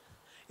තියෙනවා.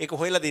 ඒක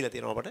හොයලා දීලා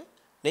තියෙනවා අපට.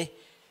 නේ?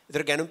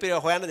 ඒතර ගැනුම්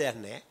පිරිවැය හොයන්න දෙයක්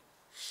නැහැ.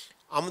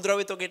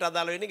 අමුද්‍රව්‍ය තොගේට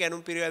අදාළ වෙන්නේ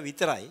ගැනුම් පිරිවැය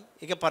විතරයි.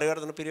 ඒක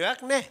පරිවර්තන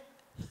පිරිවැයක් නැහැ.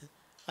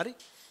 හරි?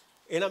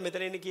 එහෙනම්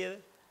මෙතන ඉන්නේ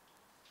කීයද?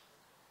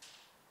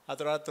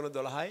 4 3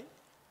 12යි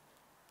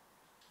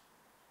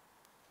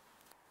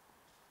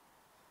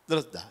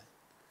 12000.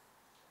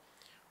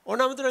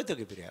 ඕන අමුද්‍රව්‍ය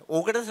තොගේ පිරිවැය.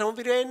 ඕකට ශ්‍රම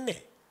පිරිවැය එන්නේ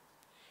නැහැ.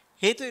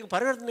 හේතුව ඒක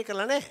පරිවර්තනය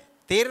කරලා නැහැ.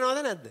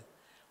 තේරෙනවද නැද්ද?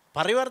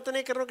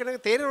 පරිවර්තනය කරන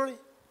කෙනෙක් තේරෙනවනේ.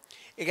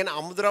 ඒ කියන්නේ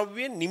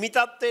අමුද්‍රව්‍ය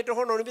නිමිතත්වයට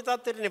හෝ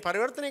නොනිමිතත්වයටනේ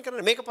පරිවර්තනය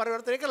කරන්නේ. මේක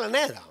පරිවර්තනය කරලා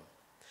නැහැ තාම.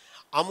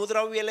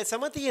 අමුද්‍රව්‍ය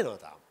ලෙසම තියෙනවා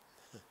තාම.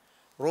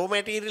 රෝ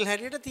මැටීරියල්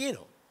හැටියට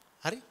තියෙනවා.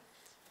 හරි?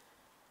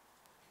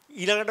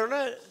 ඊළඟට උන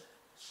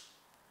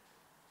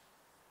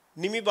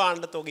නිමි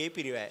භාණ්ඩ තොගේ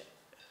පිරිවැය.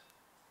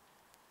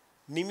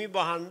 නිමි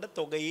භාණ්ඩ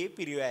තොගයේ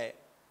පිරිවැය.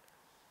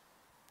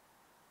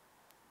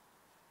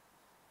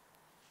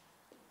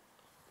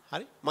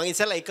 හරි? මම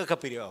ඉස්සෙල්ලා එකක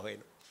පිරිවැය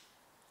හොයනවා.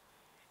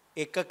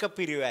 එකක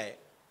පිරිවැය.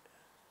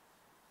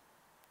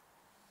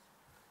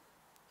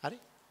 හරි?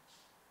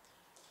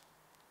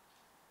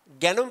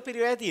 ගැනුම්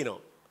පිරිවැය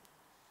තියෙනවා.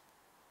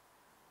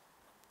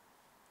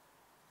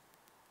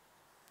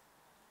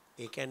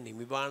 ඒ කියන්නේ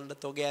නිමි භාණ්ඩ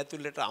තොගය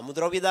ඇතුළට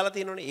අමුද්‍රව්‍ය දාලා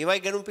තියෙනවනේ. ඒවයි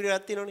ගැනුම්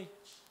පිරිවැයක් තියෙනවනේ.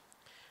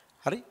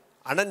 හරි?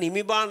 අන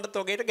නිමි භාණ්ඩ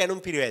තොගයට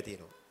ගැනුම් පිරිවැය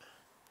තියෙනවා.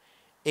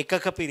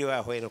 එකක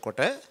පිරිවැය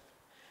හොයනකොට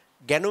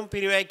ගැනුම්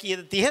පිරිවැය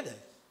කීයද 30ද?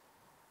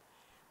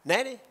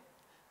 නෑනේ.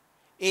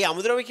 ඒ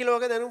අමුද්‍රව්‍ය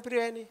කිලෝවක ගැනුම්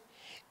පිරිවැයනේ.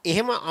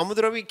 එහෙම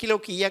අමුද්‍රව්‍ය කිලෝ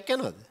කීයක්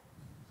යනවද?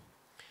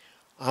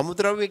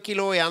 අමුද්‍රව්‍ය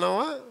කිලෝ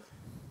යනවා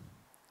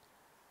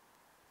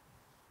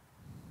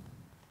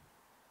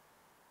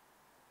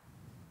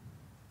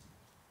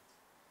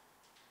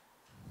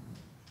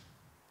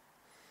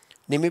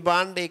නිමි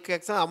භාණ්ඩ එකක්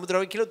සම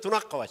අමුද්‍රව්‍ය කිලෝ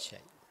 3ක්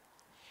අවශ්‍යයි.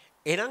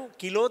 එහෙනම්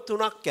කිලෝ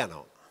 3ක්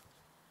යනවා.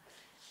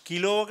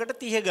 කිලෝවකට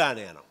 30 ගාන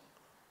යනවා.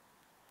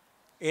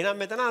 එහෙනම්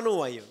මෙතන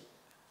 90යි.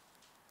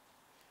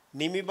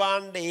 නිමි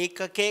භාණ්ඩ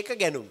ඒකකයක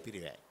ගැනුම්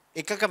පිරිවැය.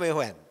 එකක මේ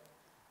හොයන්නේ.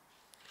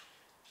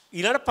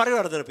 ඊළඟ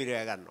පරිවර්තන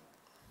පිරිවැය ගන්නවා.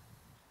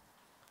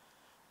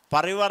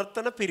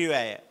 පරිවර්තන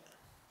පිරිවැය.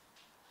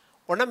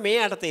 ඔන්න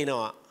මේ යට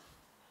තේනවා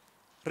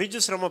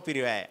ඍජු ශ්‍රම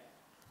පිරිවැය.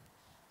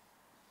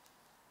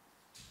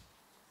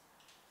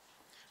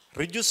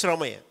 ඍජු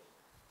ශ්‍රමය.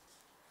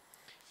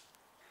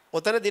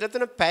 ඔතන දිලා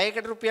තියෙන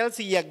පැයකට රුපියල්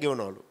 100ක්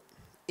ගෙවනවලු.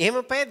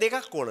 එහෙම පැය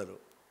දෙකක් ඕනලු.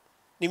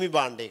 නිමි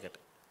භාණ්ඩයකට.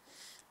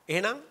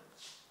 එහෙනම්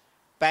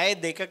පැය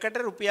දෙකකට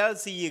රුපියල්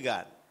 100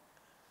 ගන්න.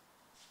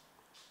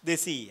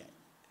 200යි.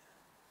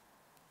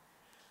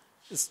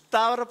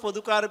 ස්ථාවර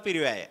පොදුකාර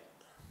පිරිවැය.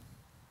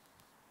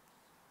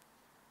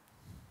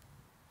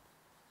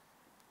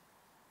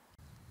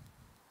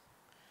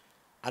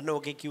 අන්න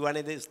ඔකේ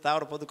කියවනේ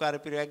ස්ථාවර පොදුකාර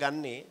පිරිවැය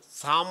ගන්නේ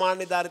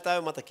සාමාන්‍ය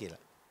ධාරිතාවය මත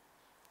කියලා.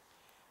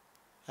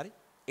 හරි?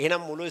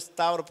 එහෙනම් මුළු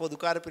ස්ථාවර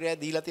පොදුකාර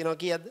පිරිවැය දීලා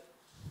තියෙනවා කීයද?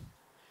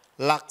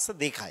 ලක්ෂ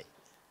 2යි.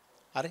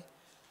 හරි?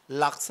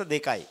 ලක්ෂ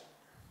 2යි.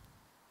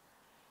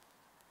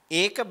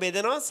 ඒක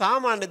බෙදනවා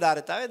සාමාන්‍ය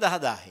ධාරිතාවය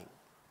 10000න්.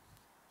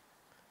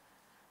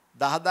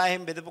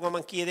 10000න් බෙදපු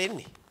ගමන් කීයද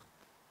එන්නේ?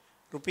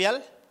 රුපියල්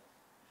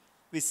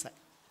 20යි.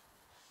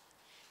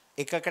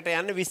 එකකට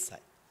යන්නේ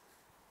 20යි.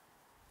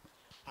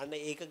 අන්න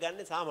ඒක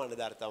ගන්න සාමාන්‍ය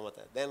ධාරිතාව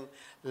මත. දැන්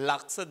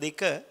ලක්ෂ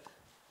 2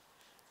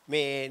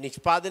 මේ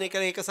නිෂ්පාදනය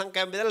කළ ඒක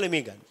සංඛ්‍යාවෙන් බෙදලා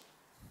නෙමෙයි ගන්න.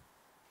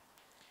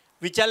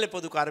 විචල්්‍ය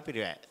පොදුකාර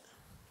පිරිවැය.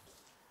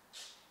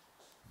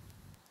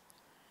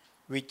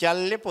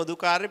 විචල්්‍ය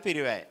පොදුකාර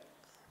පිරිවැය.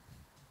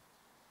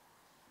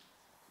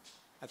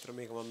 අතර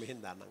මේක මම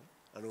මෙහෙන් දාන්නම්.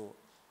 90.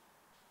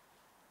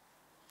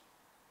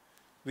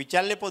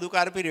 විචල්්‍ය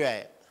පොදුකාර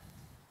පිරිවැය.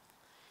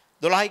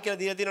 12යි කියලා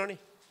දීලා තියෙනවනේ.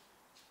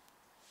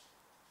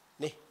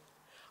 නේ?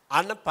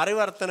 අන්න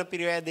පරිවර්තන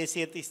පිරිවැය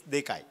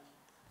 232යි.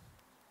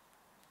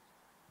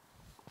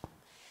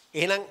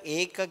 එහෙනම්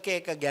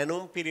ඒකකයක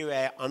ගැනුම්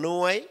පිරිවැය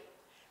 90යි.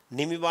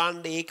 නිමි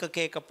භාණ්ඩ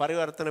ඒකකයක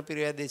පරිවර්තන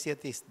පිරිවැය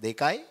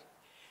 232යි.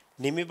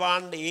 නිමි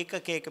භාණ්ඩ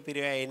ඒකකයක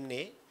පිරිවැය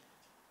එන්නේ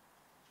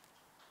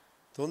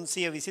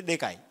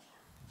 322යි.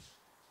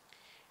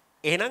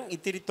 එහෙනම්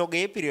ඉතිරි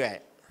තොගයේ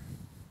පිරිවැය.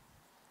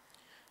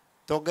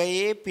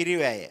 තොගයේ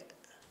පිරිවැය.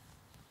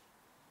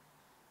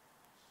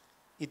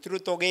 ඉතුරු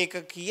තොගයක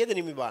කීයද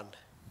නිමි භාණ්ඩ?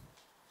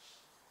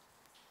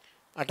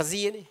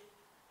 800නේ.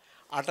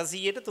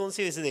 800ට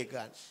 322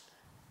 ගන්න.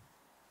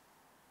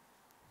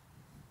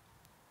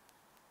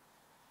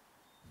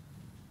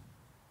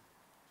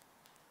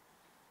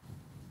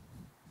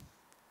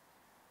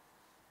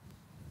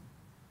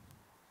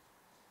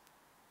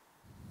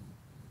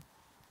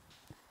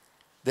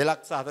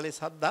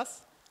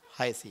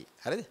 2,47,600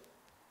 හරිද?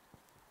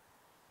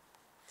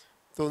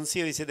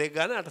 322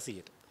 ගාන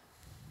 800ට.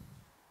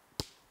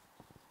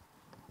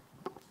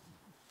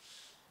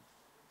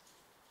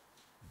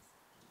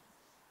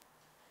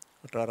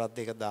 අටවරක්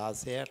 2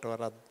 16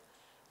 අටවරක්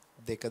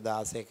 2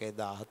 16 1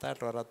 17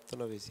 අටවරක්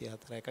 3 24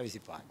 1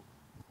 25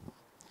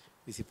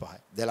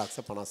 25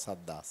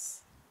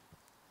 2,57,000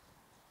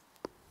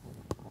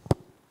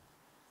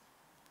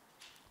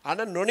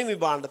 අන නොනිමි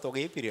භාණ්ඩ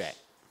තොගයේ පිරිවැය.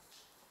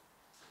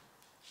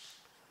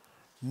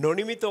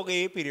 නොනිමි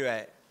තොගයේ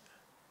පිරිවැය.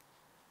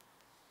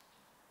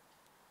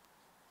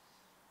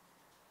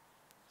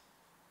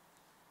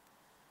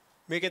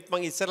 මේකෙත්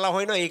මම ඉස්සරලා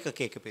හොයනවා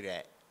ඒකක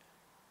පිරිවැය.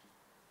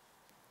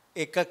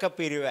 එකක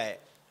පිරිවැය.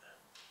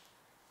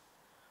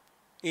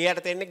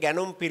 ඊයට තියෙන්නේ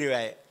ගැනුම්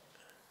පිරිවැය.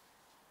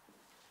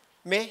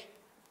 මේ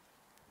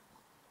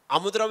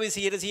අමුද්‍රව්‍ය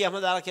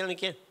 100%ම දාලා කියලානේ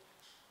කියන්නේ.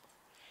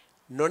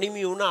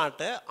 නොනිමි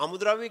වුණාට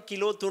අමුද්‍රව්‍ය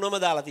කිලෝ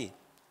 3ම දාලා තියෙන්නේ.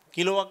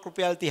 කිලෝවක්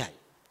රුපියල් 30යි.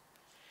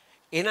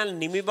 එහෙනම්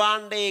නිමි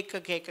භාණ්ඩ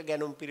ඒකක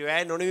ගැනුම්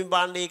පිරිවැය නොනිමි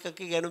භාණ්ඩ ඒකක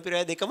ගැනුම්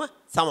පිරිවැය දෙකම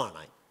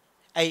සමානයි.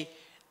 ඇයි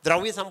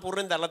ද්‍රව්‍ය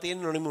සම්පූර්ණයෙන් දාලා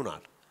තියෙන්නේ නොනිමි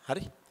වුණාට.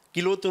 හරි?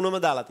 කිලෝ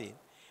 3ම දාලා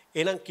තියෙන්නේ.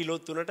 එහෙනම් කිලෝ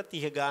 3ට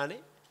 30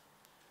 ගානේ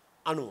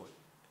 90යි.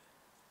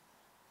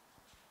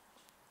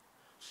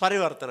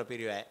 පරිවර්තන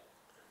පිරිවැය.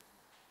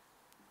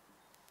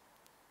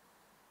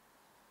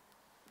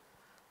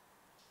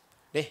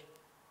 නේ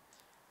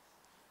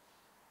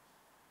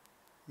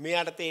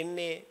මෙයාට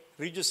තියෙන්නේ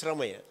ඍජු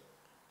ශ්‍රමය.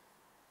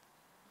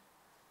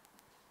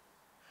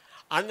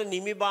 අන්න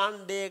නිමි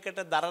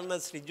භාණ්ඩයකට දරන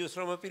ඍජු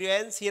ශ්‍රම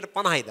පිරිවැයෙන්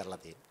 50යි දරලා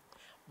තියෙන්නේ.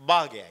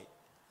 භාගයයි.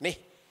 නේ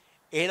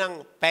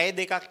එහෙනම් පැය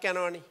දෙකක්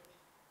යනවනේ.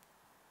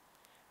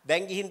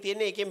 දැන් ගිහින්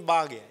තියෙන්නේ එකෙන්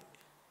භාගයයි.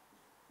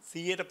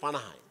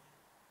 150යි.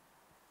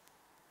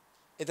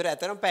 ඒතර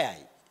ඇතරම්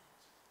පැයයි.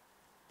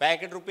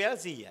 පැයකට රුපියල්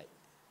 100යි.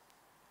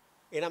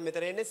 එහෙනම්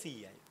මෙතන එන්නේ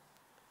 100යි.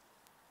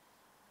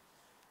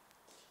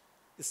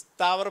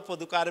 ස්ථාවර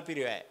පොදුකාර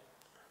පිරිවැය.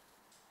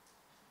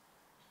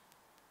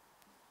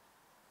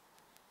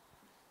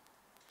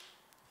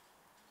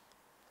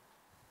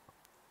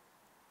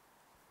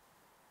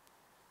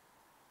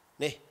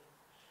 නේ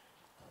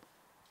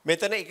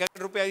මෙතන එකට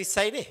රුපියල්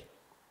 20යි නේ.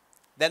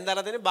 දැන්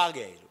දාලා දෙන්නේ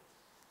භාගයයිලු.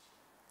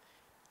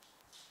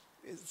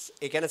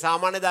 ඒ කියන්නේ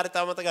සාමාන්‍ය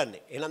ධාරිතාව මත ගන්න.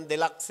 එහෙනම් 2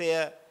 ලක්ෂය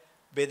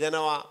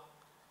බෙදනවා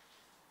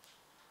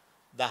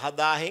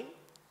 10000න්.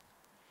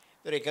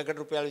 ඒතර එකකට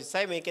රුපියල්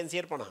 20යි මේකෙන්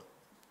 150.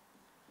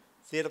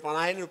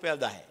 150න් රුපියල්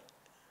 10යි.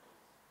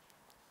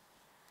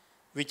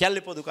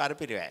 විචල්්‍ය පොදුකාර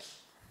පිරිවැය.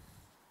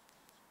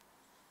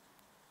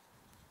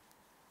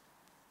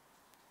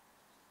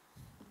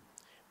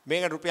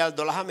 මේක රුපියල්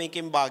 12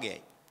 මේකෙන්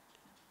භාගයයි.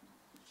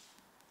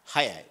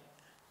 6යි.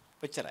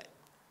 ඔච්චරයි.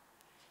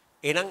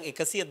 එහෙනම්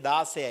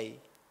 116යි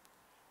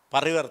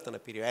පරිවර්තන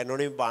පිරිවැය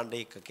නොනිමි භාණ්ඩ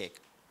එකක.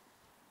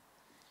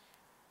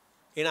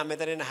 එහෙනම්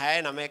මෙතන එන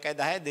 6යි 9 1යි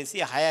 10යි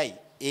 206යි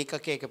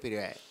ඒකක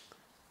පිරිවැය.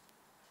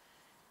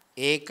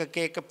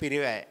 ඒකක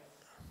පිරිවැය.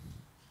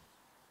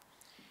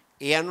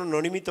 ඒ අනුව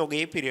නොනිමි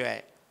තොගයේ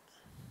පිරිවැය.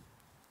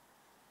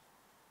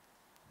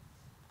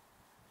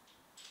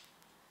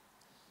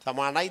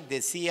 සමානයි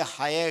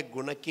 206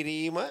 ගුණ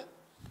කිරීම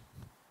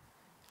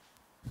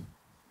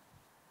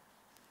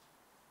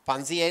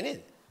 500යි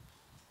නේද?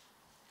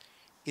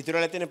 ඉතුරු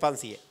වෙලා තියෙන්නේ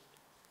 500.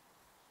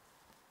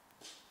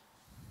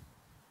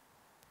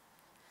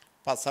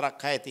 5 6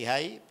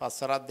 30යි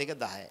 5 2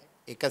 10යි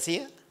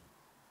 100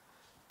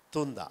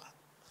 3000.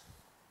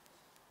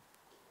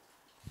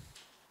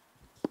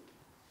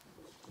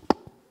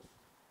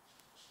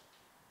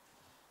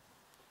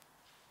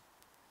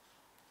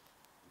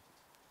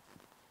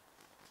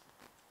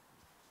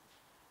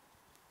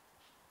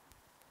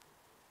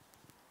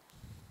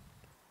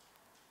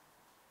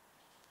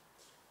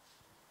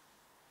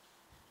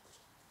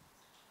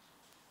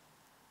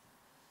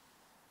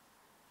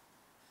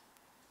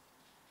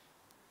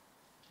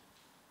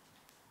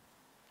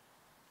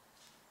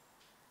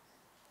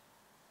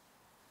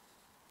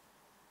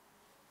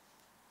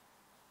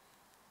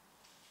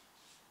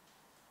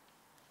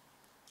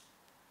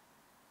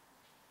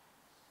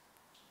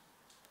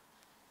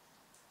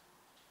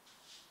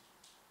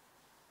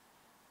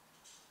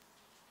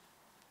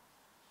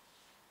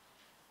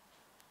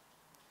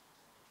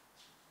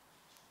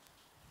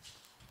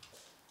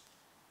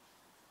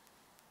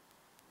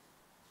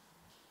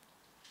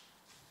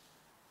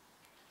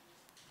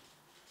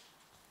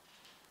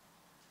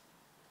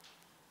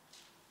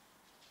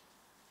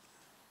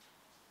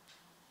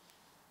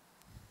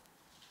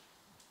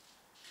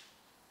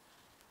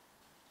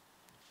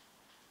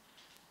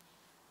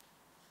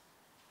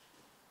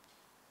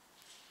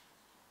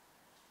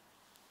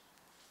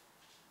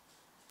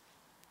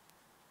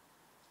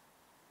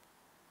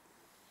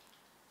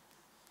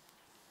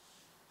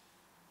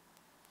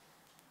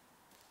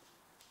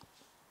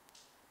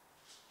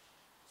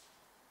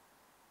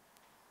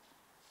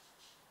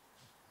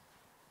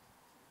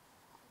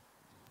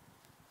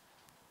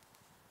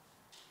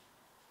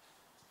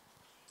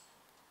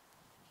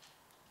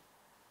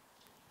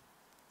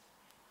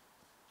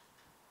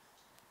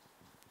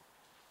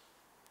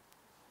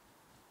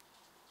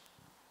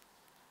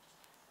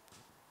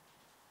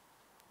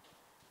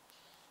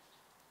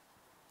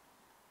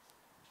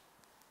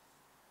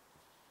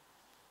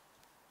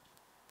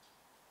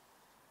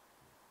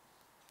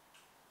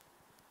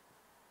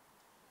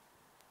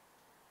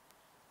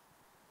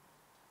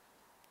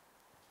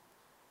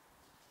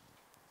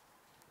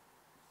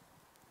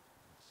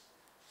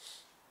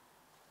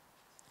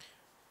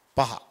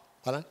 5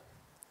 බලන්න.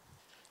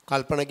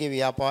 කල්පනකේ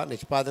ව්‍යාපාර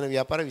නිෂ්පාදන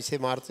ව්‍යාපාර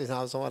විශේෂ මාර්ගයේ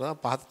සමාන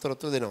පහත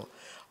තොරතුරු දෙනවා.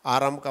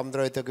 ආරම්භක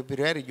අමුද්‍රව්‍යතක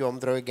පිරිවැය ඍජු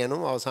අමුද්‍රව්‍ය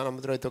ගැනුම් අවසාන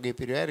අමුද්‍රව්‍යතකගේ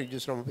පිරිවැය ඍජු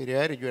ශ්‍රම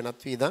පිරිවැය ඍජු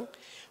වෙනත් වීදම්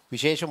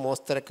විශේෂ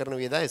මෝස්තර කරන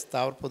වේදා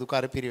ස්ථාවර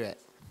පොදුකාර පිරිවැය.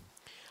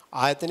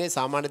 ආයතනයේ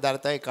සාමාන්‍ය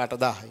ධාරිතාවය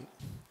 8000යි.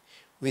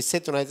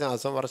 23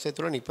 අවසන් වර්ෂය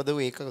තුල නිපද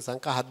වූ ඒකක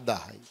සංඛ්‍යා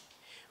 7000යි.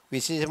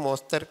 විශේෂ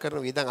මෝස්තර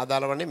කරන වේදම්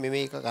අදාළ වන්නේ මෙම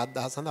ඒකක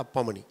 7000 සඳහා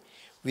පමණි.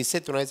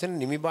 23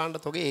 නිමි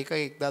භාණ්ඩ තොගේ ඒකක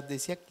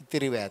 1200ක්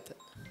ඉතිරිව ඇත.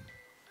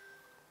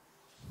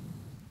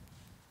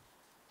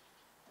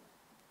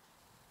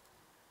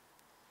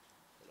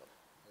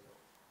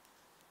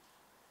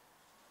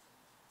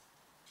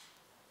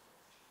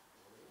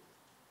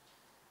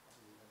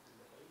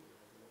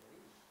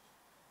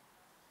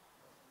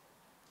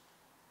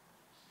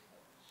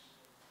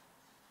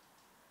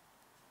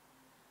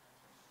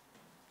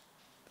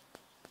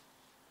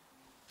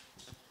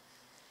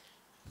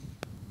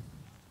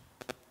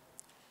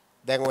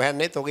 දැන්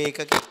ඔයන්නේ තොගේ එකක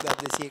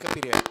 1200ක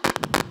පිරිවැය.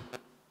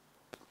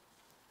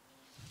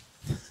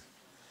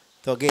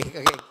 තොගේ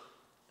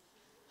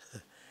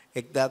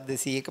එකක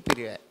 1200ක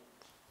පිරිවැය.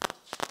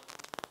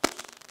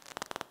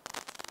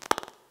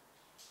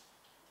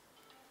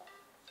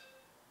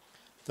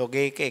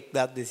 තොගේ එක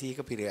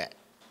 1200ක පිරිවැය.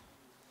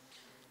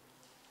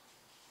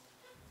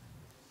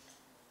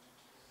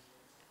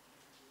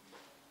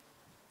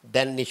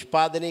 දැන්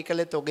නිෂ්පාදනය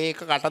කළේ තොගේ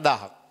එක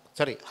 8000ක්.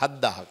 sorry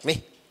 7000ක්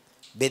නේ.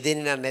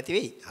 බෙදෙන්නේ නැති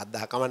වෙයි.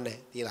 7000 කමන්නේ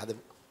තියලා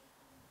හදමු.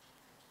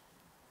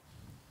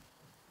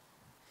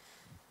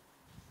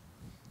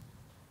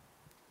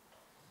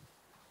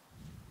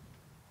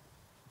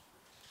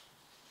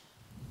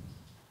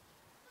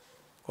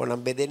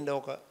 කොනම් බෙදෙන්න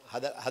ඕක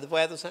හදපු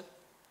අයද උසන්?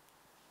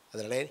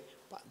 හදලා නැහැ.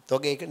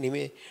 තොගේ එක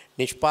නිමේ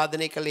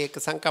නිෂ්පාදනය කළේ එක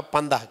සංඛ්‍යා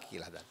 5000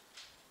 කියලා හදන්න.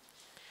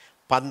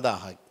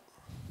 5000යි.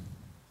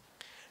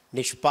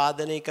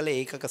 නිෂ්පාදනය කළේ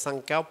ඒකක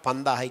සංඛ්‍යාව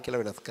 5000යි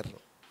කියලා වෙනස්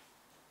කරනවා.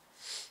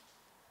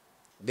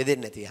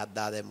 බෙදෙන්නේ නැති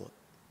 7000 දැම්මොත්.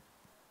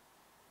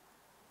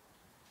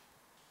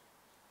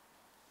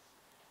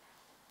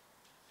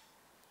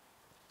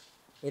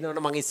 එනකොට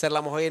මම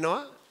ඉස්සෙල්ලාම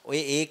හොයනවා ඔය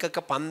ඒකක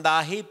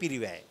 5000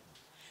 පිරිවැය.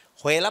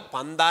 හොයලා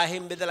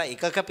 5000න් බෙදලා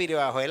එකක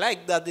පිරිවැය හොයලා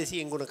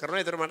 1200න් ගුණ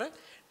කරනවා. ඒතර මට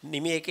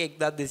නිමි එක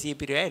 1200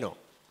 පිරිවැය එනවා.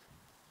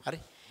 හරි.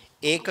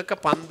 ඒකක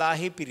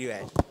 5000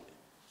 පිරිවැය.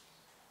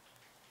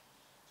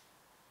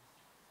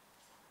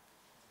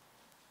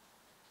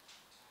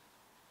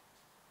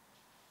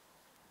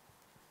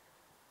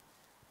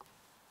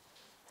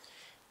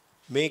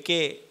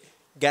 මේකේ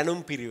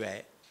ගැනුම්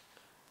පිරිවැය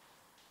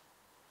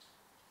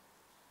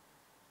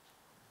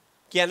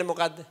කියන්නේ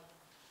මොකද්ද?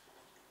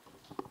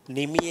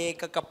 නිමි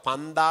ඒකක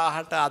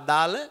 5000ට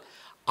අදාළ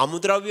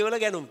අමුද්‍රව්‍ය වල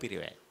ගැනුම්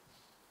පිරිවැය.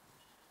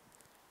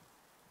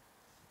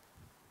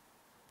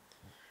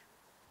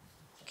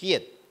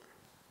 කීයද?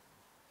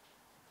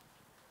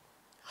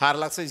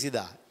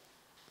 420000.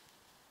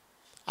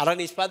 අර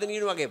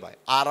නිෂ්පාදනීය වගේ බයි.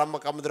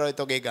 ආරම්භක අමුද්‍රව්‍ය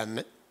තොගේ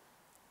ගන්න.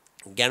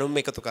 ගැනුම්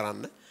එකතු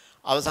කරන්න.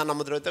 අවසාන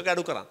අමුද්‍රව්‍ය තොගේ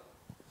අඩු කරන්න.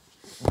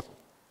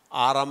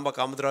 ආරම්භක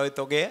අමුද්‍රව්‍ය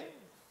තොගය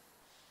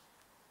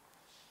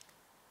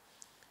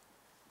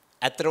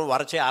ඇත්තටම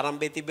වර්ෂයේ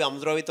ආරම්භයේ තිබ්බ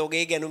අමුද්‍රව්‍ය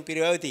තොගයේ ගැනුම්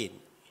පිරිවැය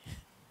තියෙන්නේ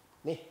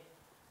නේ.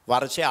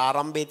 වර්ෂයේ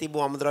ආරම්භයේ තිබ්බ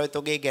අමුද්‍රව්‍ය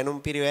තොගයේ ගැනුම්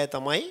පිරිවැය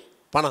තමයි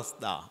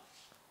 50000.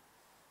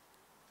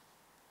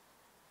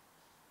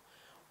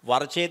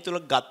 වර්ෂයේ තුල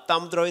ගත්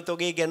අමුද්‍රව්‍ය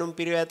තොගයේ ගැනුම්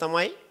පිරිවැය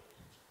තමයි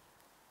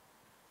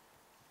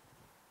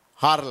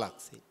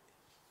 4,00,000.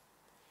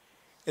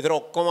 ඒතර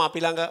ඔක්කොම අපි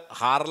ළඟ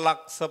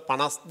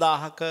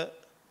 4,50,000ක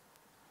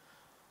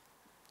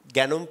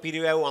ගැනුම්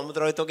පිරිවැය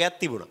අමුද්‍රව්‍ය තොගයක්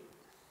තිබුණා.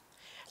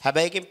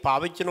 හැබැයි ඒකෙන්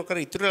පාවිච්චි නොකර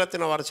ඉතුරු වෙලා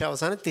තියෙන වර්ෂය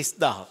අවසානයේ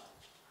 30000ක්.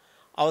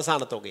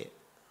 අවසාන තොගය.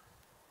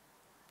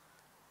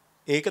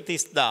 ඒක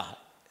 30000.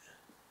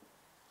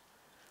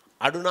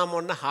 අඩු නම්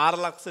ඔන්න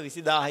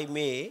 4,20,000යි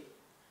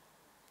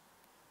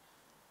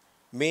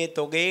මේ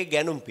තොගයේ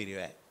ගැනුම්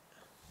පිරිවැය.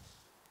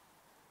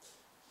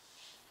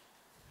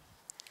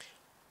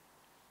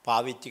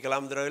 පාවිච්චි කළ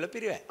අමුද්‍රව්‍ය වල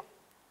පිරිවැය.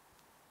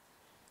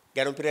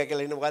 ගැනුම් පිරිවැය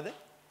කියලා ඉන්නේ මොකද්ද?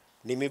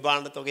 නිමි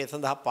භාණ්ඩ තොගය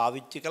සඳහා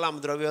පාවිච්චි කළ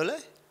අමුද්‍රව්‍ය වල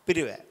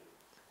පිරිවැය.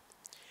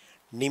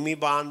 නිමි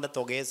භාණ්ඩ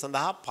තොගය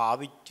සඳහා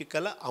පාවිච්චි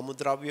කළ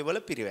අමුද්‍රව්‍ය වල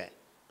පිරිවැය.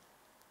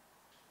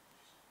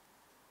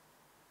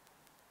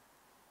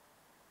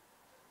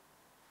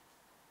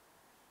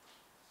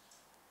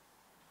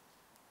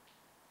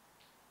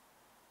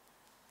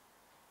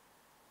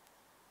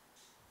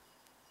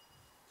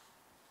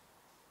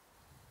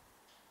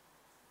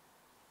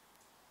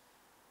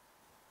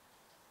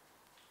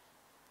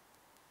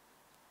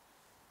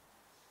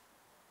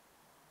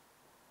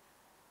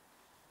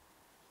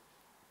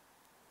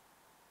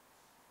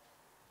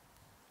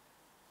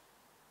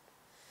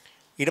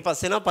 ඊට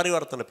පස්සේ එනවා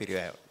පරිවර්තන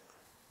පිරිවැය.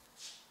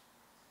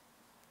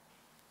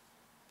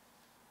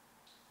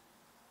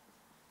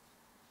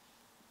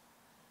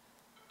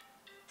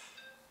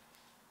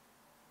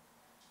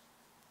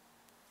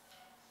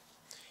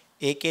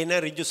 ඒකේ න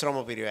ඍජු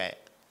ශ්‍රම පිරිවැය.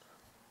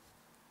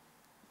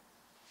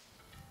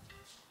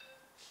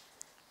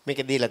 මේක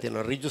දීලා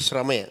තියෙනවා ඍජු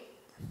ශ්‍රමය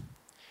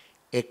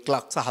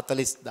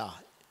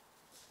 1,40,000.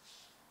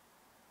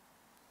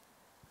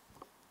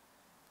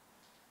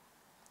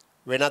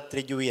 වෙනත්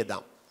ඍජු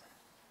වියදම්.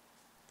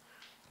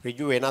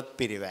 ඍජු වෙනත්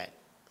පිරිවැය.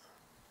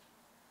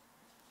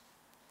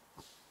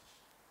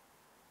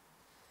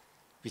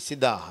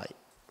 20000යි.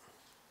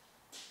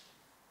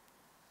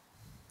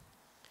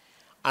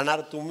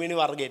 අනර තුන්වෙනි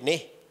වර්ගයේ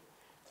නේ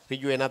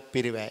ඍජු වෙනත්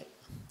පිරිවැය.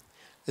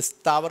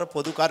 ස්ථාවර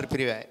පොදු කාර්ය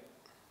පිරිවැය.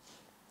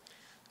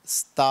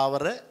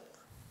 ස්ථාවර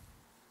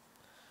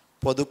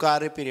පොදු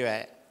කාර්ය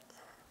පිරිවැය.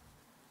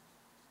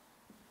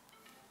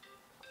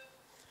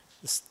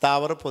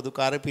 ස්ථාවර පොදු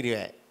කාර්ය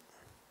පිරිවැය.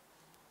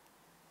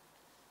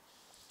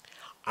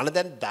 අන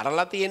දැන්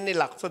දරලා තියෙන්නේ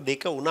ලක්ෂ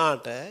 2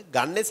 වුණාට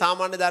ගන්නේ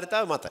සාමාන්‍ය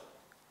ධාරිතාව මත.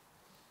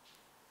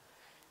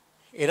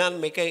 එහෙනම්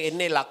මේක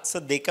එන්නේ ලක්ෂ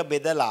 2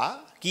 බෙදලා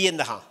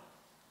කීයෙන්ද හා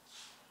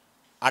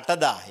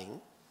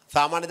 8000න්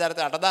සාමාන්‍ය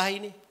ධාරිතාව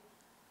 8000යිනේ.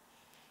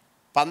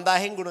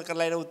 5000න් ගුණ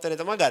කරලා එන උත්තරේ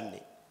තමයි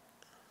ගන්නෙ.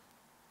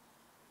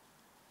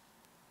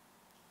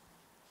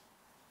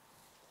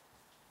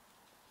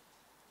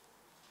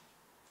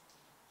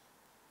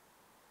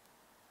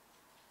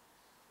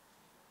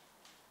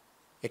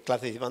 එක්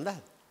ලක්ෂ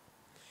 25000.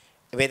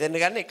 වේදෙන්න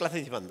ගන්න 1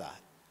 ලක්ෂ 25000.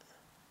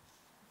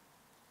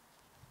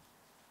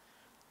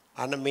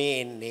 අන්න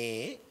මේ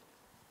එන්නේ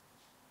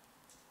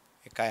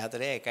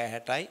 1.4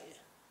 1.60යි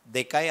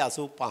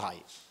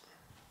 2.85යි.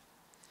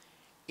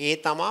 ඒ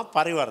තමා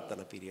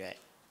පරිවර්තන පිරිවැය.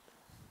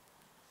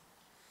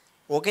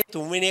 ඕකේ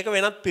තුන්වෙනි එක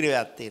වෙනත්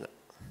පිරිවැයක් තියෙනවා.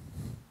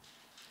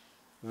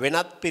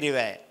 වෙනත්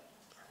පිරිවැය.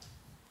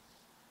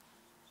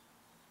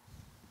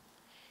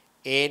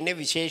 ඒන්නේ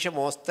විශේෂ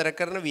මෝස්තර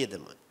කරන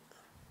වියදම.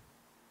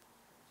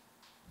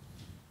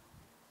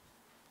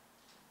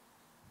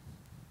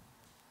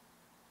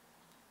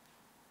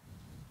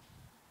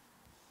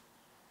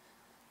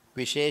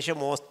 විශේෂ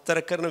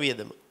මෝස්තර කරන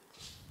වියදම.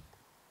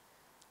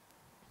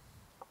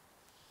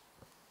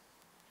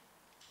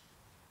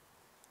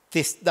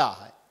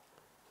 තිස්දාහයි.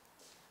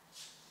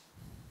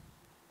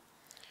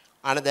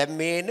 අන දැන්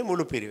මේ එන්නේ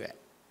මුළු පිරිවැය.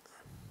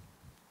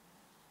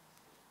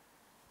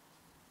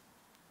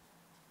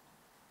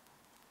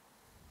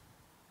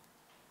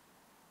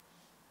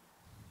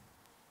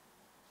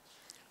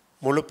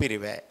 මුළු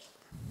පිරිවැය.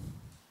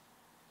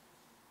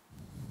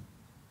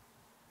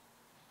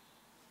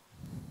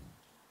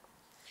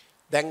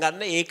 දැන්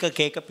ගන්න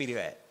ඒකක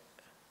පිරිවැය.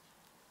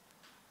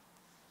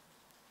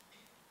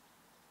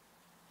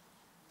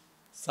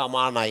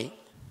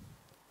 සමානයි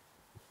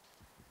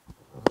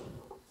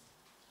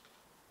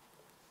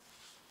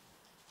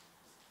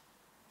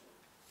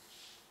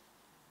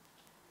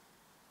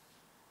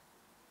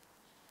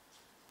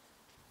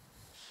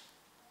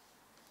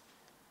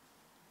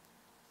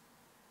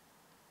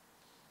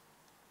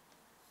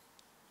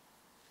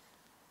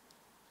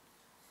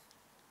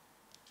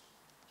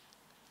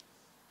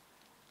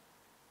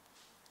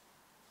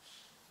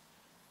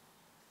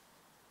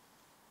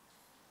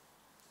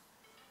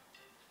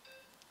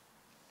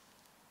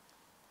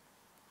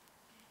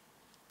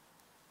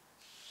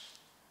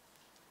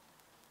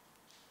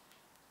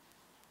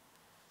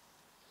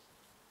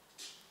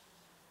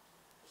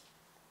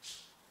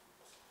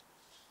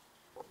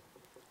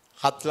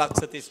හත්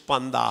ලක්ෂ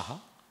 35000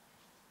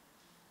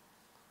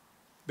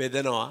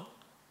 බෙදනවා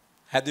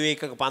හැදුවේ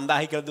එකක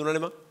 5000 කියලා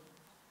දුන්නනේ මම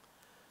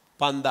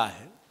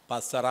 5000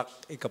 පස්වරක්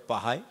එක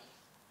 5යි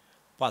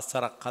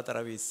පස්වරක්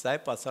 4 20යි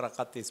පස්වරක්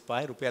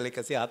 35යි රුපියල්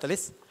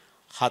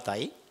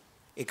 147යි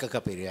එකක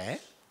පිරිවැය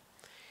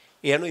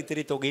එයනු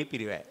ඉතිරි තොගේ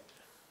පිරිවැය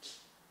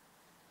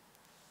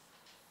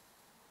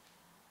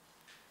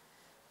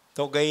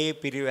තොගේ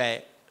පිරිවැය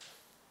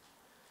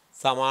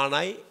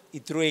සමානයි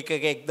ඉතුරු එකක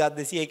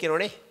 1200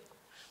 කියනෝනේ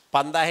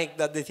 5000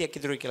 1200ක්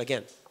ඉතුරු කියලා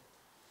කියන්නේ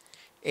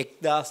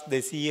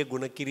 1200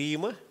 ගුණ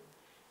කිරීම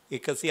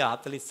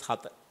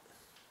 147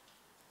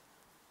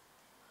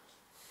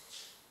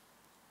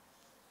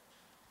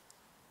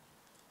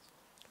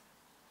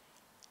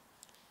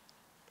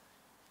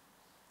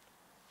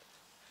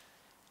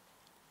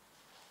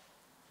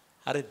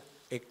 හරි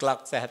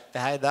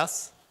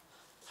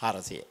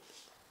 1,76,400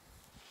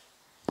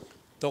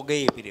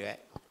 තොගේ පිරිවැය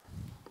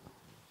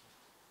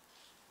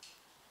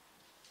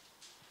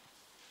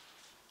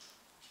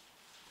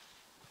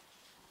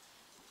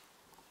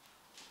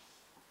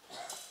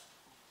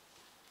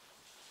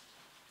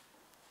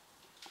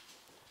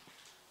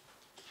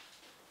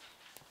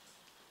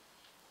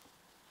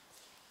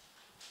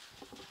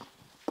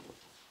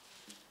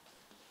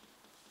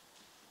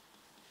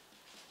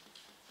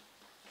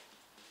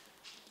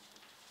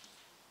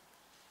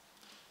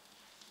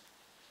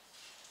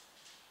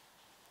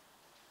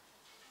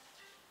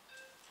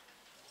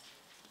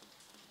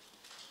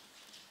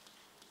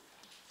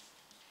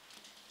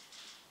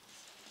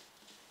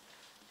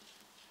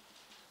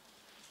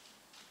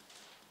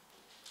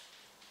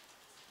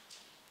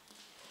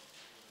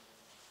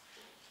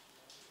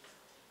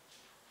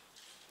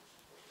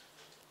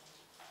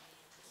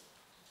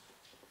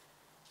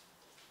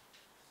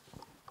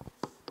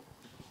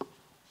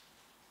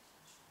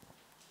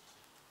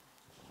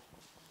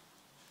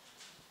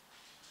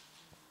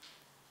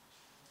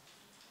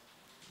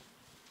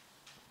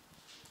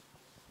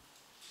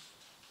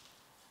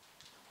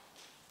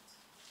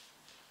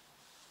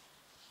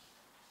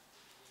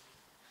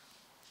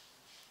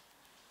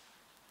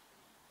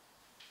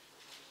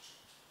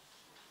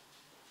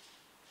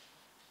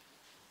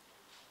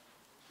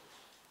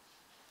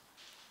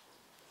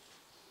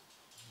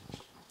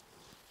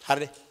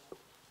හරිද?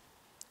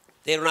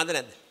 තේරුණාද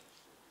නැද්ද?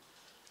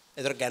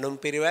 ඒතර ගැනුම්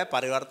පිරිවැය,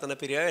 පරිවර්තන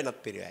පිරිවැය, වෙනත්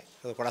පිරිවැය.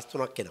 ඒක කොටස්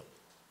තුනක් එනවා.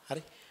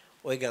 හරි?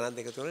 ওই ගණන්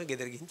දෙක තුන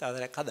ගෙදර ගිහින්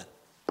තාදරයක් හදන්න.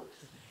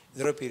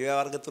 ඒතර පිරිවැය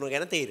වර්ග තුන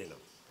ගැන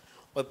තේරෙනවා.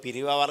 ඔය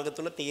පිරිවැය වර්ග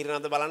තුන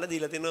තීරණද බලන්න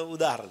දීලා තියෙන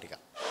උදාහරණ ටික.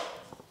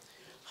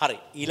 හරි.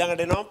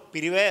 ඊළඟට එනවා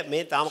පිරිවැය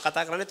මේ තාම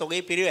කතා කරන්නේ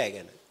තොගේ පිරිවැය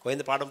ගැන.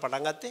 කොහෙන්ද පාඩම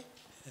පටන් ගත්තේ?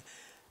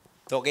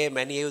 තොගේ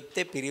මැනිය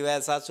යුත්තේ පිරිවැය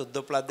සහ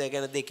සුද්ධෝපලද්දය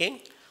ගැන දෙකෙන්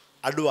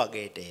අඩු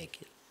වගේට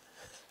කියලා.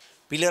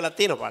 පිළිවෙලක්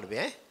තියෙන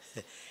පාඩමේ ඈ.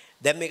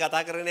 දැන් මේ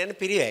කතා කරගෙන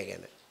යන්නේ පිරිවැය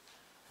ගැන.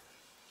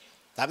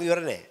 තාම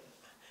ඉවර නෑ.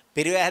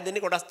 පිරිවැය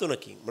හැදෙන්නේ කොටස්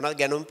තුනකින්. මොනවද?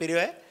 ගැනුම්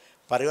පිරිවැය,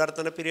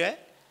 පරිවර්තන පිරිවැය,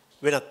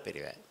 වෙනත්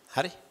පිරිවැය.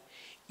 හරි?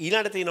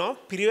 ඊළඟට තියෙනවා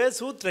පිරිවැය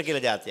සූත්‍ර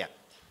කියලා જાතියක්.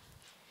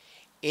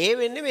 ඒ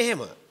වෙන්නේ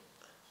මෙහෙම.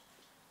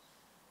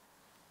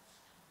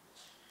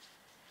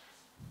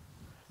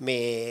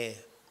 මේ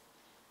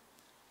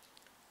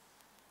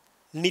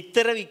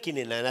නිතර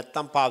විකිනේ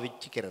නැත්තම්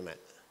පාවිච්චි කරන.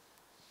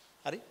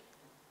 හරි?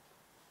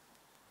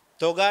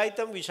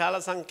 තොගායිතම් විශාල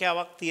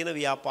සංඛ්‍යාවක් තියෙන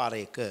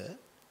ව්‍යාපාරයක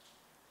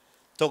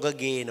තොග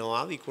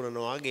ගේනවා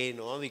විකුණනවා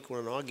ගේනවා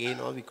විකුණනවා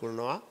ගේනවා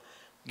විකුණනවා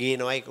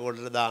ගේනවා ඒක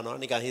කොටට දානවා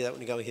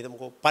නිකන්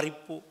හිතමුකෝ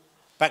පරිප්පු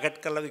පැකට්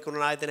කරලා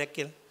විකුණන ආයතනයක්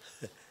කියලා.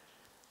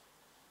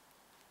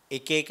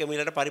 එක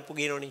මිලට පරිප්පු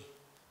ගේනෝනේ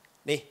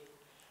නේ.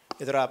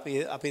 ඒතර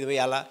අපි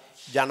යාලා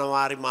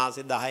ජනවාරි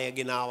මාසේ 10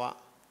 ගෙනාවා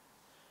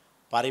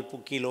පරිප්පු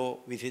කිලෝ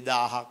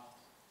 20000ක්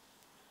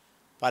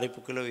පරිප්පු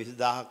කිලෝ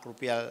 20000ක්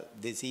රුපියල්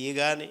 200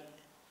 ගානේ.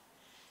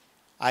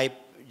 අයි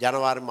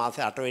ජනවාරි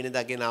මාසේ 8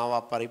 වෙනිදා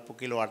ගෙනාවා පරිප්පු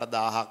කිලෝ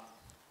 8000ක්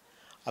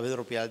අපි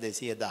රුපියල්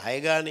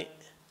 210 ගානේ.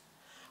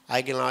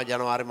 අයි ගෙනාවා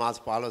ජනවාරි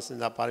මාසේ 15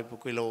 වෙනිදා පරිප්පු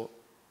කිලෝ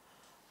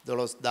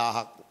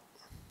 12000ක්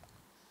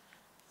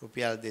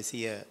රුපියල්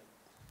 200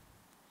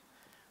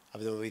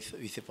 අපි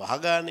 25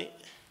 ගානේ.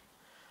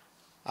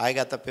 ආයෙ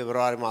ගත්ත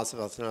පෙබරවාරි මාසේ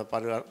පස්සේ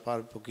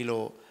පරිප්පු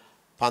කිලෝ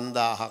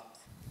 5000ක්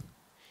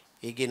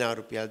ඒ ගෙනාව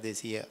රුපියල්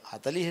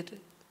 240ට.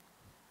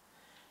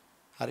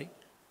 හරි.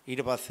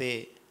 ඊට පස්සේ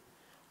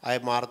ආයෙ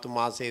මාර්තු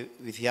මාසේ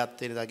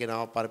 27 වෙනිදා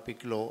ගෙනාව පරිප්පු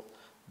කිලෝ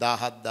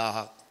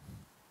 17000ක්.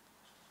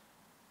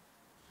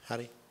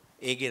 හරි.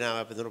 ඒ ගෙනාව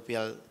අපිට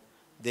රුපියල්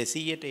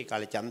 200ට ඒ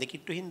කාලේ ඡන්දෙ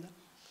කිට්ටු හින්දා.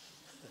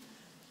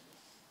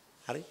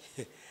 හරි.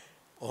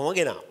 ඔහොම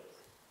ගෙනාව.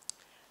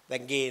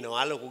 දැන්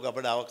ගේනවා ලොකු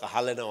ගබඩාවක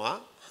හලනවා.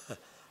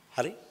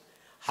 හරි.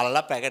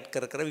 හලලා පැකට්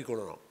කර කර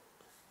විකුණනවා.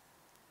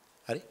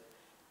 හරි.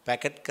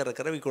 පැකට් කර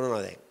කර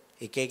විකුණනවා දැන්.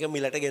 එක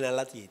මිලට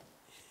ගෙනල්ලා තියෙන්නේ.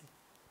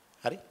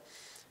 හරි.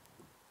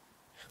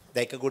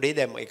 දැන් එක ගොඩේ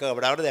දැම්ම. එක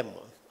ගබඩාවට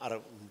දැම්මා. අර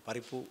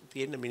පරිප්පු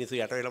තියෙන මිනිස්සු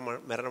යට වෙලා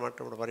මැරෙන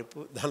මට්ටමට පරිප්පු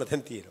දාලා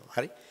දැන් තියෙනවා.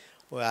 හරි.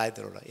 ඔය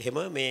ආයතන වල. එහෙම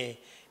මේ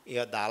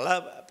ඒවා දාලා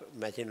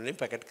මැෂින් වලින්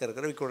පැකට් කර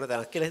කර විකුණන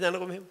තැනක් කියලා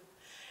හිතන්නකො මෙහෙම.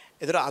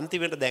 ඒතර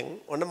අන්තිමට දැන්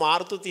ඔන්න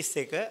මාර්තු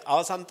 31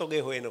 අවසන්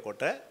තොගේ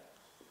හොයනකොට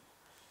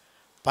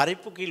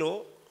පරිප්පු කිලෝ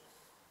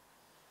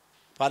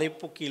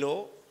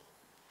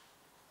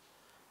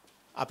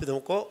අපි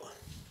දුමුකෝ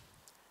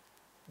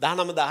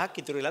 19000ක්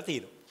ඉතුරු වෙලා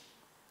තියෙනවා.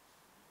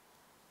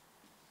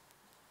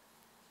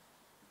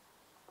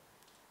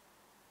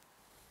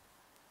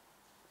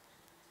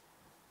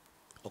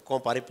 ඔක්කොම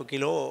පරිප්පු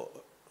කිලෝ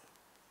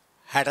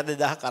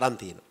 62000ක් අරන්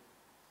තියෙනවා.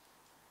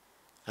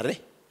 හරිනේ?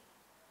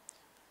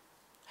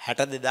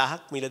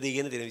 62000ක් මිලදී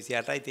ගෙන තියෙන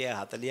 28යි 30යි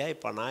 40යි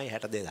 50යි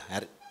 62000.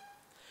 හරි.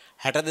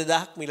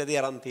 62000ක් මිලදී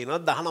අරන් තියෙනවා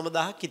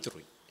 19000ක්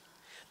ඉතුරුයි.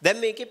 දැන්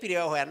මේකේ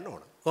පිරියව හොයන්න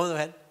ඕන. කොහොමද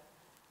හොයන්නේ?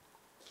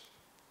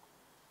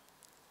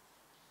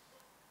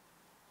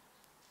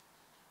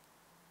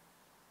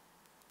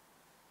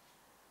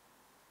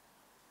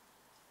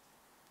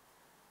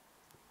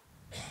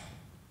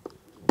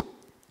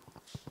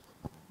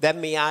 දැන්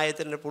මේ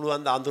ආයතන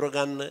පුළුවන් ද අඳුර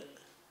ගන්න?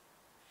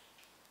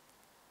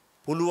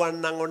 පුළුවන්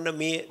නම් ඔන්න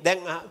මේ දැන්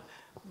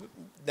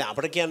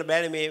අපිට කියන්න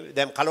බෑනේ මේ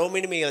දැන්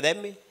කලවමින් මේක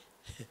දැම්මේ.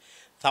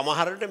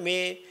 සමහරවිට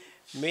මේ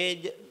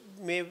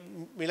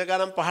මිල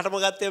ගණන් පහටම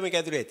ගත්තේ මේක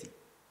ඇතුලේ ඇති.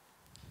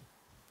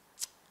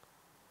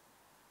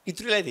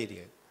 ඉතුරුලා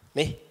තියෙන්නේ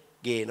නේ.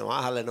 ගේනවා,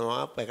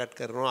 හලනවා, පැකට්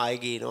කරනවා, ආයෙ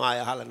ගේනවා,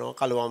 ආයෙ හලනවා,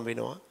 කලවම්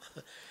වෙනවා.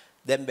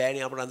 දැන්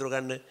බෑනේ අපිට අඳුර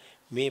ගන්න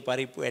මේ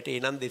පරිප්පු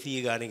ඇටේ නම්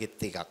 200 ගානේ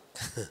ගෙත් එකක්.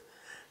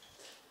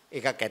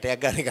 එකක් ඇටයක්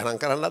ගන්න ගණන්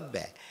කරන්නත්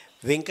බෑ.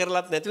 වෙන්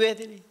කරලත් නැතුව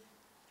ඇතිනේ.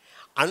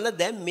 අන්න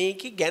දැන්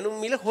මේකේ ගැනුම්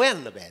මිල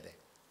හොයන්න බෑ දැන්.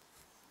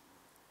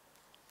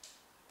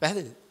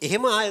 පැහැදිලිද?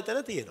 එහෙම ආයතන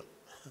තියෙනවා.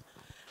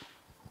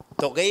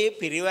 තොගයේ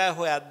පිරිවැය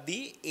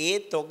හොයද්දී ඒ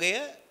තොගය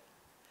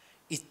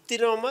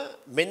ස්ථිරවම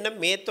මෙන්න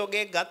මේ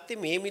තොගය ගත්තේ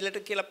මේ මිලට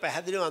කියලා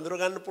පැහැදිලිව අඳුර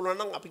ගන්න පුළුවන්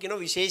නම් අපි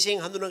කියනවා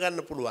විශේෂයෙන් හඳුන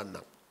ගන්න පුළුවන්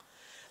නම්.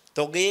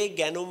 තොගයේ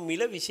ගැනුම්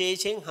මිල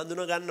විශේෂයෙන්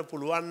හඳුන ගන්න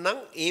පුළුවන් නම්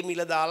ඒ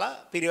මිල දාලා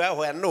පිරිවැය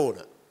හොයන්න ඕන.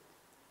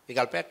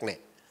 විකල්පයක් නැහැ.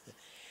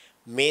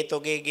 මේ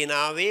තොගේ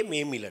ගෙනාවේ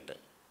මේ මිලට.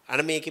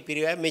 අන මේකේ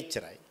පිරිවැය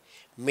මෙච්චරයි.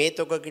 මේ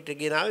තොගකට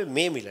ගෙනාවේ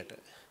මේ මිලට.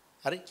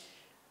 හරි?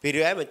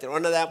 පිරිවැය මෙච්චර.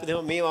 ඔන්න දැන් අපි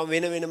මේවා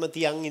වෙන වෙනම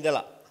තියන්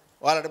ඉඳලා.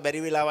 ඔයාලට බැරි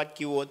වෙලාවක්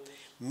කිව්වොත්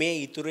මේ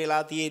ඉතුරු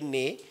වෙලා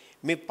තියෙන්නේ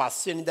මේ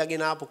 5 වෙනිදා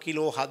ගෙනාපු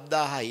කිලෝ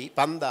 7000යි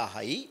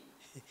 5000යි.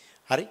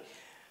 හරි?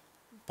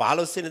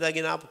 15 වෙනිදා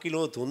ගෙනාපු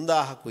කිලෝ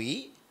 3000කුයි.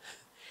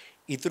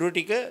 ඉතුරු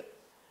ටික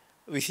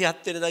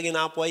 27 වෙනිදා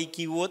ගෙනාපුවයි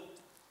කිව්වොත්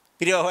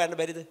පිරිව හොයන්න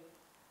බැරිද?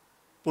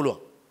 පුළුවන්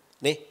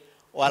නේ.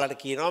 ඔයාලට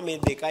කියනවා මේ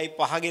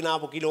 2.5 ගෙන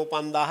ආපු කිලෝ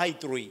 5000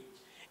 ඉතුරුයි.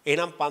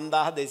 එහෙනම්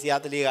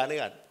 5240 ගාන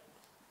ගන්න.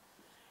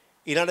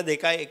 ඊළඟ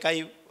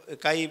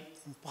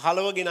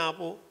 1.15 ගෙන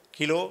ආපු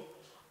කිලෝ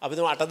අපි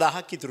තුමු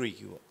 8000ක් ඉතුරුයි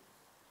කිව්වා.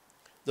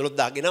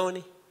 12000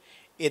 ගෙනවනේ.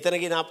 එතන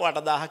ගෙන ආපු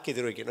 8000ක්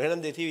ඉතුරුයි කියනවා.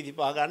 එහෙනම්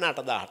 225 ගන්න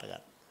 8000ට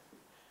ගන්න.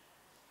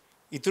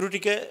 ඉතුරු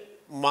ටික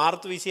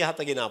මාර්තු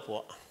 27 ගෙන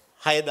ආපුවා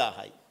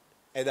 6000යි.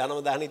 ඒ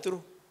 19 ඉතුරු.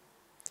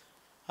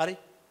 හරි.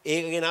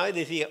 ඒක ගෙනාවේ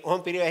 200. ඔහොම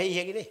පිරිව ඇහි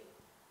හැකිනේ.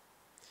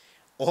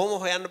 ඔහොම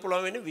හොයන්න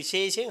පුළුවන් වෙන්නේ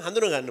විශේෂයෙන්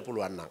හඳුන ගන්න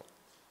පුළුවන් නම්.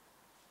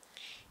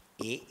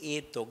 ඒ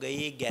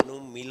තොගයේ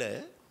ගැනුම් මිල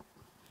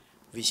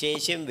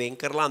විශේෂයෙන් වෙන්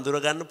කරලා අඳුර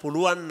ගන්න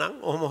පුළුවන් නම්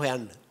ඔහොම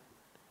හොයන්න.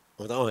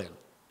 ඔහොම තමයි හොයන්න.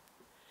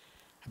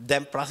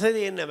 දැන් ප්‍රශ්නේ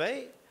තියෙන්නේ බෑ.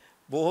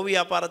 බොහෝ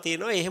ව්‍යාපාර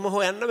තියෙනවා එහෙම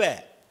හොයන්න බෑ.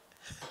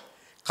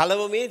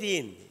 කලවමේ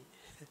තියෙන්නේ.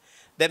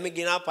 දැන් මේ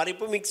ගෙනා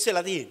පරිප්පු මික්ස්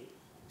වෙලා තියෙන්නේ.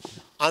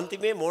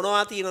 අන්තිමේ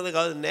මොනවා තියෙනවද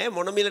ගවද නැහැ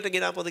මොන මිලට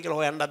ගෙනාපොද කියලා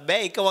හොයන්නත්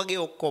බෑ. එක වගේ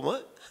ඔක්කොම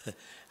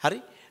හරි.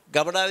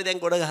 ගබඩාවේ දැන්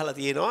ගොඩ ගහලා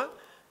තියෙනවා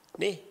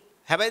නේ.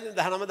 හැබැයි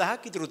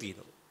 19000ක් ඉතුරු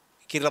තියෙනවා.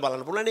 කිරලා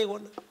බලන්න පුළුවන් නේ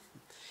කොන්න.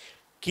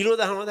 කිලෝ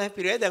 19000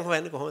 පිරෙයි දැන්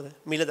හොයන්නේ කොහොමද?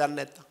 මිල දන්නේ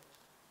නැත්තම්.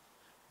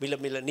 මිල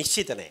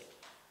නිශ්චිත නැහැ.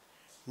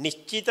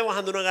 නිශ්චිතව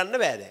හඳුනා ගන්න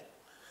බෑ දැන්.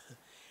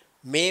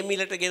 මේ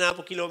මිලට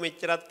ගෙනාපු කිලෝ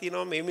මෙච්චරක්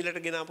තියෙනවා මේ මිලට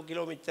ගෙනාපු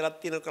කිලෝ මෙච්චරක්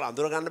තියෙනවා කියලා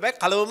අඳුර ගන්න බෑ.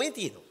 කලවමේ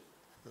තියෙනවා.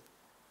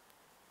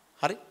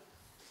 හරි.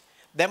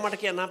 දැන් මට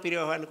කියන්න පිරිව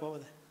හොයන්නේ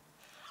කොහොමද?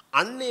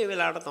 අන්න ඒ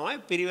වෙලාවට තමයි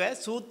පිරිවැය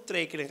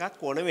සූත්‍රය කියන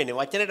එකක් ඕන වෙන්නේ.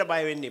 වචනෙට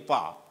බය වෙන්න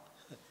එපා.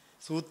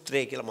 සූත්‍රය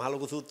කියලා මහ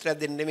ලොකු සූත්‍රයක්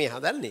දෙන්න නෙමෙයි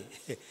හදන්නේ.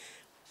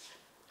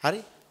 හරි.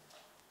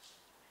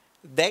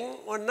 දැන්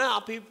ඔන්න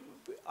අපි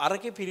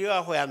අරකේ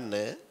පිරිවැය හොයන්න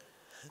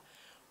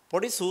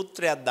පොඩි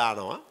සූත්‍රයක්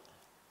දානවා.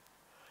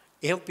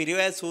 එහෙනම්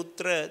පිරිවැය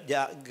සූත්‍ර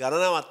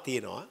ගණනාවක්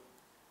තියෙනවා.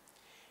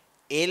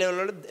 ඒ ලෙවල්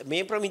වල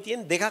මේ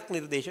ප්‍රමිතියෙන් දෙකක්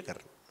නිර්දේශ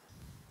කරනවා.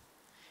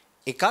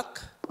 එකක්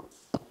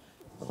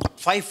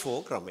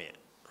 5-4 ක්‍රමය.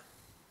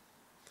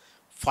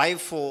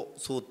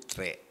 5-4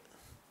 සූත්‍රය.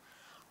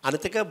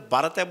 අනිතක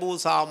බරතැබූ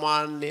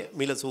සාමාන්‍ය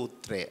මිල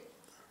සූත්‍රය.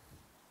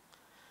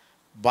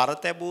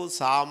 බරතැබූ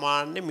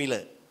සාමාන්‍ය මිල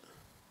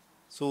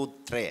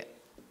සූත්‍රය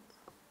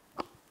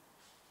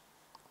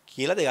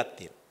කියලා දෙකක්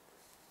තියෙනවා.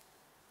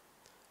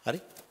 හරි?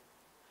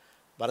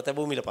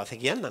 බරතැබූ මිල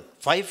පස්සේ කියන්නම්.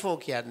 5-4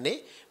 කියන්නේ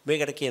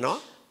මේකට කියනවා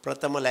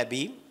ප්‍රථම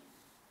ලැබීම්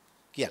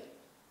කියන්නේ.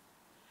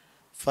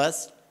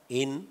 first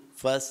in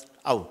first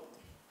out.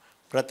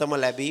 ප්‍රථම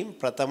ලැබීම්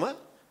ප්‍රථම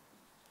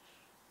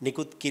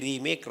නිකුත්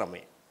කිරීමේ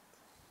ක්‍රමය.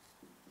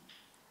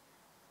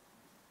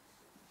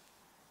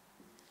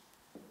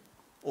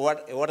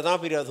 ඕවට තමයි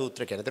පිරිවැය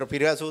සූත්‍ර කියන්නේ. ඒතර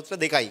පිරිවැය සූත්‍ර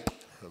දෙකයි.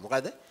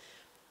 මොකද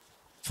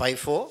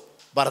 5-4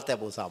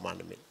 බරතැබූ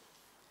සාමාන්‍ය මිල.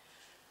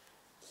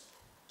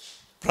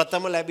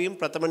 ප්‍රථම ලැබීම්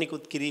ප්‍රථම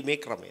නිකුත් කිරීමේ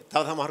ක්‍රමය.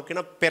 තව සමහරු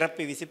කියනවා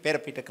පෙරපිවිසි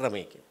පෙරපිට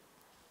ක්‍රමය කියලා.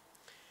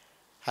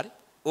 හරි?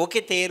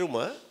 ඕකේ තේරුම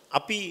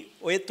අපි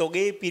ඔය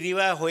තොගේ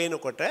පිරිවැය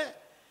හොයනකොට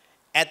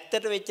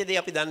ඇත්තට වෙච්ච දේ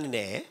අපි දන්නේ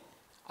නැහැ.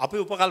 අපි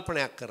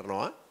උපකල්පනයක්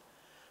කරනවා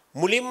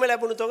මුලින්ම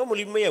ලැබුණු තොග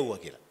මුලින්ම යවුවා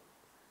කියලා.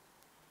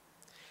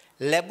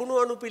 ලැබුණු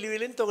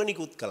අනුපිළිවෙලින් තොග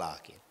නිකුත් කළා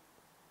කියලා.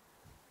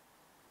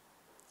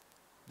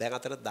 දැන්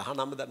අතර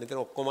 19 මෙතන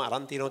ඔක්කොම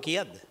අරන් තියනවා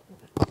කීයක්ද?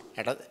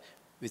 60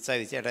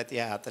 20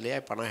 28 30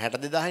 40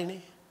 50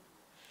 62000නේ.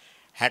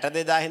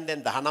 62000න්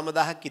දැන්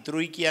 19000ක්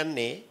ඉතුරුයි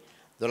කියන්නේ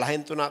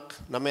 12න් 3ක්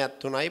 9ක්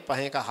 3යි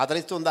 5 එක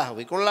 43000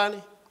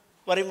 විකුණලානේ.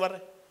 වරින් වර.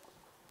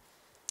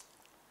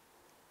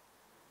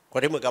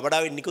 කොටිම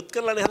ගබඩාවෙන් නිකුත්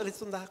කරලානේ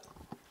 43000ක්.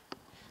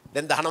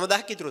 දැන්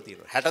 19000ක් ඉතුරු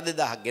තියෙනවා.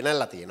 62000ක්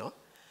ගෙනල්ලා තියෙනවා.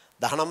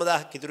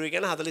 19000ක් ඉතුරුයි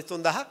කියන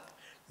 43000ක්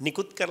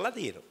නිකුත් කරලා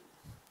තියෙනවා.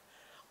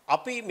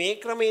 අපි මේ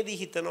ක්‍රමයේදී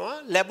හිතනවා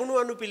ලැබුණු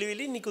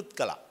අනුපිළිවෙලින් නිකුත්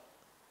කළා.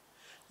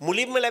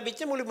 මුලින්ම ලැබිච්ච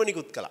මුලින්ම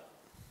නිකුත් කළා.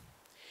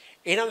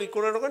 එහෙනම්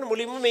විකුණනකොට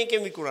මුලින්ම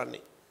මේකෙන්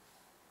විකුණන්නේ.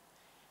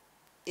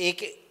 ඒක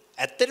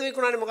ඇත්තට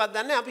විකුණන්නේ මොකක්ද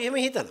දන්නේ අපි එහෙම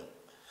හිතනවා.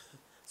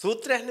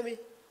 සූත්‍රයක් නෙමෙයි.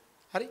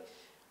 හරි?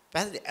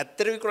 පැහැදිලි. ඇත්තට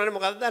විකුණන්නේ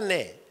මොකක්ද දන්නේ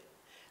නැහැ.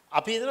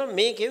 අපි හිතනවා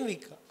මේකෙන්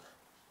වික්කා.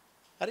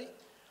 හරි?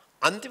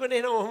 අන්තිමට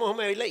එනවා ඔහොම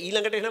ඇවිල්ලා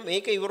ඊළඟට එනවා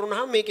මේක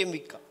ඉවරුනහම මේකෙන්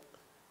වික්කා.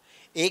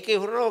 ඒක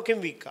ඉවරුනහම ඕකෙන්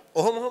වික්කා.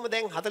 ඔහොම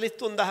දැන්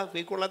 43000ක්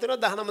විකුණලා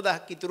තියෙනවා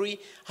 19000ක් ඉතුරුයි.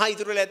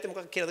 ඉතුරු වෙලා ඇත්තේ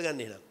මොකක් කියලාද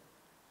ගන්න එහෙනම්?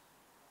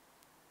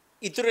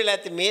 ඉතුරු වෙලා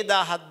ඇත්තේ මේ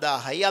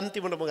 17000යි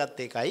අන්තිමටම ගත්ත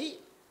එකයි.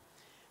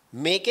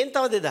 මේකෙන්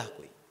තව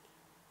 2000කුයි.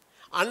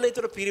 අන්න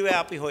ඊතර පිරිවැය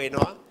අපි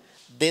හොයනවා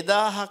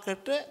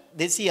 2000කට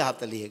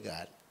 240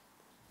 ගන්න.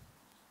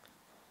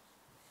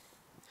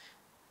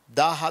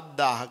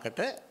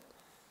 17000කට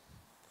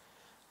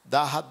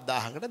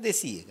 20000කට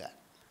 200 ගන්න.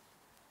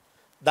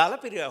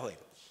 දාලා පිරිවැය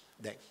හොයනවා.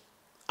 දැන්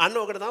අන්න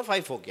ඕකට තමයි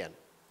 5-4 කියන්නේ.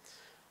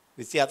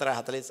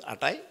 24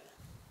 48යි.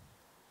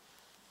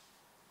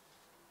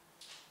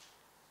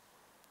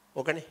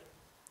 ඕකනේ.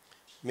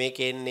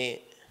 මේකේ ඉන්නේ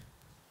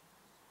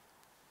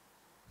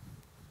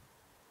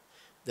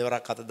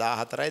දෙවරක්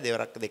 14යි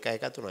දෙවරක් 2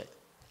 1 3යි.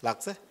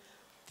 ලක්ෂ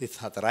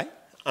 34යි.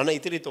 අන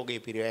ඉතිරි තොගේ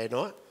පිරිවැය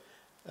එනවා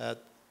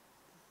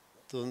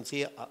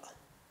 300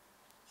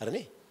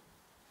 හරිනේ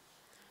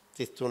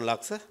 33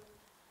 ලක්ෂ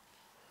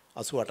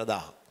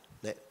 88000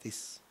 නෑ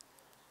 30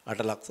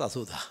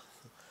 8,80,000.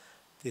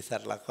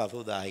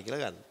 38,80,000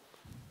 කියලා ගන්න.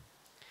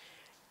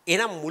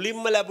 එහෙනම්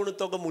මුලින්ම ලැබුණු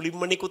තොග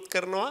මුලින්ම නිකුත්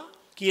කරනවා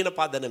කියන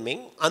පදනමෙන්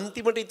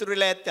අන්තිමට ඉතුරු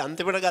වෙලා ඇත්තේ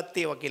අන්තිමට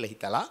ගත්තේ ඒවා කියලා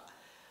හිතලා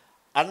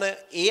අන්න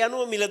ඒ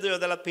අනුව මිලද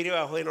යොදලා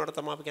පිරිවා හොයනවට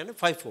තමයි අපි කියන්නේ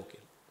 5-4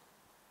 කියලා.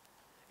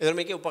 එතන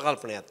මේකේ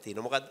උපකල්පනයක්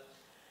තියෙනවා. මොකද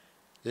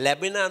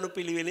ලැබෙන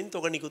අනුපිළිවෙලින්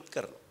තොග නිකුත්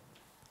කරනවා.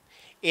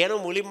 ඒ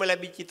අනුව මුලින්ම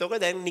ලැබිච්ච තොග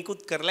දැන්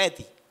නිකුත් කරලා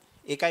ඇති.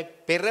 ඒකයි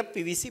පෙර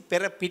පිවිසි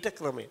පෙර පිට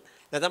ක්‍රමය.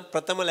 නැත්නම්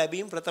ප්‍රථම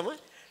ලැබීම ප්‍රථම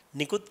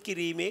නිකුත්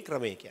කිරීමේ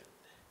ක්‍රමය කියන්නේ.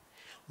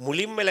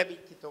 මුලින්ම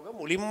ලැබිච්ච තොග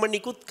මුලින්ම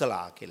නිකුත්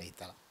කළා කියලා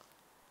හිතලා.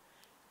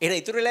 එහෙනම්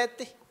ඉතුරු වෙලා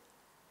ඇත්තේ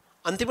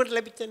අන්තිමට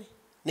ලැබිච්චනේ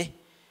නේ.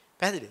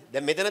 පැහැදිලිද?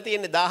 දැන් මෙතන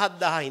තියෙන්නේ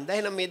 17,000 හින්දා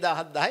එහෙනම් මේ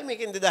 17,000යි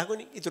මේකෙන් 2,000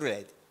 ගුණි ඉතුරු වෙලා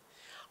ඇති.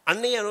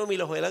 අන්න ඒ අනුව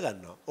මිල හොයලා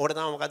ගන්නවා. ඕකට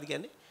තමයි මොකද්ද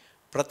කියන්නේ?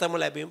 ප්‍රථම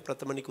ලැබීම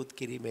ප්‍රථම නිකුත්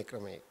කිරීමේ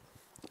ක්‍රමය.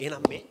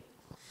 එහෙනම් මේ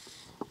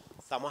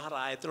සමහර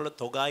ආයතන වල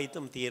තොග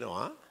අයිතම්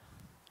තියෙනවා.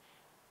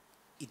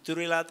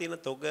 ඉතුරු වෙලා තියෙන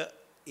තොග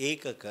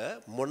ඒකක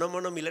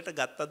මොන මිලට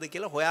ගත්තද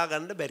කියලා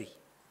හොයාගන්න බැරි.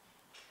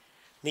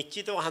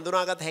 නිශ්චිතව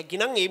හඳුනාගත හැකි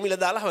නම් ඒ මිල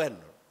දාලා හොයන්න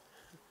ඕන.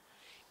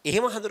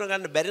 එහෙම හඳුනා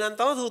ගන්න බැරි නම්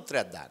තව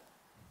සූත්‍රයක් දාන්න.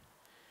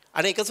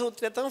 අනේ එක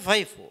සූත්‍රයක් තමයි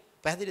 5-4.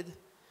 පැහැදිලිද?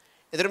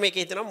 එතන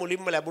මේකේ හිතනවා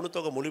මුලින්ම ලැබුණු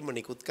තොග මුලින්ම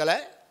නිකුත්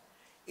කළා.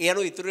 ඒ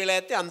අනුව ඉතුරු වෙලා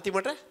ඇත්තේ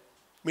අන්තිමට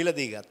මිල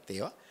දී ගත්ත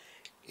ඒවා.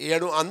 ඒ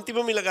අනුව අන්තිම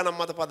මිල ගණන්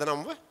මත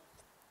පදනම්ව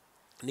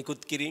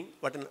නිකුත් කිරීම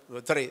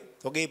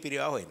තොගේ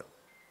පිරිවා හොයනවා.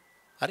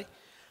 හරි?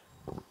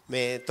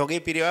 මේ තොගේ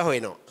පිරිවා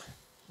හොයනවා.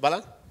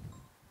 බලන්න.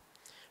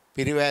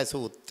 පිරිවැය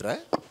සූත්‍ර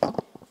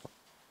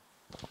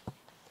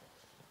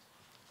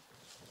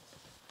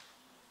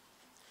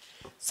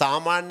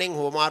සාමාන්‍යයෙන්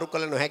හෝමාරු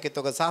කළ නොහැකි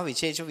තොග සහ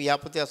විශේෂ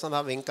ව්‍යාපෘතිය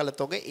සඳහා වෙන් කළ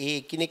තොග ඒ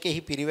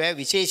එකිනෙකෙහි පිරිවැය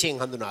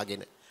විශේෂයෙන්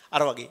හඳුනාගෙන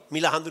අර වගේ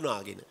මිල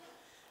හඳුනාගෙන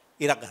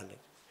ඉරක් ගන්න.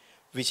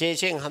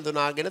 විශේෂයෙන්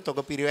හඳුනාගෙන තොග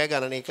පිරිවැය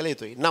ගණනය කළ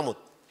යුතුයි. නමුත්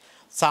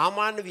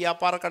සාමාන්‍ය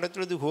ව්‍යාපාර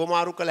කටයුතුවලදී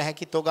හෝමාරු කළ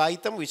හැකි තොග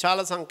අයිතම්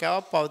විශාල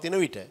සංඛ්‍යාවක් පවතින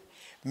විට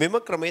මෙම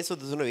ක්‍රමයේ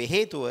සුදුසු නොවේ.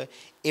 හේතුව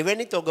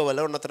එවැනි තොගවල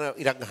උන්නතර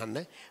ඉරක්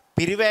ගන්න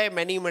පිරිවැය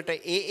මැනීමට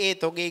ඒ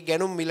තොගේ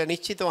ගැනුම් මිල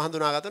නිශ්චිතව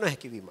හඳුනාගත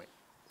නොහැකි වීමයි.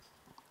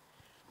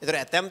 ඒතර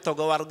ඇතම් තොග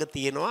වර්ග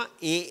තියෙනවා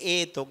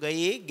ඒ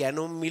තොගයේ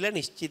ගැනුම් මිල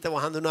නිශ්චිතව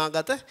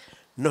හඳුනාගත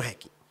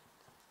නොහැකි.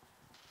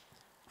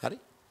 හරි?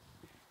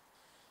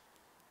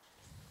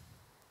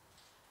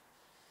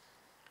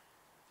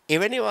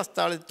 එවැනි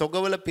අවස්ථාවලදී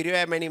තොගවල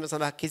පිරිවැය මැනීම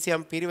සඳහා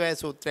කිසියම් පිරිවැය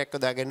සූත්‍රයක්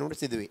යොදා ගැනීමට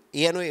සිදුවේ.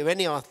 ඒ අනුව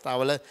එවැනි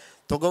අවස්ථාවල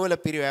තොගවල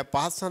පිරිවැය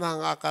පහත්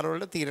සඳහන්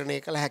ආකාරවල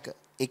තීරණය කළ හැක.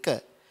 1.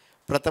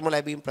 ප්‍රථම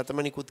ලැබීම ප්‍රථම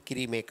නිකුත්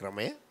කිරීමේ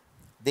ක්‍රමය.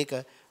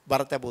 2.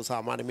 බර තැබූ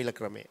සාමාන්‍ය මිල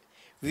ක්‍රමය.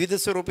 විවිධ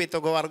ස්වරූපී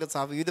තොග වර්ග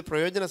සහ විවිධ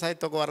ප්‍රයෝජන සහිත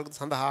තොග වර්ග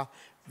සඳහා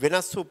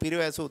වෙනස් වූ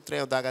පිරිවැය සූත්‍රය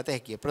යොදාගත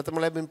හැකිය. ප්‍රථම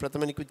ලැබීම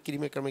ප්‍රථම නිකුත්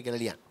කිරීමේ ක්‍රමය කියලා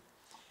ලියන්න.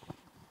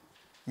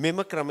 මෙම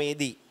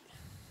ක්‍රමයේදී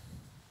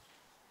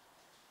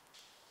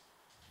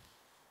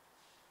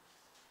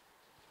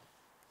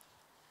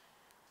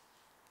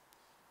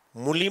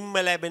මුලින්ම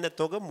ලැබෙන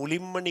තොග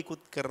මුලින්ම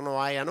නිකුත්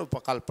කරනවා යන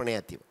උපකල්පනය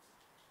ඇතිව.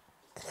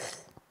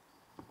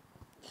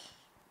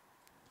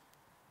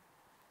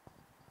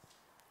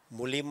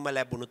 මුලින්ම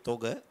ලැබුණු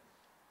තොග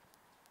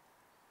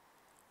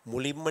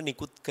මුලින්ම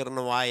නිකුත්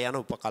කරනවා යන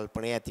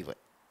උපකල්පනය ඇතිව.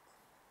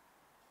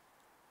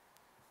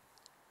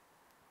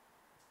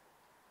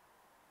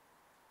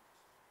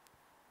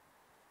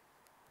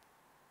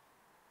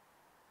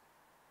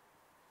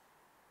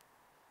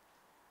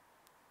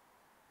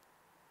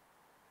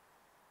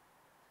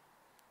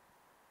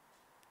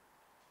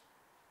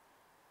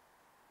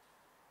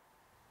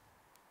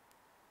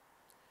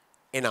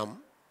 එනම්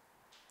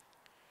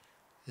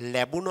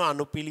ලැබුණු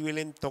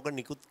අනුපිළිවෙලින් තොග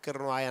නිකුත්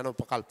කරනවා යන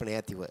උපකල්පනය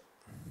ඇතිව.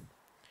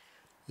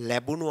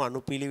 ලැබුණු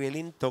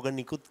අනුපිළිවෙලින් තොග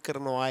නිකුත්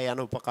කරනවා යන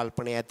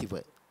උපකල්පනය ඇතිව.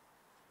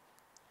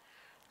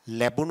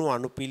 ලැබුණු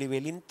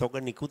අනුපිළිවෙලින් තොග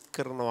නිකුත්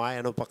කරනවා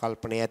යන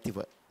උපකල්පනය ඇතිව.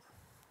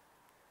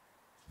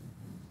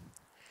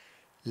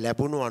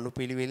 ලැබුණු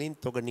අනුපිළිවෙලින්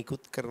තොග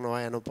නිකුත්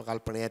කරනවා යන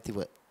උපකල්පනය ඇතිව.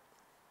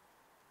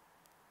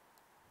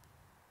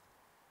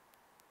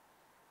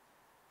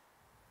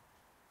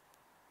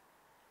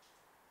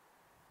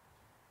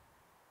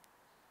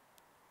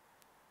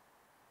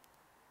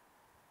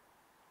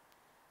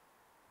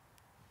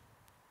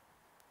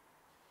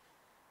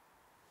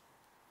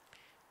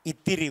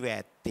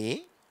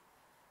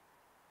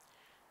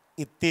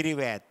 ඉතිරිව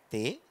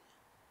ඇත්තේ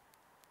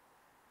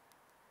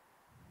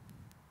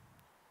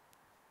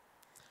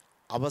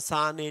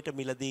අවසානයේට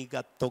මිලදී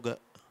ගත් තොග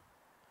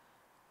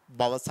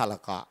බව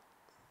සලකා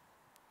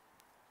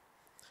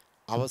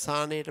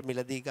අවසානයේට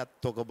මිලදී ගත්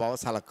තොග බව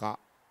සලකා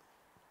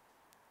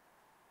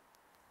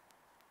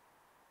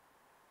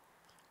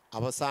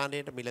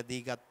අවසානයේට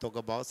මිලදී ගත් තොග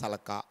බව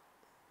සලකා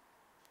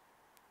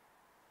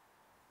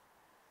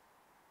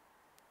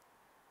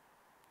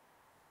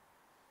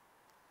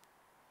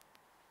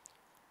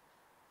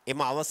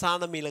එම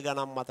අවසාන මිල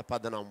ගණන් මත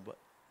පදනම්ව.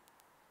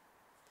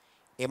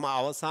 එම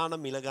අවසාන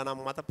මිල ගණන්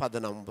මත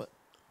පදනම්ව.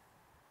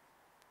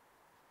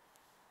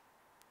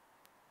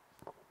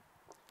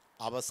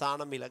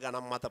 අවසාන මිල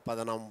ගණන් මත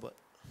පදනම්ව.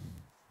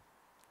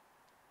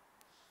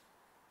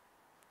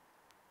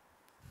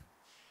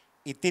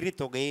 ඉතිරි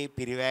තොගේ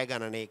පිරිවැය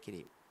ගණනය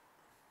කිරීම.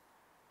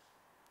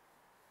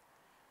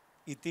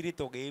 ඉතිරි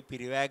තොගේ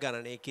පිරිවැය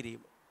ගණනය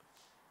කිරීම.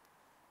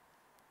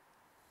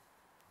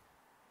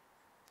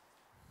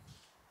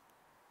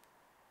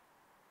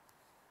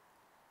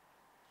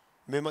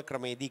 මෙම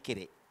ක්‍රමේදී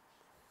කෙරේ.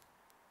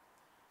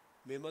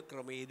 මෙම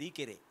ක්‍රමේදී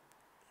කෙරේ.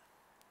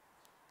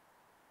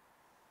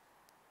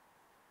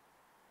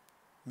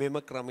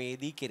 මෙම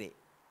ක්‍රමේදී කෙරේ.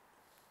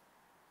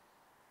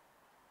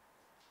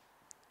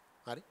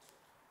 හරි.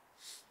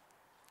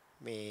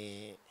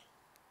 මේ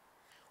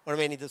ඔන්න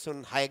මේ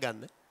නිදසුන් 6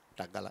 ගන්න.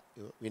 ටක් ගාලා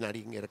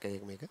විනාඩියකින් ඉර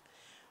කරේක මේක.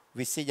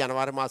 20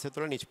 ජනවාරි මාසය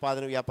තුළ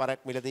නිෂ්පාදන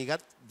ව්‍යාපාරයක්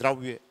මිලදීගත්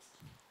ද්‍රව්‍ය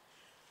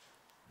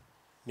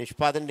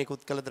නිෂ්පාදන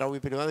නිකුත් කළ ද්‍රව්‍ය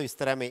පිළිබඳ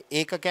විස්තරය මේ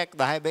ඒකකයක්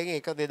 10 බැගින්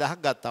 1/2000ක්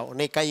ගත්තා. ඔන්න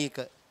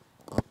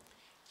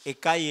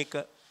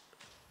 1.1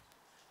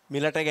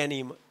 මිලට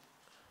ගැනීම.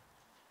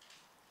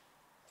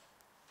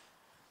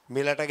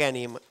 මිලට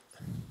ගැනීම.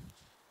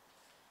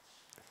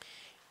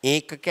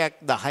 ඒකකයක්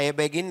 10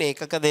 බැගින්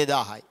ඒකක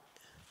 2000යි.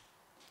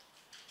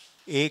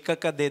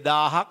 ඒකක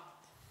 2000ක්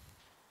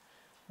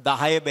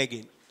 10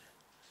 බැගින්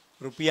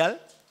රුපියල්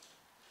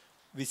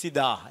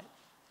 20000යි.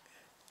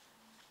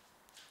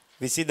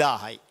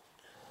 20000යි.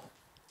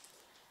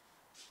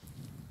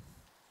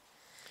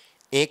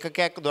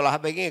 ඒකකයක් 12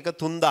 බැගින් එක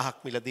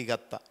 3000ක් මිලදී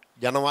ගත්තා.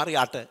 ජනවාරි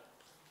 8.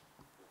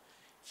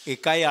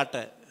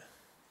 1.8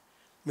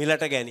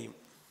 මිලට ගැනීම.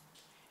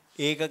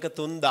 ඒකක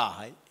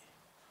 3000යි.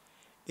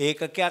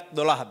 ඒකකයක්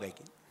 12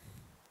 බැගින්.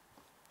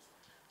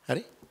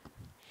 හරි?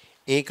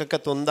 ඒකක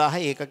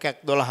 3000යි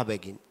ඒකකයක් 12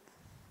 බැගින්.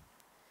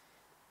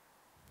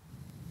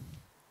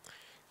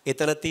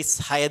 එතන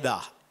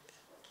 36000.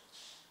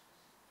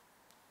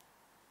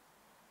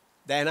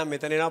 දැන් නම්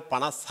මෙතන එනවා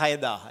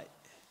 56000යි.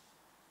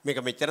 මේක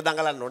මෙච්චර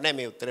දඟලන්න ඕනේ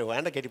මේ උත්තරේ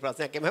හොයන්න කෙටි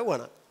ප්‍රශ්නයක් එම හෙවුවා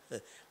නම්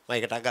මම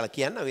ඒකට අගලා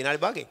කියන්න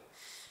විනාඩි භාගෙන්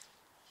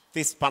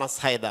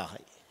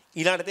 35000යි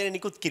ඊළඟට තියෙන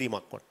නිකුත්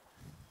කිරීමක් වොන්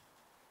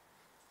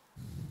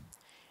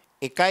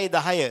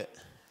 1.10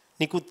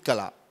 නිකුත්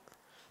කළා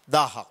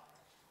 1000ක්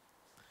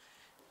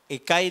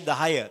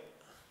 1.10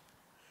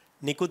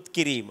 නිකුත්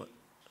කිරීම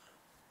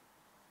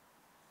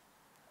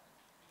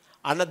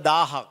අන්න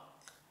 1000ක්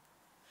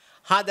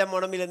හා දැන්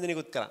මොන මිලෙන්ද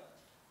නිකුත් කරන්නේ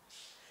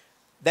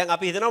දැන්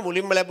අපි හිතනවා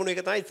මුලින්ම ලැබුණ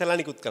එක තමයි ඉස්සලා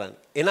නිකුත් කරන්නේ.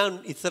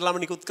 එහෙනම් ඉස්සලාම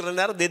නිකුත්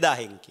කරන්නේ අර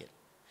 2000න් කියලා.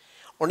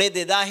 ඔනේ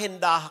 2000න්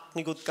 1000ක්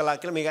නිකුත් කළා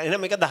කියලා මේක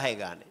එහෙනම් මේක 10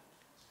 ගානේ.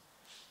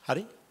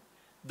 හරි?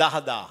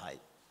 10000යි.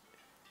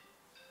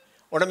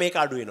 ඔන්න මේක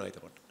අඩු වෙනවා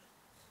එතකොට.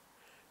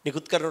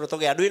 නිකුත් කරනකොට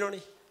ඔගේ අඩු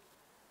වෙනවනේ.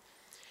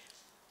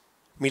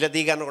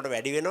 මිලදී ගන්නකොට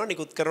වැඩි වෙනවා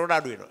නිකුත් කරනකොට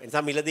අඩු වෙනවා. ඒ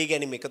නිසා මිලදී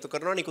ගැනීම එකතු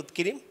කරනවා නිකුත්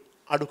කිරීම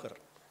අඩු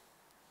කරනවා.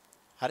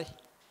 හරි?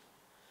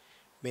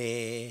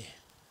 මේ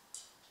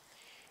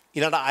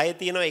ඊළඟ ආයෙ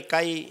තියෙනවා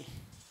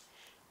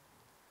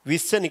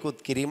 1.20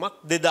 නිකුත් කිරීමක්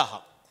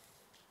 2000ක්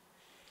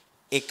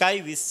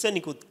 1.20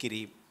 නිකුත්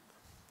කිරීම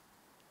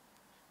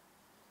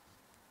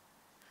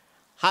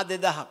හා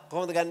 2000ක්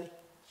කොහොමද ගන්නෙ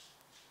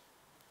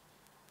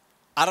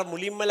අර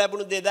මුලින්ම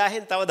ලැබුණු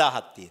 2000න් තව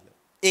 1000ක් තියෙනවා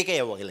ඒක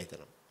යවුවා කියලා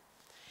හිතනවා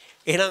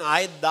එහෙනම්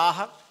ආයෙත්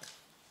 1000ක්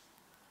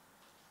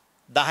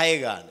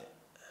 10 ගාන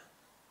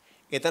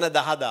එතන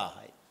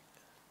 10000යි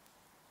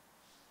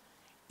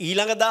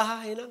ඊළඟ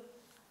 1000 එහෙනම්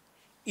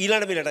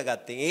ඊළඟ මිලට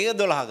ගත්තේ ඒක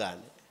 12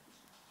 ගන්න.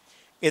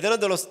 එතන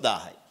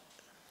 12000යි.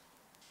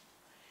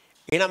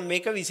 එහෙනම්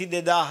මේක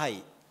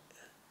 22000යි.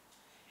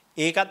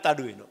 ඒකත්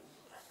අඩු වෙනවා.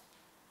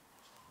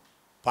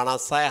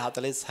 56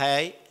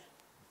 46යි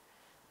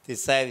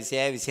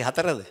 36 26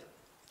 24ද?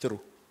 ඉතුරු.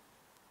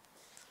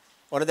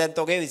 ඔන්න දැන්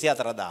තෝගේ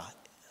 24000යි.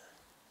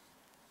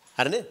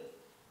 හරිනේ?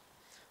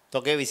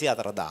 තෝගේ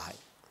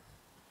 24000යි.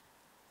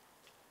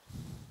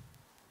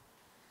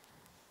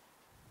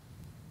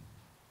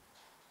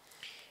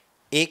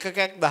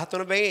 ඒකකයක්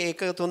 13 බැගින්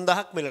ඒකක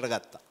 3000ක් මිලට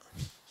ගත්තා.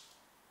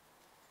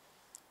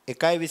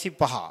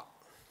 1.25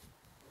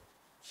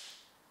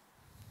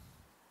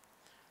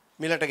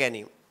 මිලට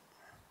ගැනීම.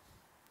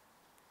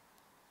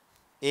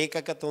 ඒකක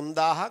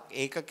 3000ක්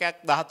ඒකකයක්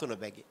 13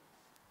 බැගින්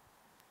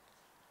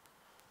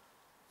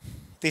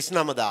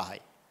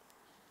 39000යි.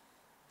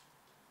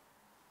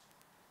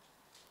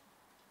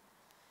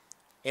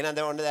 එහෙනම්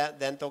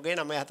දැන් තෝගේ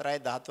 9 4යි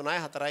 13යි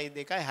 4යි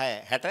 2යි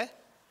 6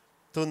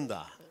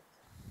 63000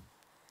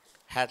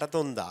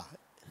 63000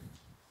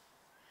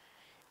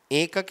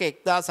 ඒකක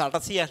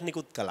 1800ක්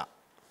නිකුත් කළා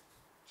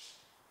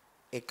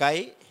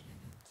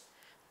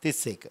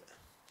 1.31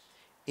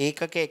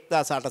 ඒකක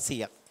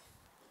 1800ක්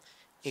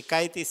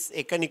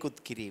 1.31 නිකුත්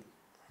කිරීම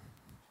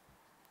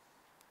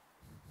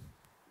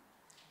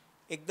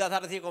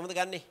 1800 කොහොමද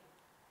ගන්නෙ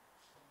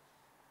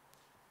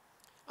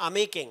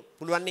මේකෙන්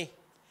පුළුවන් නේ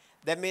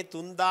දැන් මේ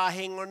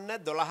 3000න් ඔන්න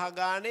 12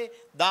 ගානේ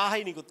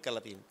 1000යි නිකුත්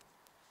කරලා තියෙනවා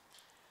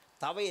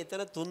තව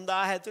එතන 3000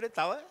 ඇතුලේ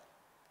තව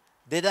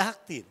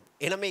 2000ක් තියෙනවා.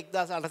 එහෙනම්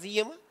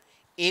 1800ම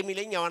ඒ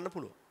මිලෙන් යවන්න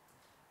පුළුවන්.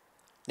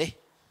 නේ?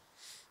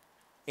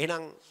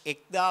 එහෙනම්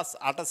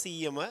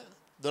 1800ම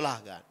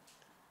 12 ගන්න.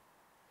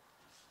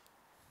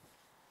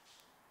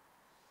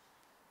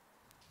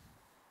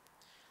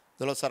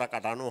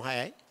 දොළොස්වරකට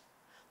 96යි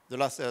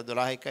 12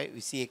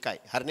 21යි.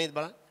 හරි නේද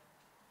බලන්න?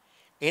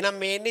 එහෙනම්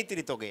මේ එන්නේ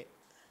ඉතිරි තොගේ.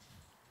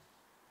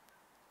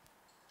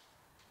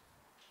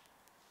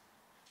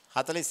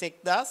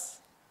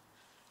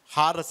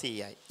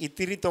 41400යි.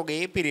 ඉතිරි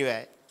තොගේ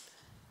පිරිවැය.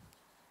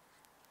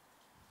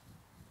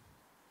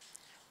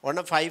 ඔන්න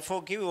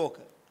 54 කිව්ව ඕක.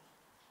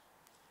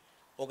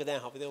 ඕක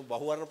දැන් අපි දැන්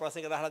බහුවර්ණ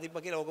ප්‍රශ්නයක දාලා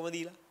තිබ්බා කියලා ඕකම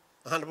දීලා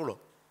අහන්න පුළුවන්.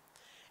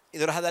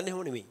 ඒතර හදන්නේ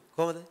හො නෙමෙයි.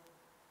 කොහමද?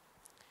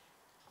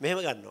 මෙහෙම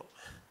ගන්නවා.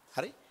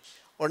 හරි?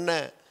 ඔන්න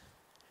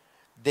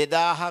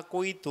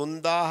 2000කුයි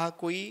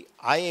 3000කුයි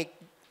අය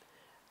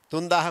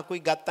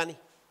 3000කුයි ගත්තනේ.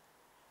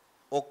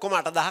 ඔක්කොම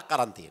 8000ක්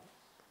අරන් තියෙනවා.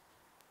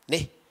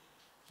 නේ?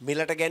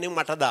 මිලට ගැනීම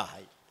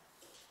 8000යි.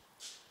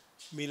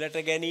 මිලට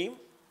ගැනීම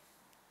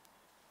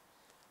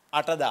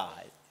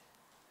 8000යි.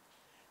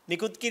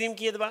 නිකුත් කිරීම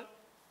කීයද බලන්න?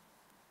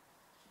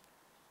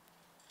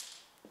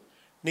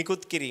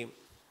 නිකුත් කිරීම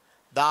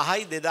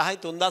 1000යි 2000යි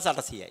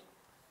 3800යි.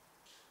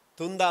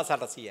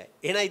 3800යි.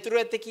 එහෙනම් ඉතුරු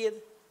ඇත්තේ කීයද?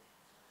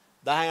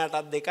 10න්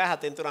 8ක් 2යි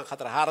 7න් 3ක්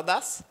 4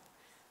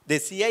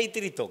 4200යි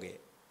ඉතිරි තොගේ.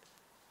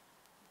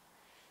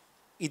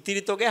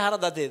 ඉතිරි තොගේ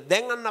 4200.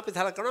 දැන් අන්න අපි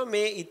සලකනවා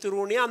මේ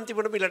ඉතුරුණිය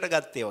අන්තිමට පිළට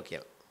ගත්තේවා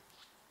කියලා.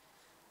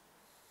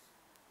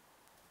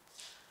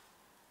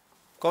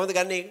 කොහොමද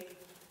ගන්නෙ ඒක?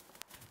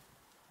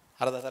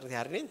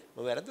 4000 හරි නේද?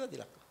 මම වැරදුවද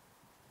ඉලක්ක?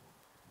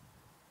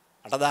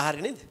 8000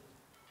 හරි නේද?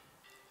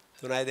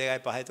 3යි 2යි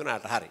 5යි 3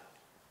 8 හරි.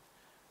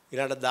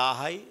 ඊළඟට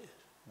 10යි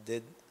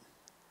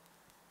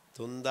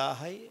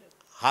 3000යි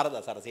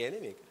 4400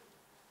 නේ මේක.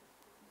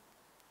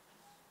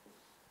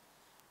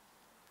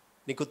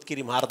 නිකුත්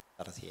කිරීම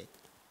 4400යි.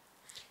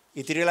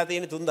 ඉතිරි වෙලා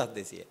තියෙන්නේ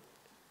 3200යි.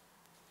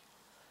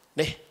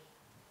 නේ?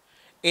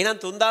 එහෙනම්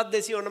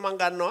 3200 ඔන්න මම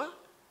ගන්නවා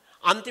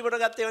අන්තිමට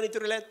ගත්ත ඒවා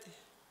ඉතුරු වෙලා ඇත්තේ.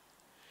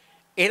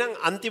 එහෙනම්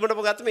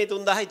අන්තිමටම ගත්ත මේ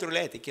 3000 ඉතුරු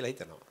වෙලා ඇති කියලා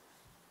හිතනවා.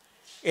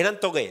 එහෙනම්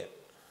තොගය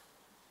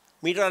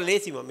මීට වඩා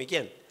ලේසි මම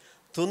කියන්නේ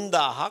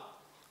 3000ක්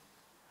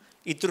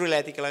ඉතුරු වෙලා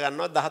ඇති කියලා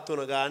ගන්නවා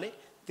 13 ගානේ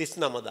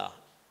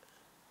 39000.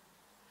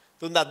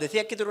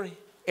 3200ක් ඉතුරුනේ.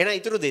 එහෙනම්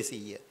ඉතුරු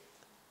 200.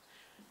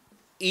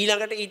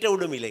 ඊළඟට ඊට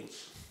උඩ මිලෙන්.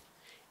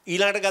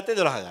 ඊළඟට ගත්තේ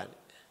 12 ගානේ.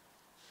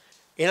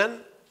 එහෙනම්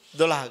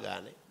 12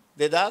 ගානේ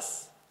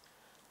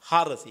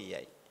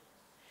 2400යි.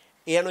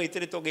 ඒ අනුව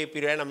ඉතිරි තොගේ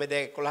පිරෙන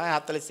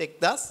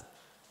 911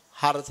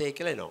 41400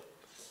 කියලා එනවා.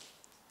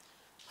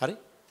 හරි?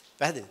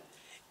 පැහැදිලි?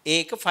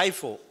 ඒක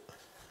 54.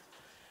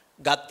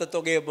 ගත්ත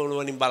තොගේ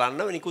බලවලින්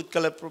බලන්න නිකුත්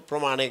කළ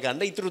ප්‍රමාණය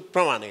ගන්න ඉතුරු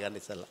ප්‍රමාණය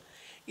ගන්න ඉස්සලා.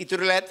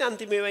 ඉතුරුලා ඇත්තේ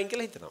අන්තිම ඒවායින්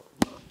කියලා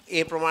හිතනවා.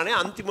 ඒ ප්‍රමාණය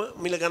අන්තිම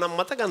මිල ගණන්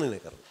මත ගණනය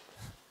කරනවා.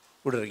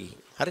 උඩට ගිහින්.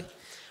 හරි?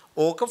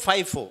 ඕක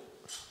 54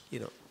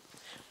 කියනවා.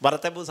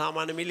 බරතබු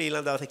සාමාන්‍ය මිල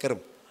ඊළඟ දවසේ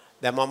කරමු.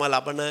 දැන් මම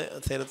ලබන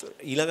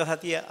ඊළඟ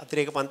සතිය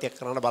අතිරේක පන්තියක්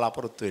කරන්න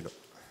බලාපොරොත්තු වෙනවා.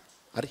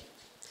 හරි?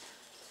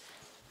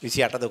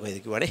 28 කොහෙද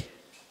කිව්වනේ?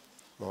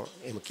 මම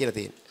එහෙම කියලා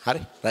තියෙන්නේ.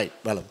 හරි? රයිට්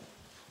බලමු.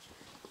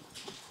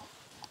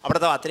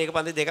 අපිට තව අතිරේක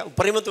පන්ති දෙක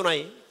උපරිම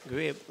 3යි.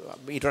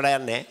 ඊට වඩා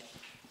යන්නේ නැහැ.